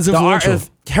art is influential. The art is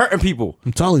hurting people.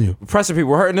 I'm telling you, oppressing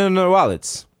people, hurting in their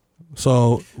wallets.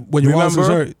 So when your wallets is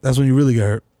hurt, that's when you really get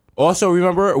hurt. Also,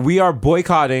 remember, we are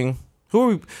boycotting. Who are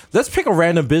we? Let's pick a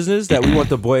random business that we want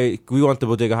the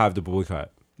Bodega Hive to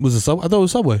boycott. Was it Subway? I thought it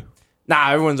was Subway.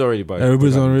 Nah, everyone's already boycotting.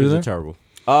 Everybody's already there? Terrible.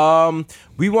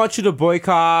 We want you to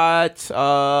boycott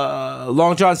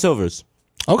Long John Silver's.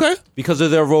 Okay. Because of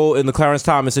their role in the Clarence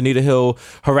Thomas Anita Hill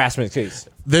harassment case.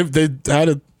 They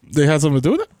had something to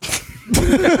do with it?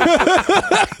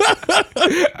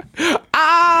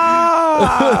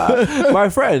 My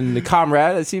friend, the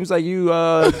comrade, it seems like you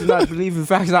do not believe in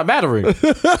facts not mattering.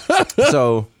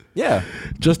 So, yeah.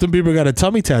 Justin Bieber got a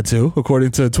tummy tattoo,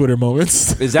 according to Twitter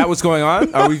Moments. Is that what's going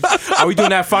on? Are we doing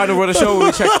that final run of show where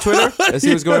we check Twitter and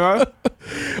see what's going on?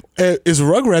 Is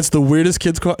Rugrats the weirdest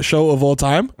kids show of all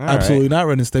time? All Absolutely right. not.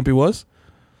 Ren and Stimpy was.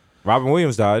 Robin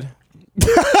Williams died.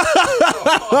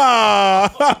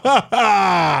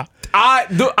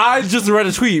 I just read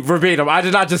a tweet verbatim. I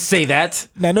did not just say that.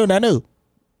 Nanu.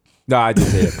 No, I did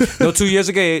say it. No, 2 years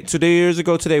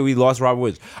ago today, we lost Robin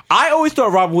Williams. I always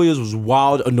thought Robin Williams was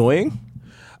wild annoying.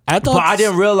 But I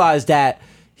didn't realize that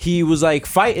he was like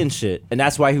fighting shit, and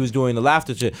that's why he was doing the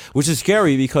laughter shit, which is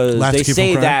scary because they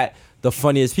say that the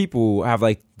funniest people have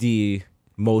like the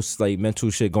most like mental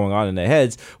shit going on in their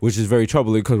heads, which is very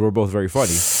troubling because we're both very funny.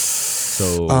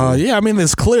 So yeah, I mean,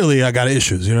 there's clearly I got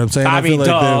issues. You know what I'm saying? I mean, look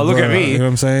at me. You know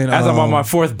what I'm saying? As I'm on my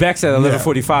fourth Bex at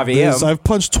 11:45 a.m. I've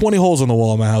punched 20 holes in the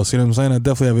wall in my house. You know what I'm saying? I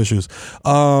definitely have issues.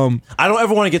 I don't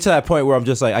ever want to get to that point where I'm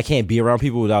just like I can't be around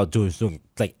people without doing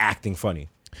like acting funny.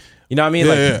 You know what I mean?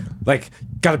 Like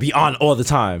gotta be on all the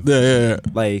time. Yeah.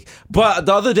 Like, but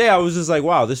the other day I was just like,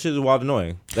 wow, this shit is wild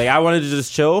annoying. Like I wanted to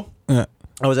just chill. Yeah.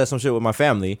 I was at some shit with my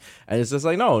family, and it's just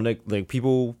like no, like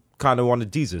people kind of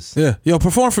wanted Jesus. Yeah, yo,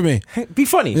 perform for me. Be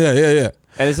funny. Yeah.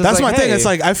 And it's just that's like, my thing. It's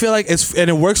like I feel like and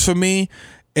it works for me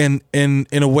in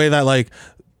a way that like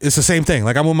it's the same thing.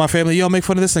 Like I'm with my family, yo, make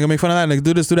fun of this thing, make fun of that, and like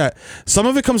do this, do that. Some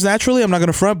of it comes naturally. I'm not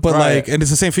gonna front, but like, and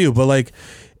it's the same for you. But like,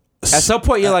 at some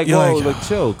point you're like, whoa, like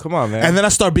chill, come on, man. And then I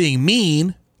start being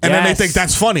mean, and then they think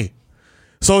that's funny.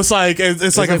 So it's like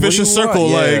like a vicious circle,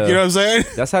 like you know what I'm saying?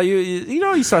 That's how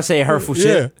you start saying hurtful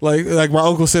shit. Yeah, like my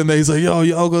uncle sitting there, he's like, yo,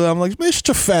 your uncle. I'm like, man, shut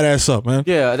your fat ass up, man.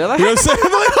 Yeah, they're like, you know what I'm saying?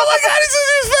 I'm like, oh my god, he's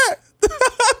fat.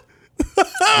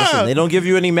 Listen, they don't give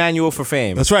you any manual for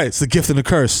fame. That's right. It's the gift and the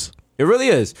curse. It really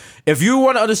is. If you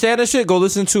want to understand this shit, go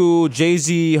listen to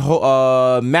Jay-Z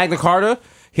Magna Carta.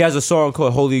 He has a song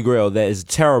called Holy Grail that is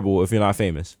terrible if you're not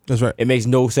famous. That's right. It makes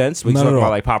no sense. We talk about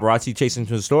like paparazzi chasing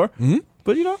to the store. Mm-hmm.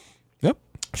 But you know. Yep.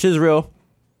 Shit's real.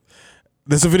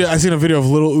 There's a video. I seen a video of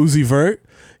Lil Uzi Vert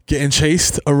getting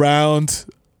chased around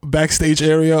backstage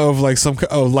area of like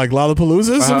like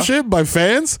Lollapalooza some shit by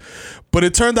fans. But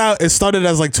it turned out it started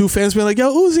as like two fans being like,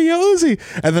 yo Uzi,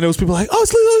 and then it was people like, oh,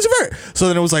 it's Lil Uzi Vert. So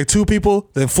then it was like 2 people,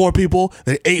 then 4 people,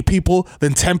 then 8 people,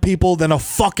 then 10 people, then a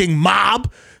fucking mob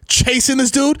chasing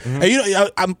this dude. Mm-hmm. And you know,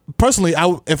 I'm personally,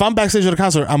 if I'm backstage at a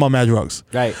concert, I'm on mad drugs.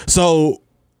 Right. So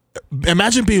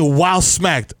imagine being wild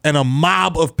smacked and a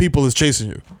mob of people is chasing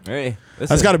you. Hey,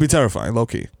 that's got to be terrifying, low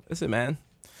key. Listen, man.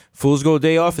 Fool's Gold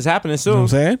Day Off is happening soon. You know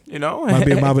what I'm saying? You know? Might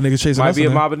be a mob of niggas chasing us. Might be a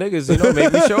mob of niggas. You know,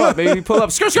 maybe we show up. Maybe we pull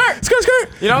up. Skirt.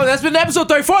 You know, that's been episode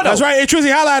 34, though. That's right. Hey,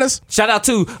 Trizzy, holla at us. Shout out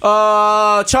to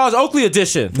Charles Oakley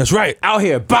edition. That's right. Out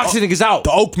here, boxing niggas out.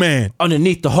 The Oak Man.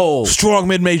 Underneath the hole. Strong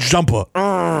mid-range jumper.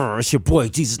 It's your boy,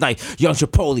 Jesus Knight. Young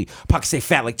Chipotle. Pocket say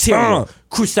fat like Tyrion.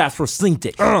 Crew staff for Sling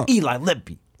Dick. Eli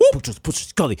Lippy. Push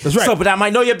Scully. That's right. So, but I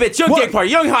might know your bitch. Young Gay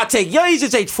Party. Young Hot Take. Young Easy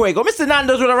Take Fuego. Mr.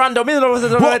 Nando's with a Rondo.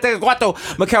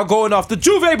 Macau going off the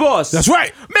Juve Boss. That's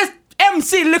right. Miss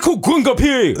MC Lickle Gunga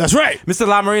P. That's right. Mr.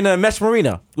 La Marina and Mesh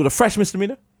Marina with a fresh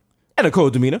misdemeanor and a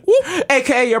cold demeanor.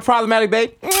 AKA your problematic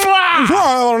babe. Yo,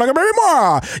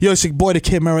 it's your boy, the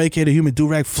Kid Mero, aka the Human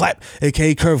Durag Flap,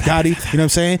 aka Curve Gotti. You know what I'm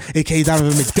saying? Aka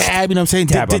Donovan McDab. You know what I'm saying?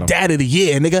 Dad of the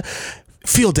year, nigga.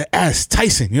 Feel the ass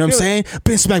Tyson, you know what I'm saying?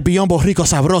 Ben Smack Biombo Rico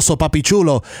Sabroso Papi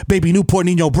Chulo, Baby Newport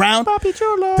Nino Brown, Papi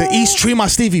Chulo. The East Tree my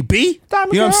Stevie B. You know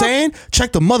what I'm saying?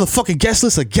 Check the motherfucking guest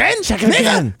list again. Check it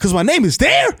again. Because my name is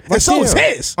there, and so is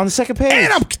his. On the second page.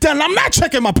 And I'm not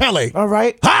checking my Pele. All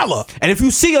right. Holla. And if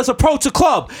you see us approach a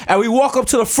club and we walk up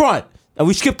to the front and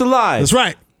we skip the line. That's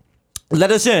right. Let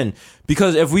us in.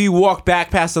 Because if we walk back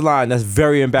past the line, that's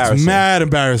very embarrassing. It's mad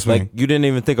embarrassing. Like, you didn't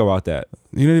even think about that.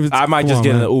 You didn't even. I might just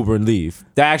get in an Uber and leave.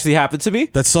 That actually happened to me.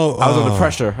 That's so. I was under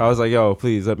pressure. I was like, yo,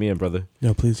 please let me in, brother.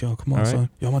 Yo, please, yo, come on, son.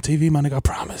 Yo, I'm on TV, my nigga. I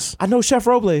promise. I know Chef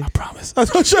Roble. I promise. I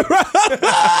know Chef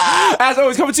As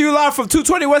always, coming to you live from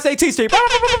 220 West 18th Street.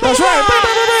 That's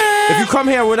right. If you come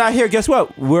here, we're not here. Guess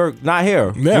what? We're not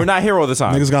here. Yeah. We're not here all the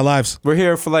time. Niggas got lives. We're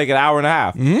here for like an hour and a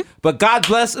half. But God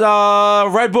bless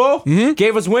Red Bull.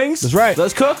 Gave us wings. That's right.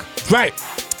 Let's cook. That's right.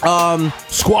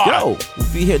 Squad. Yo,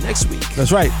 we'll be here next week.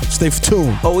 That's right. Stay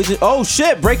tuned. Oh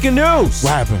shit! Breaking news.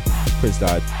 What happened? Prince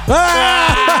died.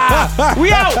 Ah!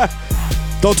 We out.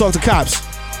 Don't talk to cops.